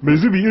karfi mai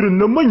zubi irin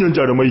nan manyan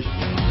jarumai.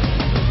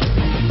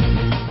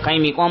 Kai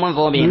mi koman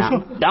zobe na.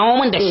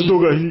 Dawo min da shi.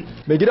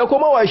 Mai gida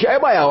koma waye shi ai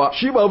bayawa.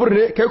 Shi babur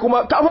ne kai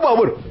kuma kafi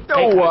babur.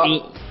 Yawwa.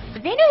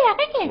 Benu ya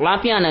kake?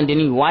 Lafiya nan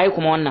dini waye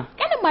kuma wannan?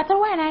 Kanin matar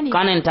wana ne.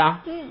 Kaninta?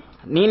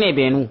 Ni ne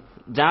Benu,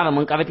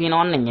 jarumin karfi na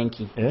wannan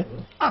yanki.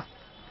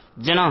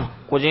 Jina,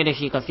 ku je da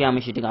shi ka siya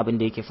mishi duk abin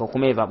da yake so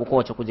kuma ya zaɓi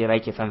kowace kujera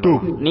yake son zama.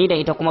 Ni da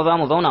ita kuma za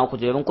mu zauna a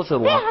kujerun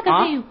kusurwa. Sai haka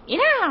zai yi.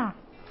 Ina.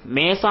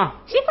 Me yasa?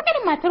 Shi fa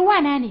kanin matar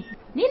wana ne.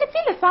 Ni na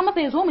tilasta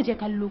masa ya zo mu je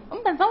kallo. In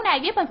ban zauna a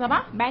gefensa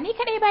ba ni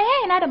kadai ba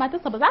yayana da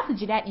matarsa ba za su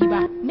ji daɗi ba.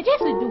 Mu je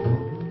su du.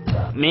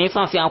 Me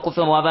yasa sai a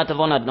kusurwa za ta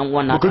zauna da dan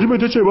uwan nata? Baka ji me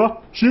tace ba?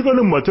 Shi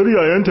ganin matar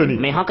yayanta ne.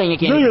 Me hakan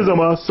yake? Zai ya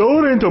zama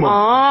saurayinta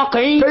ma.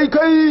 Kai.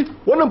 Kai.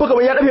 Wannan fa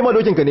kamar ya dafe ma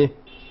dokin ka ne.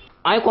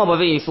 Ai ko ba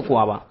zai yi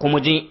sukuwa ba. Kuma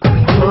je.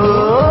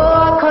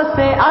 आँखों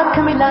से आँख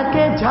मिला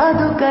के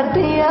जादू कर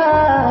दिया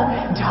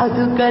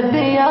जादू कर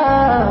दिया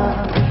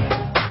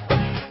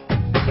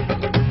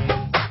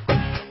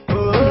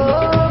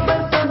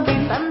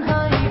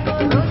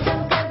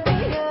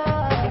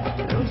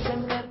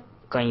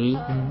Kai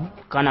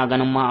kana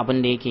ganin ma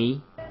abin da yake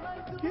yi?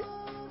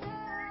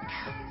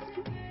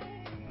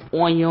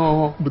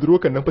 Wayo.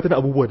 Budurwakan nan fa tana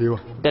abubuwa da yawa.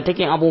 Da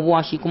take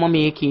abubuwa shi kuma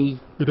me yake yi?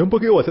 Idan fa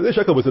kai wasa zai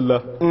shaka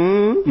basilla.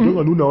 Idan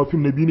a nuna wa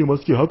fim na biyu ne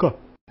masu ke haka.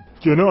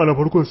 Kenan a na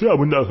farkon sai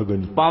abin da aka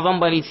gani. Ba zan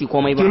bari su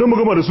komai ba. Kenan mu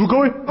gama da su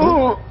kawai?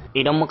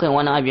 Idan muka yi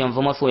wani abu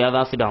yanzu masoya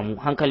za su damu.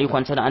 Hankali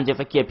kwance da an je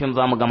tsakiyar fim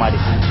za mu gama da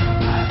shi.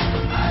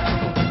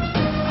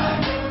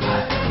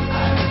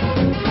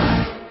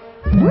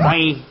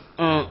 Kai,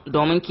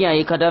 domin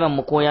kiyaye kadaran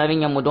mu ko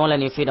yarinyar mu dole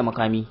ne sai da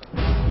makami.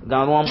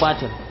 Ga ruwan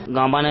batir,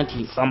 ga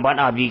banati,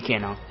 sambada bi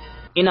kenan.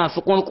 Ina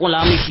su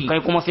kurkula mishi kai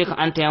kuma sai ka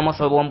antaya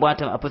masa ruwan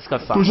batir a fuskar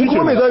sa. To shi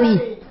kuma me zami?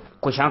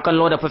 Ku sha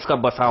kallo da fuskar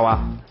basawa.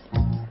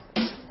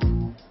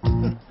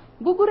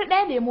 Guguru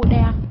ɗaya lemo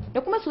ɗaya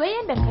da kuma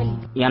soyayyen dankali.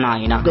 Yana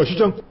ina. Gashi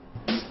can.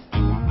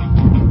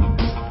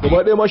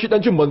 Gaba ɗaya ma shi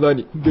ɗan cin banza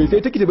ne. Bai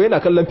sai tikiti ba yana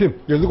kallon fim.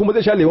 Yanzu kuma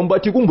zai sha lemon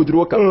bati gun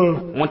budurwarka.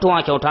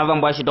 Mutuwa kyauta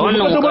zan bashi da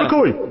wannan wukar.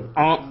 Kawai.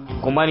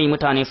 Ku bari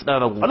mutane su ɗan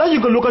ragu.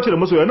 Alhaji kan lokaci da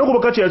masoya na kuma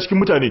kace a cikin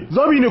mutane.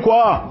 Zabi ne ko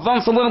a?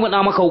 Zan su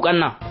burbuɗa maka wukan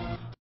nan.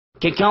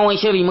 Kyakkyawan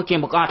shiri muke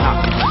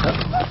bukata.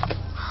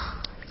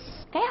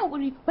 Kai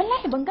hakuri,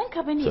 wallahi ban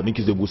ganka bane. Sanin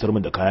ki zai busar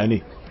min da kaya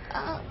ne.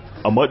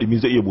 Amma dumi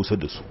zai iya busar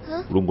da su.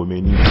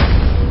 Rungume ni.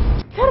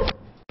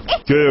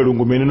 Ke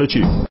rungume ni nace.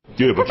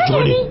 Ke baki ji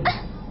bane.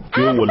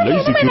 Ke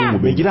wallahi sai ki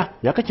rungume gida.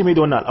 Ya kake mai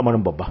da wannan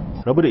al'amarin babba?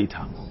 Rabu da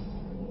ita.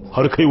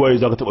 Har kai waye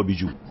zaka taba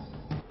biju?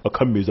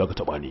 Akan me zaka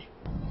taba ni?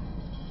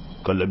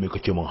 Kallon me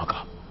kake min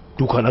haka?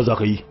 Duka na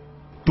zaka yi.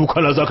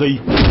 Duka na zaka yi.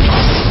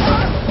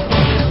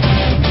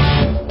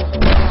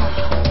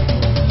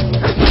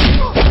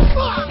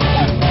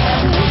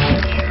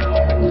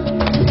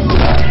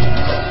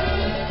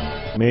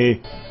 Me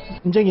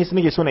in janye su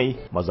nake so na yi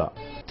maza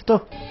to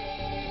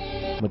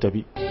mu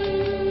tafi.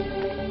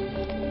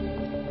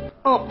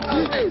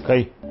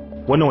 Kai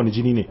wannan wani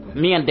jini ne?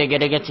 Miyar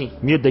dage-dage ce.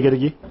 Miyar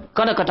dage-dage?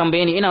 Kada ka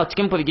tambaye ni ina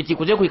cikin firgici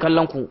ku je ku yi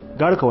kallon ku.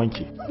 Gara ka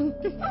wanke.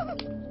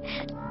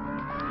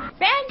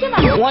 Sai an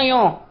jima.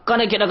 Wayo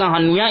kada ki daga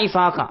hannu ya isa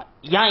haka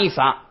ya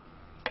isa.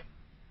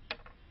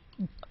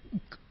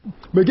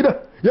 Mai gida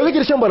ya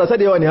kake shan barasa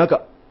da yawa ne haka?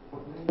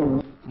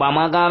 Ba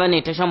ma gara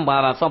ne ta shan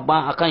barasa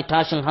ba akan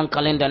tashin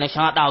hankalin da na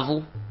sha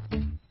ɗazu.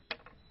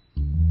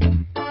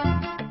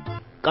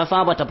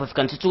 Ƙasa ba ta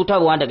fuskanci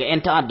cutarwa daga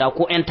 'yan ta'adda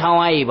ko 'yan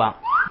tawaye ba.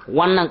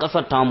 Wannan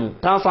ƙasar tamu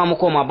ta samu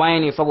koma baya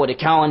ne saboda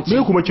kyawanci.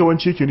 Me kuma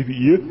kyawanci yake nufi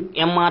iye?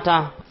 'Yan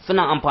mata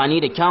suna amfani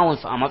da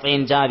kyawunsu a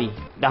matsayin jari.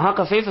 Da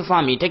haka sai su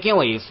sa mai ta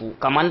kewaye su,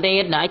 kamar dai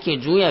yadda ake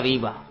juya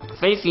riba.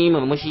 Sai su yi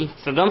murmushi,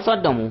 su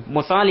gamsar da mu.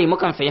 Misali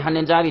mukan sayi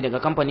hannun jari daga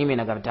kamfani mai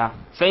nagarta.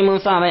 Sai mun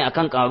sa rai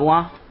akan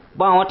karuwa.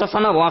 Ba wata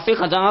sanarwa sai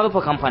ka ja rufe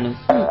kamfanin.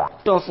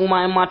 To su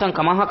ma 'yan matan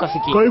kamar haka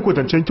suke. Kai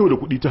kwatancen kyau da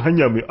kuɗi ta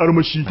hanya mai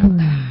armashi.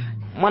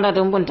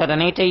 Madadin binta da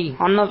na ta yi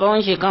har na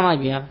tsawon shekara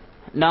 5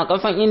 da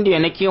kasan indiya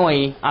na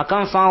kewaye a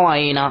kan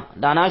sawaye na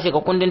da na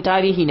shiga kundin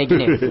tarihi na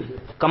gine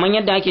kamar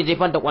yadda ake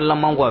jefar da kwallon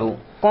mangwaro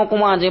ko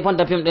kuma a jefar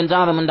da fim din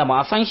jarumin da ba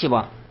a san shi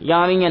ba.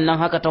 Yarinyar nan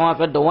haka ta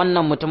watsar da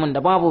wannan mutumin da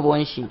babu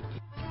ruwan shi.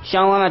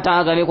 Shawara ta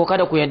a gare ku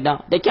kada ku yadda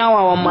da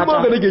kyawawan mata.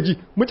 Ba ga nake ji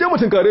mu je mu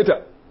tunkare ta.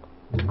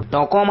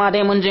 To koma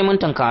dai mun je mun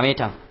tunkare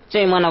ta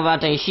ce mana za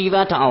ta yi shi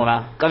za ta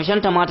aura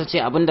ƙarshen ta mata ce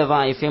abin da za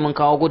a yi sai mun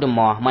kawo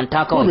gudunmawa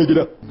manta kawai mai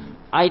gida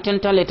ai tun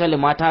tale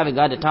ma ta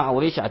riga da ta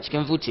aure shi a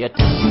cikin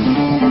zuciyarta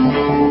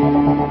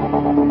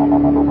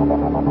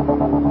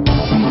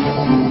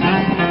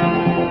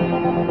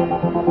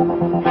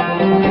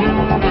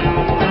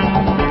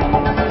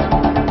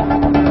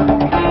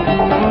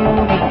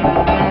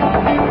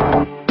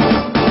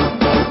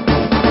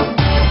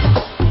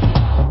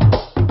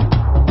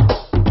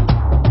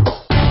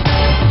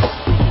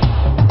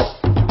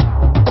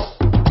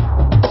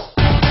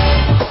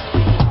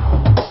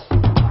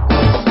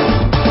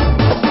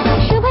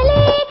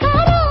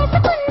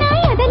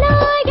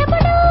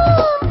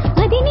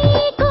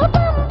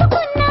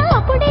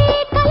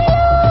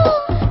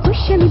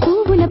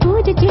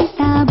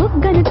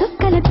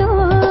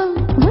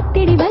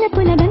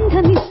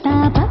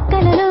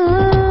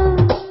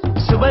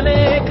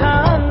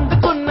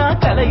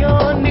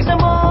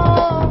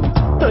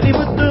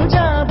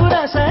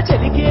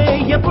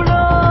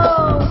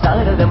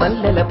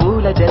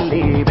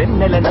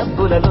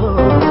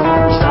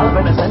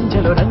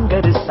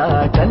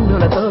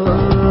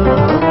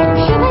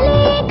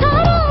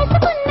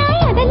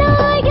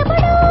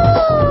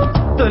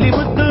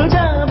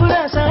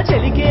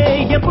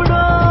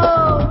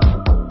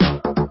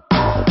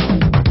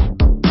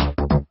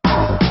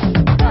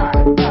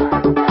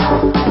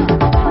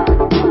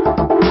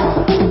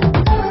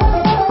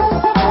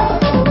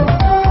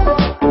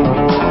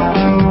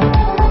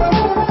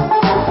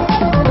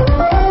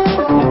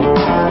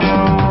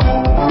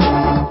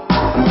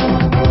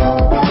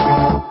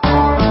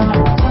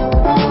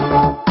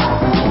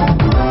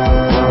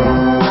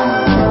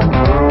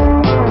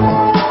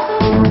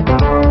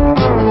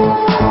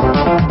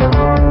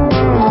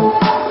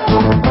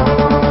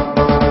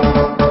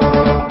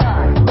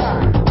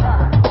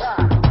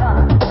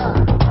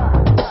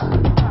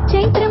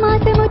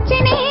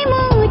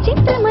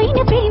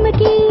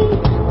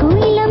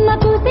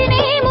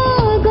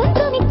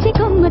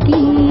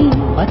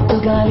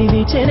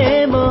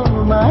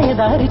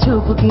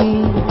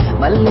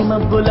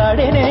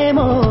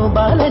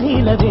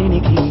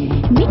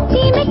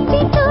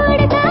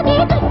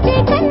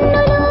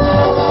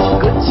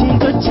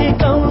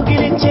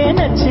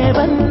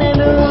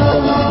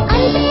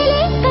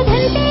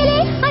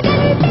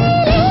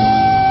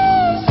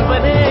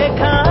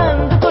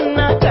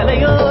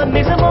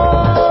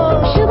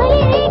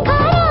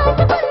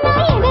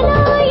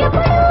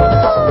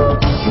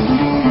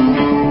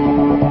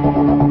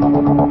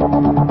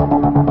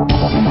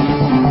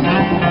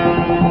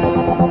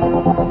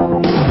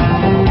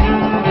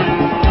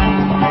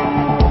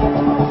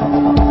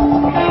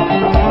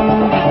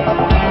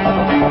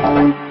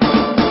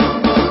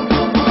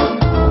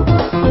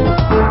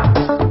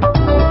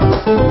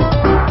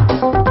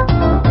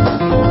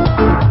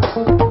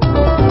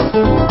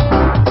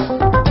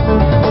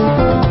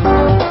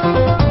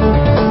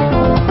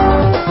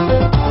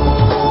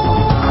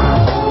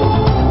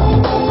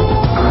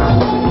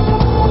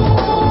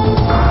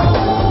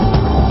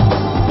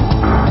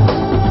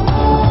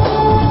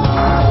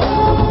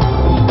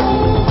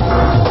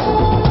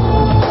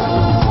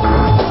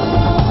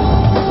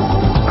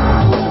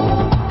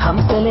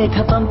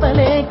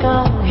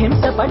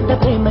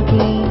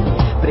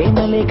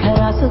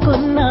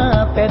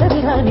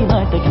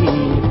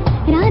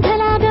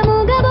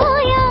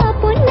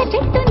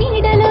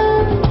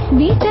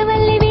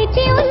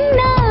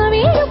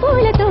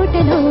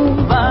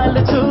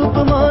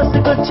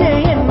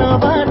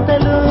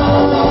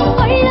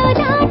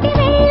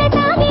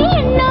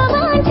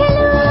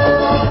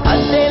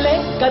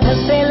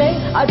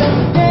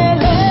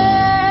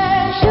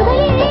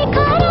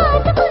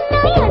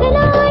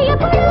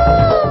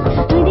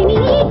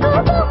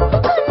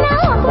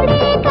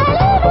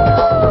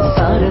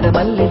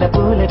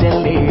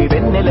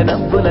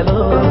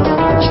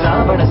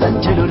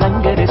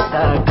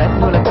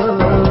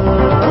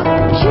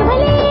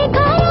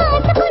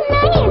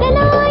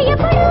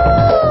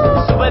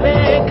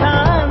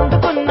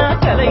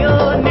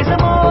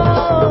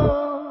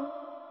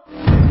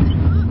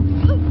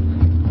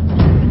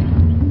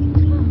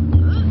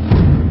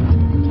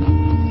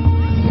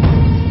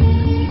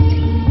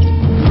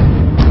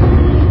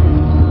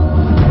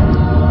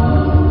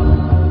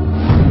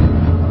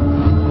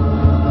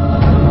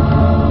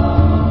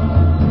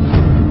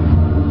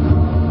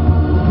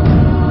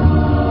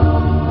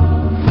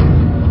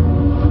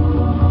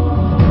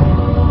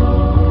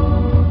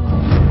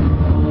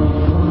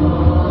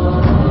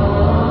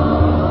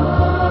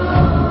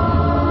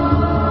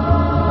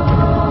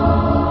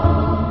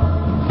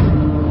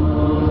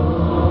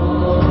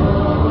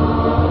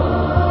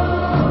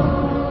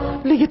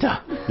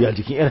ya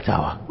jikin yar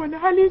tawa wani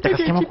hali ta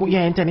take gaske ciki ku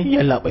iyayenta ne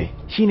yalla bai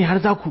shine har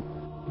za ku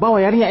ba wa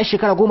yarinya yar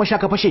shekara 10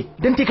 ka fashe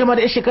dan te kama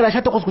da yar shekara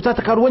 18 ku ta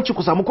karuwanci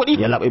ku samu kuɗi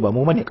yalla bai ba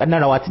mu mane kannan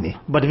rawati ne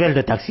badvel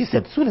da taxi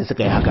set su ne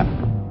suka yi haka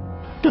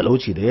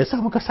talauci da ya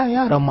samu ka sa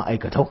yaran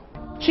ma'aikatau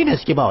shine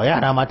suke ba wa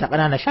yara mata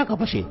kanana shaka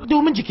fashe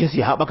domin jikinsu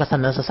ya haɓaka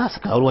sannan su sa su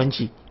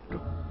karuwanci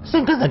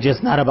sun kasance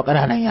suna raba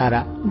ƙananan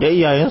yara da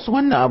iyayensu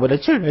wannan abu da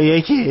cin rai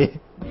yake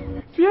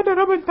fiye da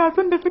rabin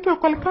tasun da suke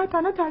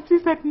Kolkata na tasi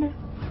set ne.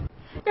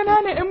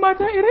 Ƙananan 'yan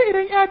mata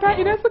ire-iren 'yata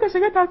idan suka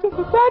shiga tasun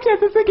su sace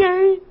su suke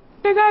yi.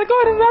 Daga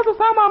alkawarin za su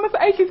sama musu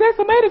aiki sai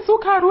su mai da su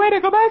karuwai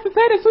daga baya su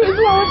sai da su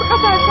zuwa wasu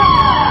ƙasashen.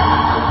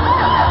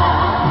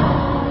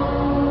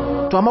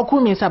 To amma ku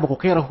me yasa ba ku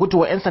kai rahoto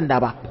wa 'yan sanda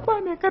ba? Ba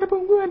mai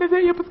karfin gwiwa da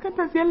zai iya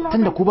fuskantar siyan lafiya.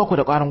 Tunda ku ba ku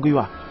da ƙwarin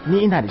gwiwa,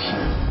 ni ina da shi.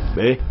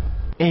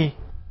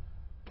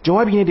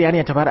 Jawabi ne da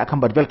yarinya ta bada akan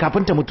Badbel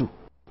kafin ta mutu.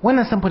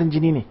 Wannan samfurin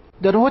jini ne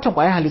da rahoton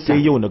ƙwayar halitta.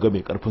 Sai yau na ga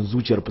mai karfin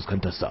zuciyar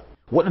fuskantarsa.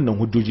 Waɗannan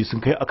hujjoji sun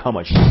kai a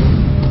kama shi.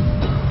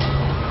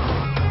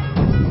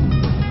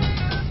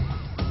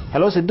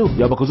 Hello Siddu,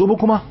 ya baka zo ba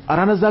kuma a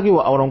ranar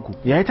zagayewa aurenku.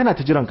 Yayi tana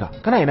ta jiranka.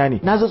 Kana ina ne?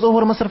 Na zo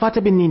tsohuwar masarfa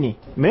ta Binni ne.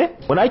 Me?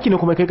 Wani aiki ne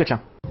kuma kai ka can?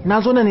 Na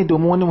zo ne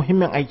domin wani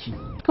muhimmin aiki.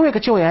 Kawai ka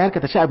ce wa yayarka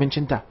ta ci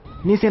abincinta.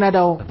 Ni sai na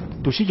dawo.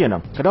 To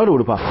shikenan, ka dawo da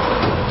wuri fa.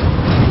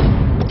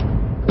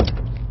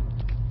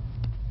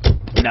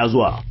 Ina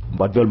zuwa.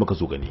 Badbel muka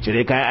zo gani.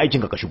 Cire kayan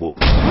aikinka ka shigo.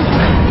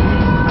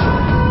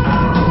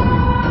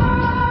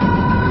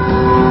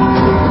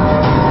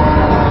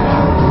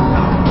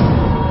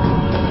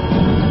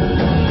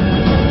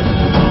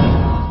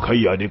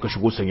 Kayya ne ka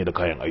shigo sanye da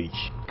kayan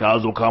aiki. Ka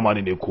zo kama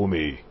ni ne ko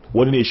me?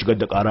 Wani ne shigar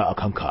da ƙara a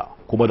kanka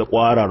kuma da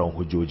ƙwararan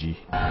hujjoji.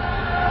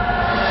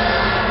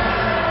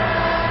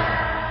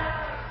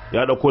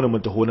 Ya dauko ni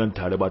mun taho nan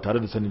tare ba tare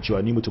da sanin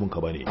cewa ni mutumin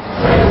ka bane.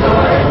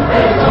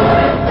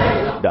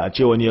 Da a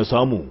ce wani ya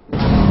samu.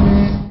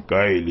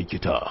 Kai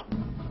likita,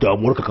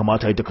 damuwarka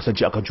kamata ya ta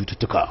kasance akan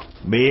cututtuka.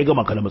 Me ya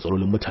gama kana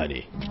matsalolin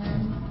mutane?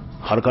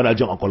 Har kana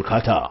jin a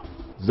Kolkata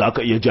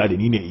zaka iya ja da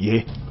ni ne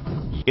iye?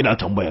 Ina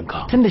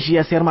tambayanka. Tunda shi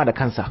ya sayar ma da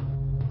kansa,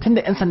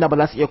 tunda 'yan sanda ba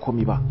za su iya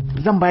komi ba,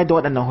 zan bayar da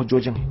waɗannan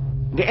hujjojin.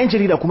 Ga 'yan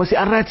jarida kuma sai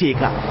an rataye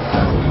ka.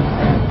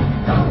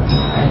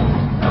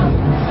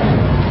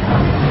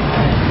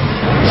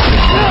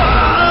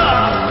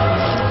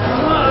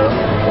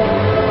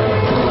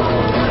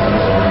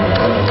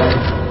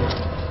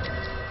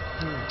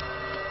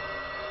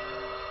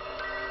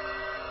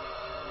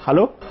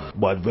 Halo?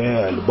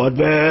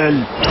 Badbel.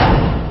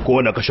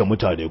 Ko na kashe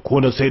mutane, ko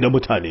na sai da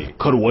mutane,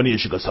 kar wani ya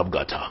shiga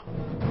sabgata.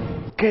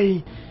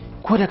 Kai,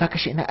 ko da ka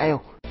kashe ina a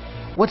yau,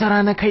 wata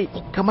rana kai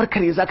kamar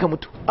kare za ka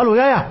mutu. Alo,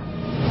 yaya?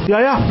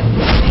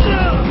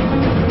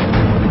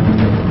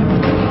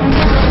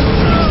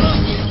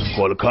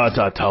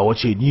 Kolkata ta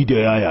wace ni da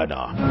yaya na.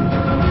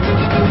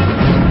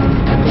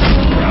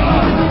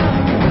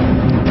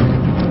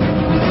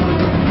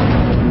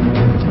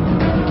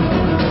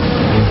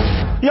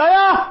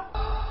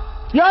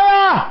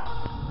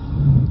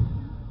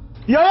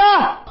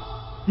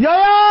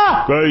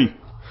 Yaya!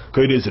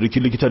 Kai ne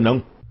sirikin likitan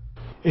nan?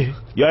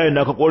 Yayin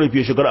naka korafi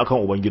ya shigar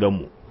akan uban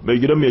gidanmu. Mai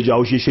gidanmu ya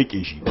jawo shi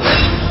sheke shi.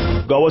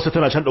 Ga wasu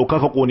tana can dauka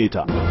ka kone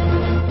ta.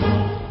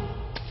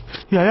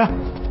 Yaya!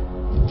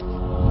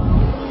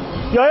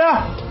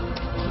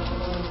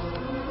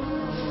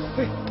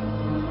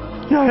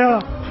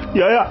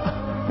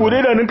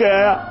 Bude da ninka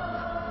yaya.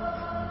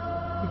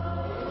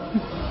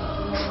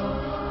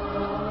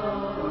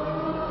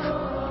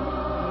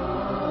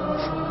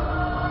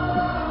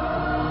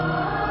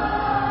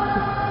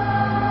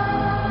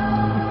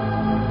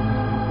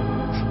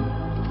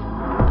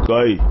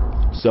 Kai,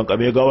 san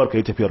kame gawar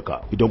kai tafiyarka,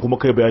 idan kuma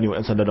kai bayani wa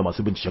 'yan sanda da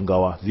masu binciken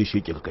gawa zai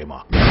sheke ka kai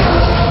ma.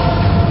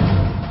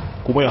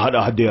 Kuma ya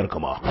hada haddayar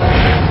kama.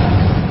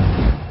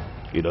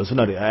 Idan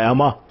suna da 'ya'ya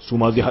ma, su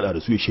ma zai hada da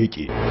su ya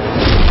sheke.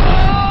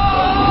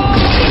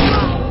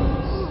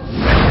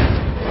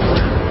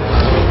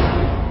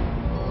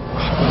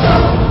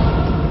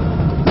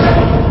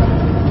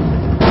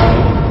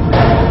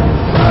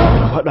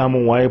 Faɗa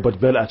min waye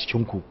Badbel a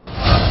cikinku.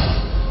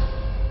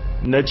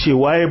 Na ce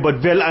waye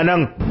Badbel a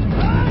nan?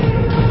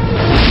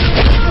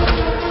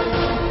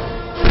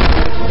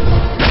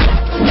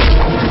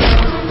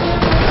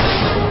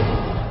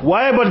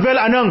 Waye Badbel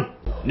a nan?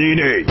 Ni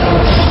ne.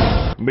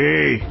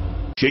 Me?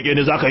 Sheke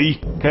ne za ka yi?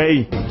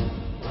 Kai,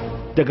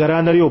 daga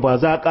ranar yau ba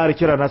za a ƙara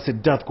kira na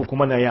Siddat ko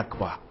kuma Nayak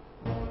ba.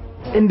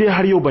 In dai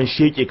har yau ban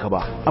sheke ka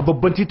ba a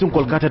babban titin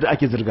Kolkata da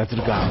ake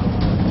zirga-zirga.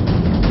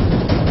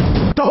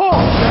 Taho!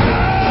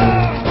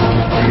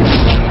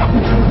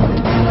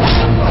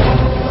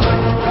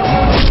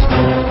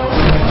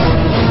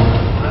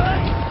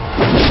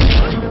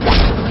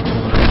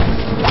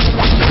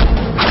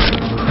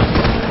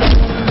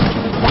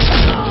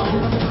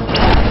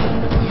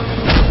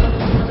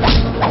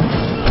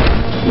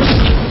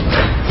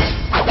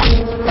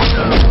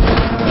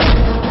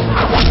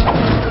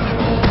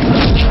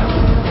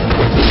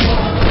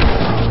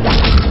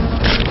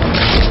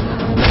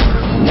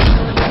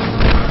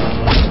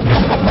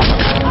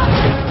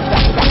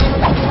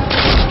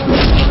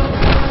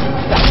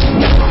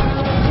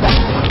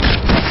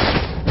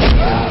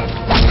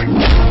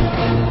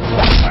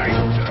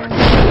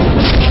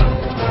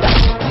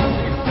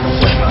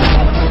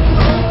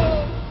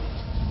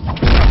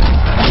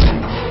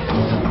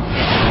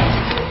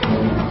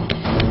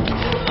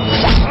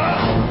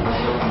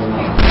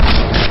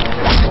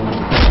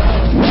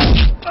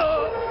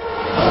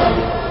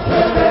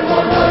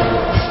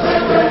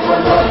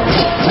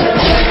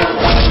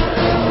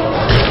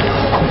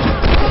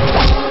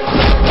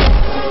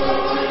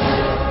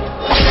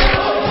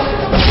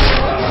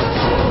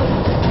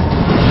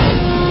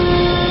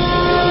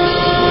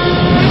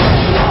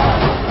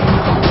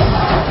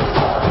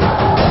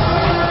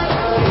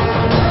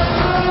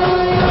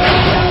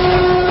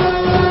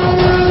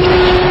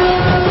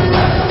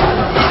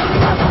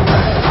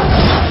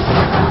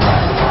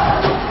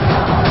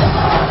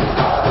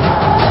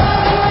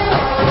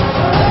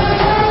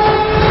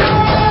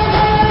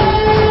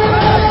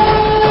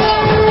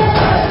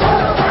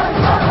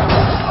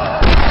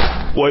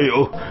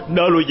 wayo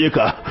na roƙe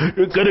ka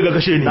kada ka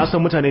kashe ni. Na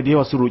san mutane da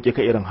yawa sun roƙe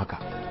ka irin haka,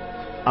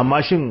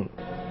 amma shin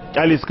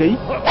kyale suka yi?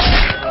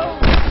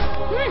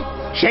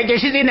 Shege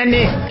shi zinan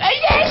ne.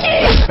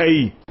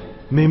 Kai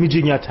mai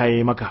mijin ya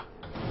taye maka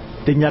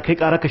dan ya kai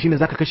ƙara ka shine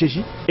zaka kashe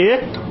shi?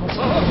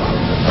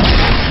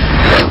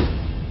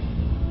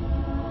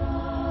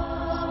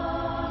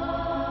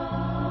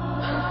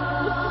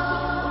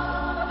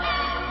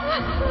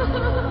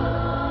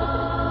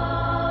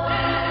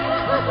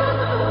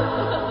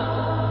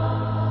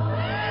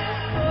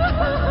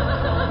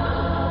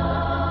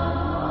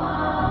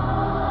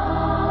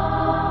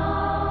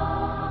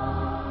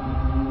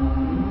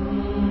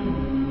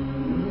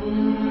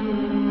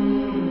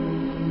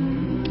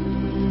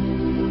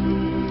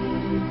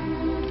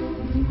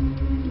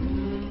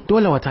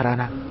 Dole wata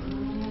rana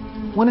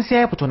wani sai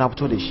ya fito na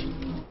fito da shi,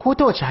 ko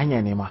ta wace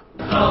hanya ne ma.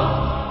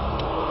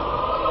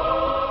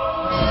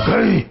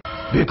 Kai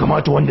bai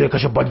kamata wanda ya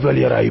kashe Badwell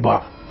ya rayu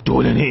ba.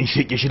 Dole ne in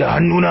sheke shi da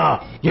hannuna.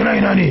 Yana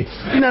ina ne?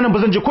 Ina nan, ba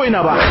zan je ko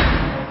ina ba.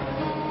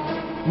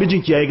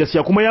 Mijinki yayi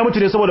gaskiya kuma ya mutu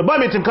ne saboda ba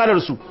mai tunkarar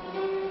su.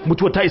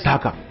 Mutuwa ta isa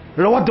haka.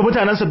 Rawar da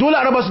mutanensa dole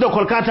a raba su da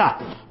Kolkata.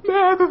 Me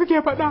haka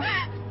kake faɗa?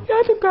 Ya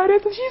tunkare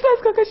su shi sai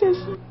suka kashe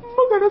shi.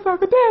 Muka rasa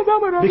ka taya za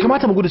mu rayu. Bai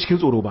kamata mu gudu cikin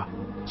tsoro ba.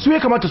 Su ya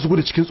kamata su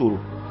gudu cikin tsoro.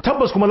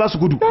 Tabbas kuma za su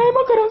gudu. Na yi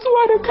maka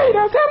rantsuwa da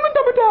kaina sai mun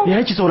da mutane. Ya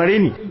yake saurare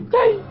ni.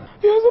 Kai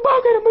yanzu ba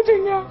ka da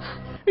mijinya.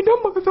 Idan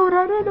baka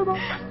saurare ni ba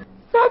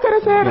za ka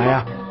rasa yarda.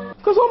 Yaya?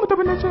 Ka zo mu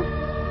tafi na can.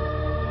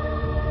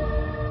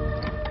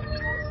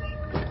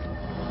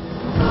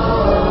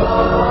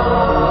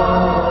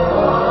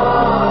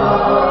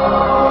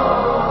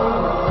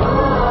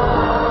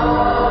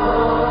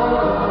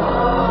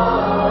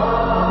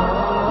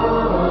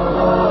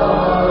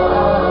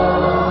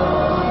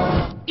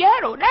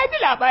 Yaro, na ji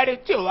labarin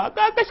cewa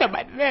ka kashe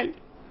Manuel.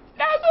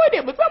 Na zo ne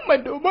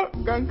musamman domin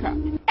ganka.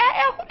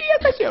 'Ya'ya hudu ya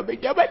kashe min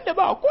yaban da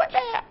ba ko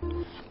ɗaya.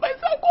 Ban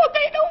san ko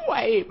kai dan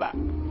waye ba.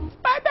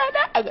 Fata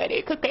na a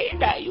gare ka kai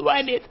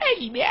rayuwa ne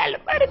tsayi mai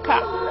albarka.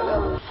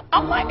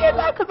 Amma ne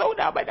za ka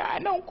zauna mana a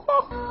nan ko?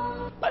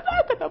 Ba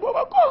za ka tafi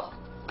ba ko?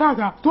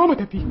 Kaga, to mu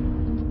tafi.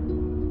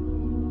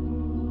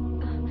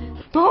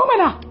 To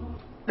mana.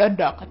 Dan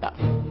dakata.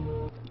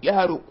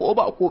 Yaro ko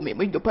ba ko mai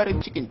mun farin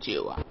cikin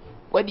cewa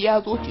wani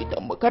ya zo ce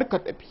dan mu karka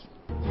tafi.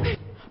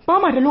 Ba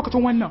ma da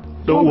lokacin wannan.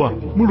 Dan uwa,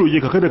 mun roƙe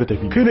ka kada ka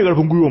tafi. Kai ne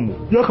karfin gwiwar mu.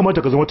 Ya kamata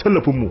ka zama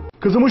tallafin mu.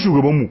 Ka zama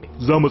shugaban mu.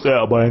 Za mu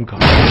tsaya a bayan ka.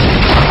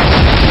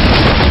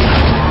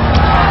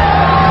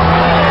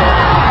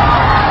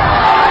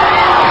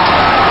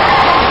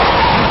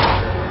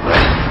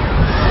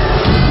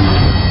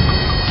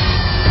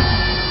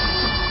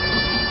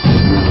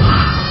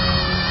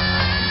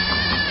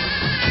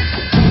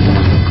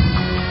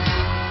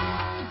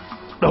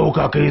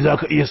 Ɗauka kai za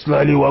ka iya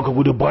sulalewa ka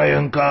gudu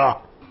bayan ka.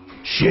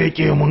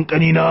 Sheke mun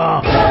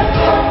kanina.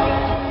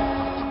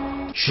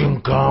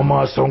 Shin ka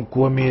ma san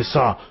ko me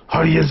sa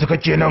har yanzu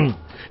kake nan?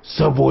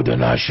 Saboda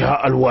na sha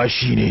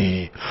alwashi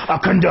ne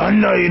akan da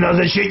hannaye na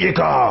zan sheke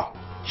ka.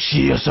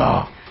 Shi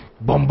yasa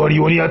ban bari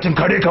wani ya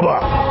tunkare ka ba.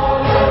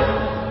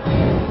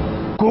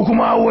 Ko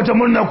kuma wata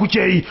murna kuke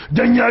yi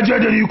dan ya ja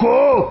da ni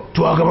ko?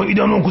 To a gaban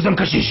idanun ku zan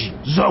kashe shi.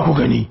 Za ku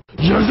gani.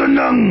 Yanzu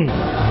nan.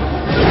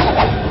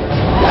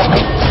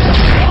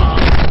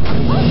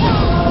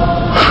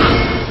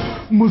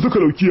 Maza ka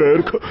dauki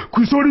yayarka,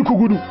 ku sauri ku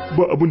gudu,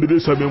 ba abin da zai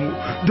same mu,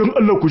 don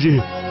Allah ku je.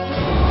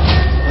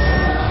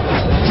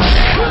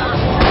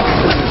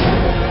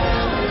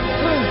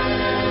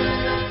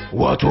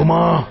 Wato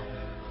ma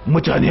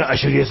mutane a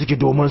shirye suke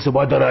domin su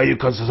ba da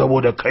rayukansu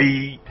saboda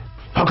kai.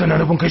 Haka na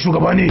nufin kai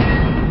shugaba ne?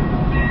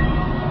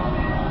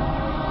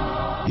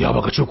 Ya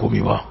baka ce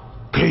komai ba.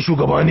 Kai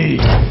shugaba ne.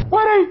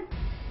 Kwarai,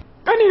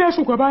 ƙanina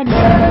shugaba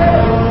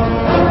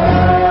ne.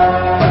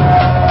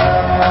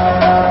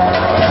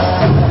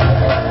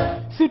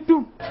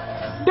 Siddu,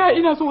 da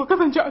ina so ka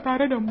kasance a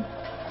tare da mu,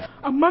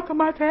 amma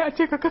kamata ya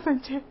ce ka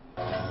kasance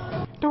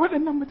da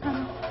waɗannan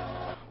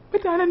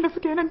mutanen da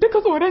suke nan duka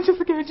tsoron shi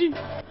suke ji,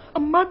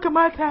 amma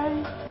kamata ya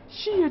yi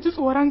shi ya ji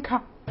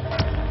tsoronka.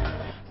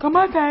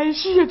 Kamata ya yi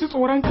shi ya ji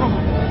tsoronka.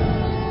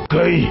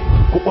 Kai,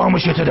 ku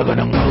kwamushe ta daga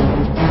nan.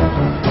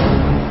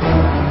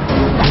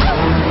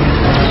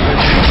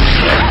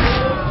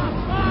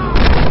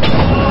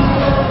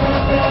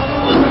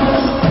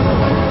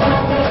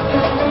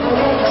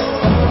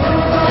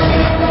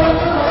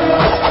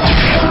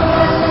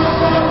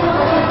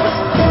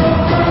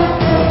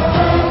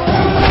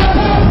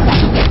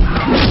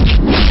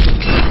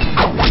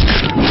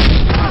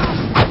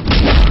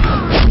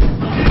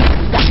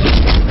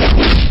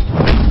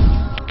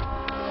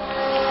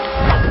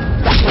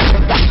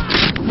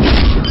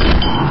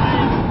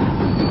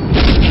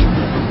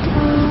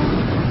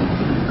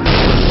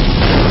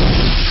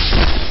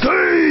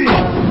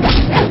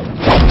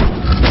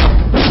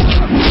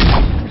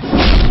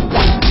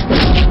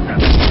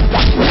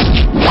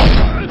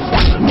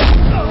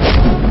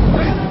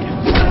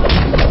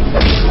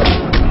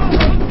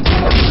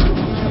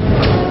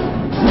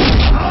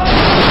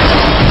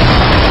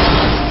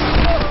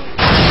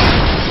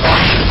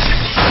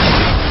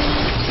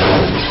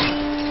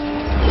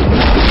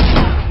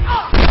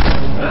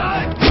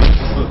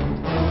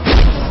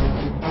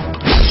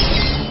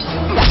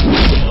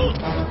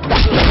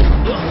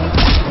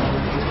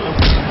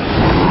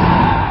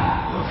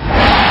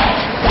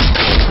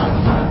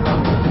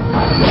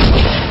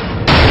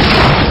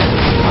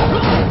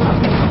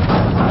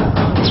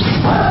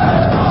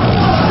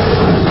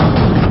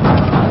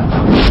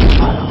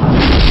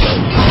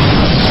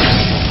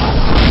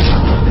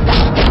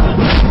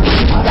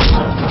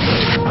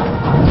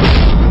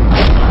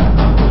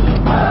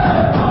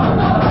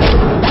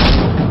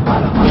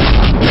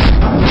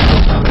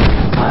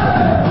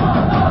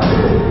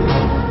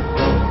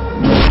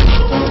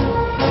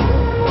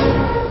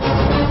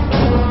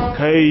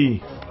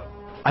 kai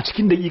a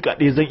cikin daƙiƙa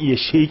ɗaya zan iya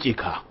sheke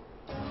ka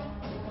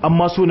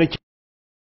amma so nake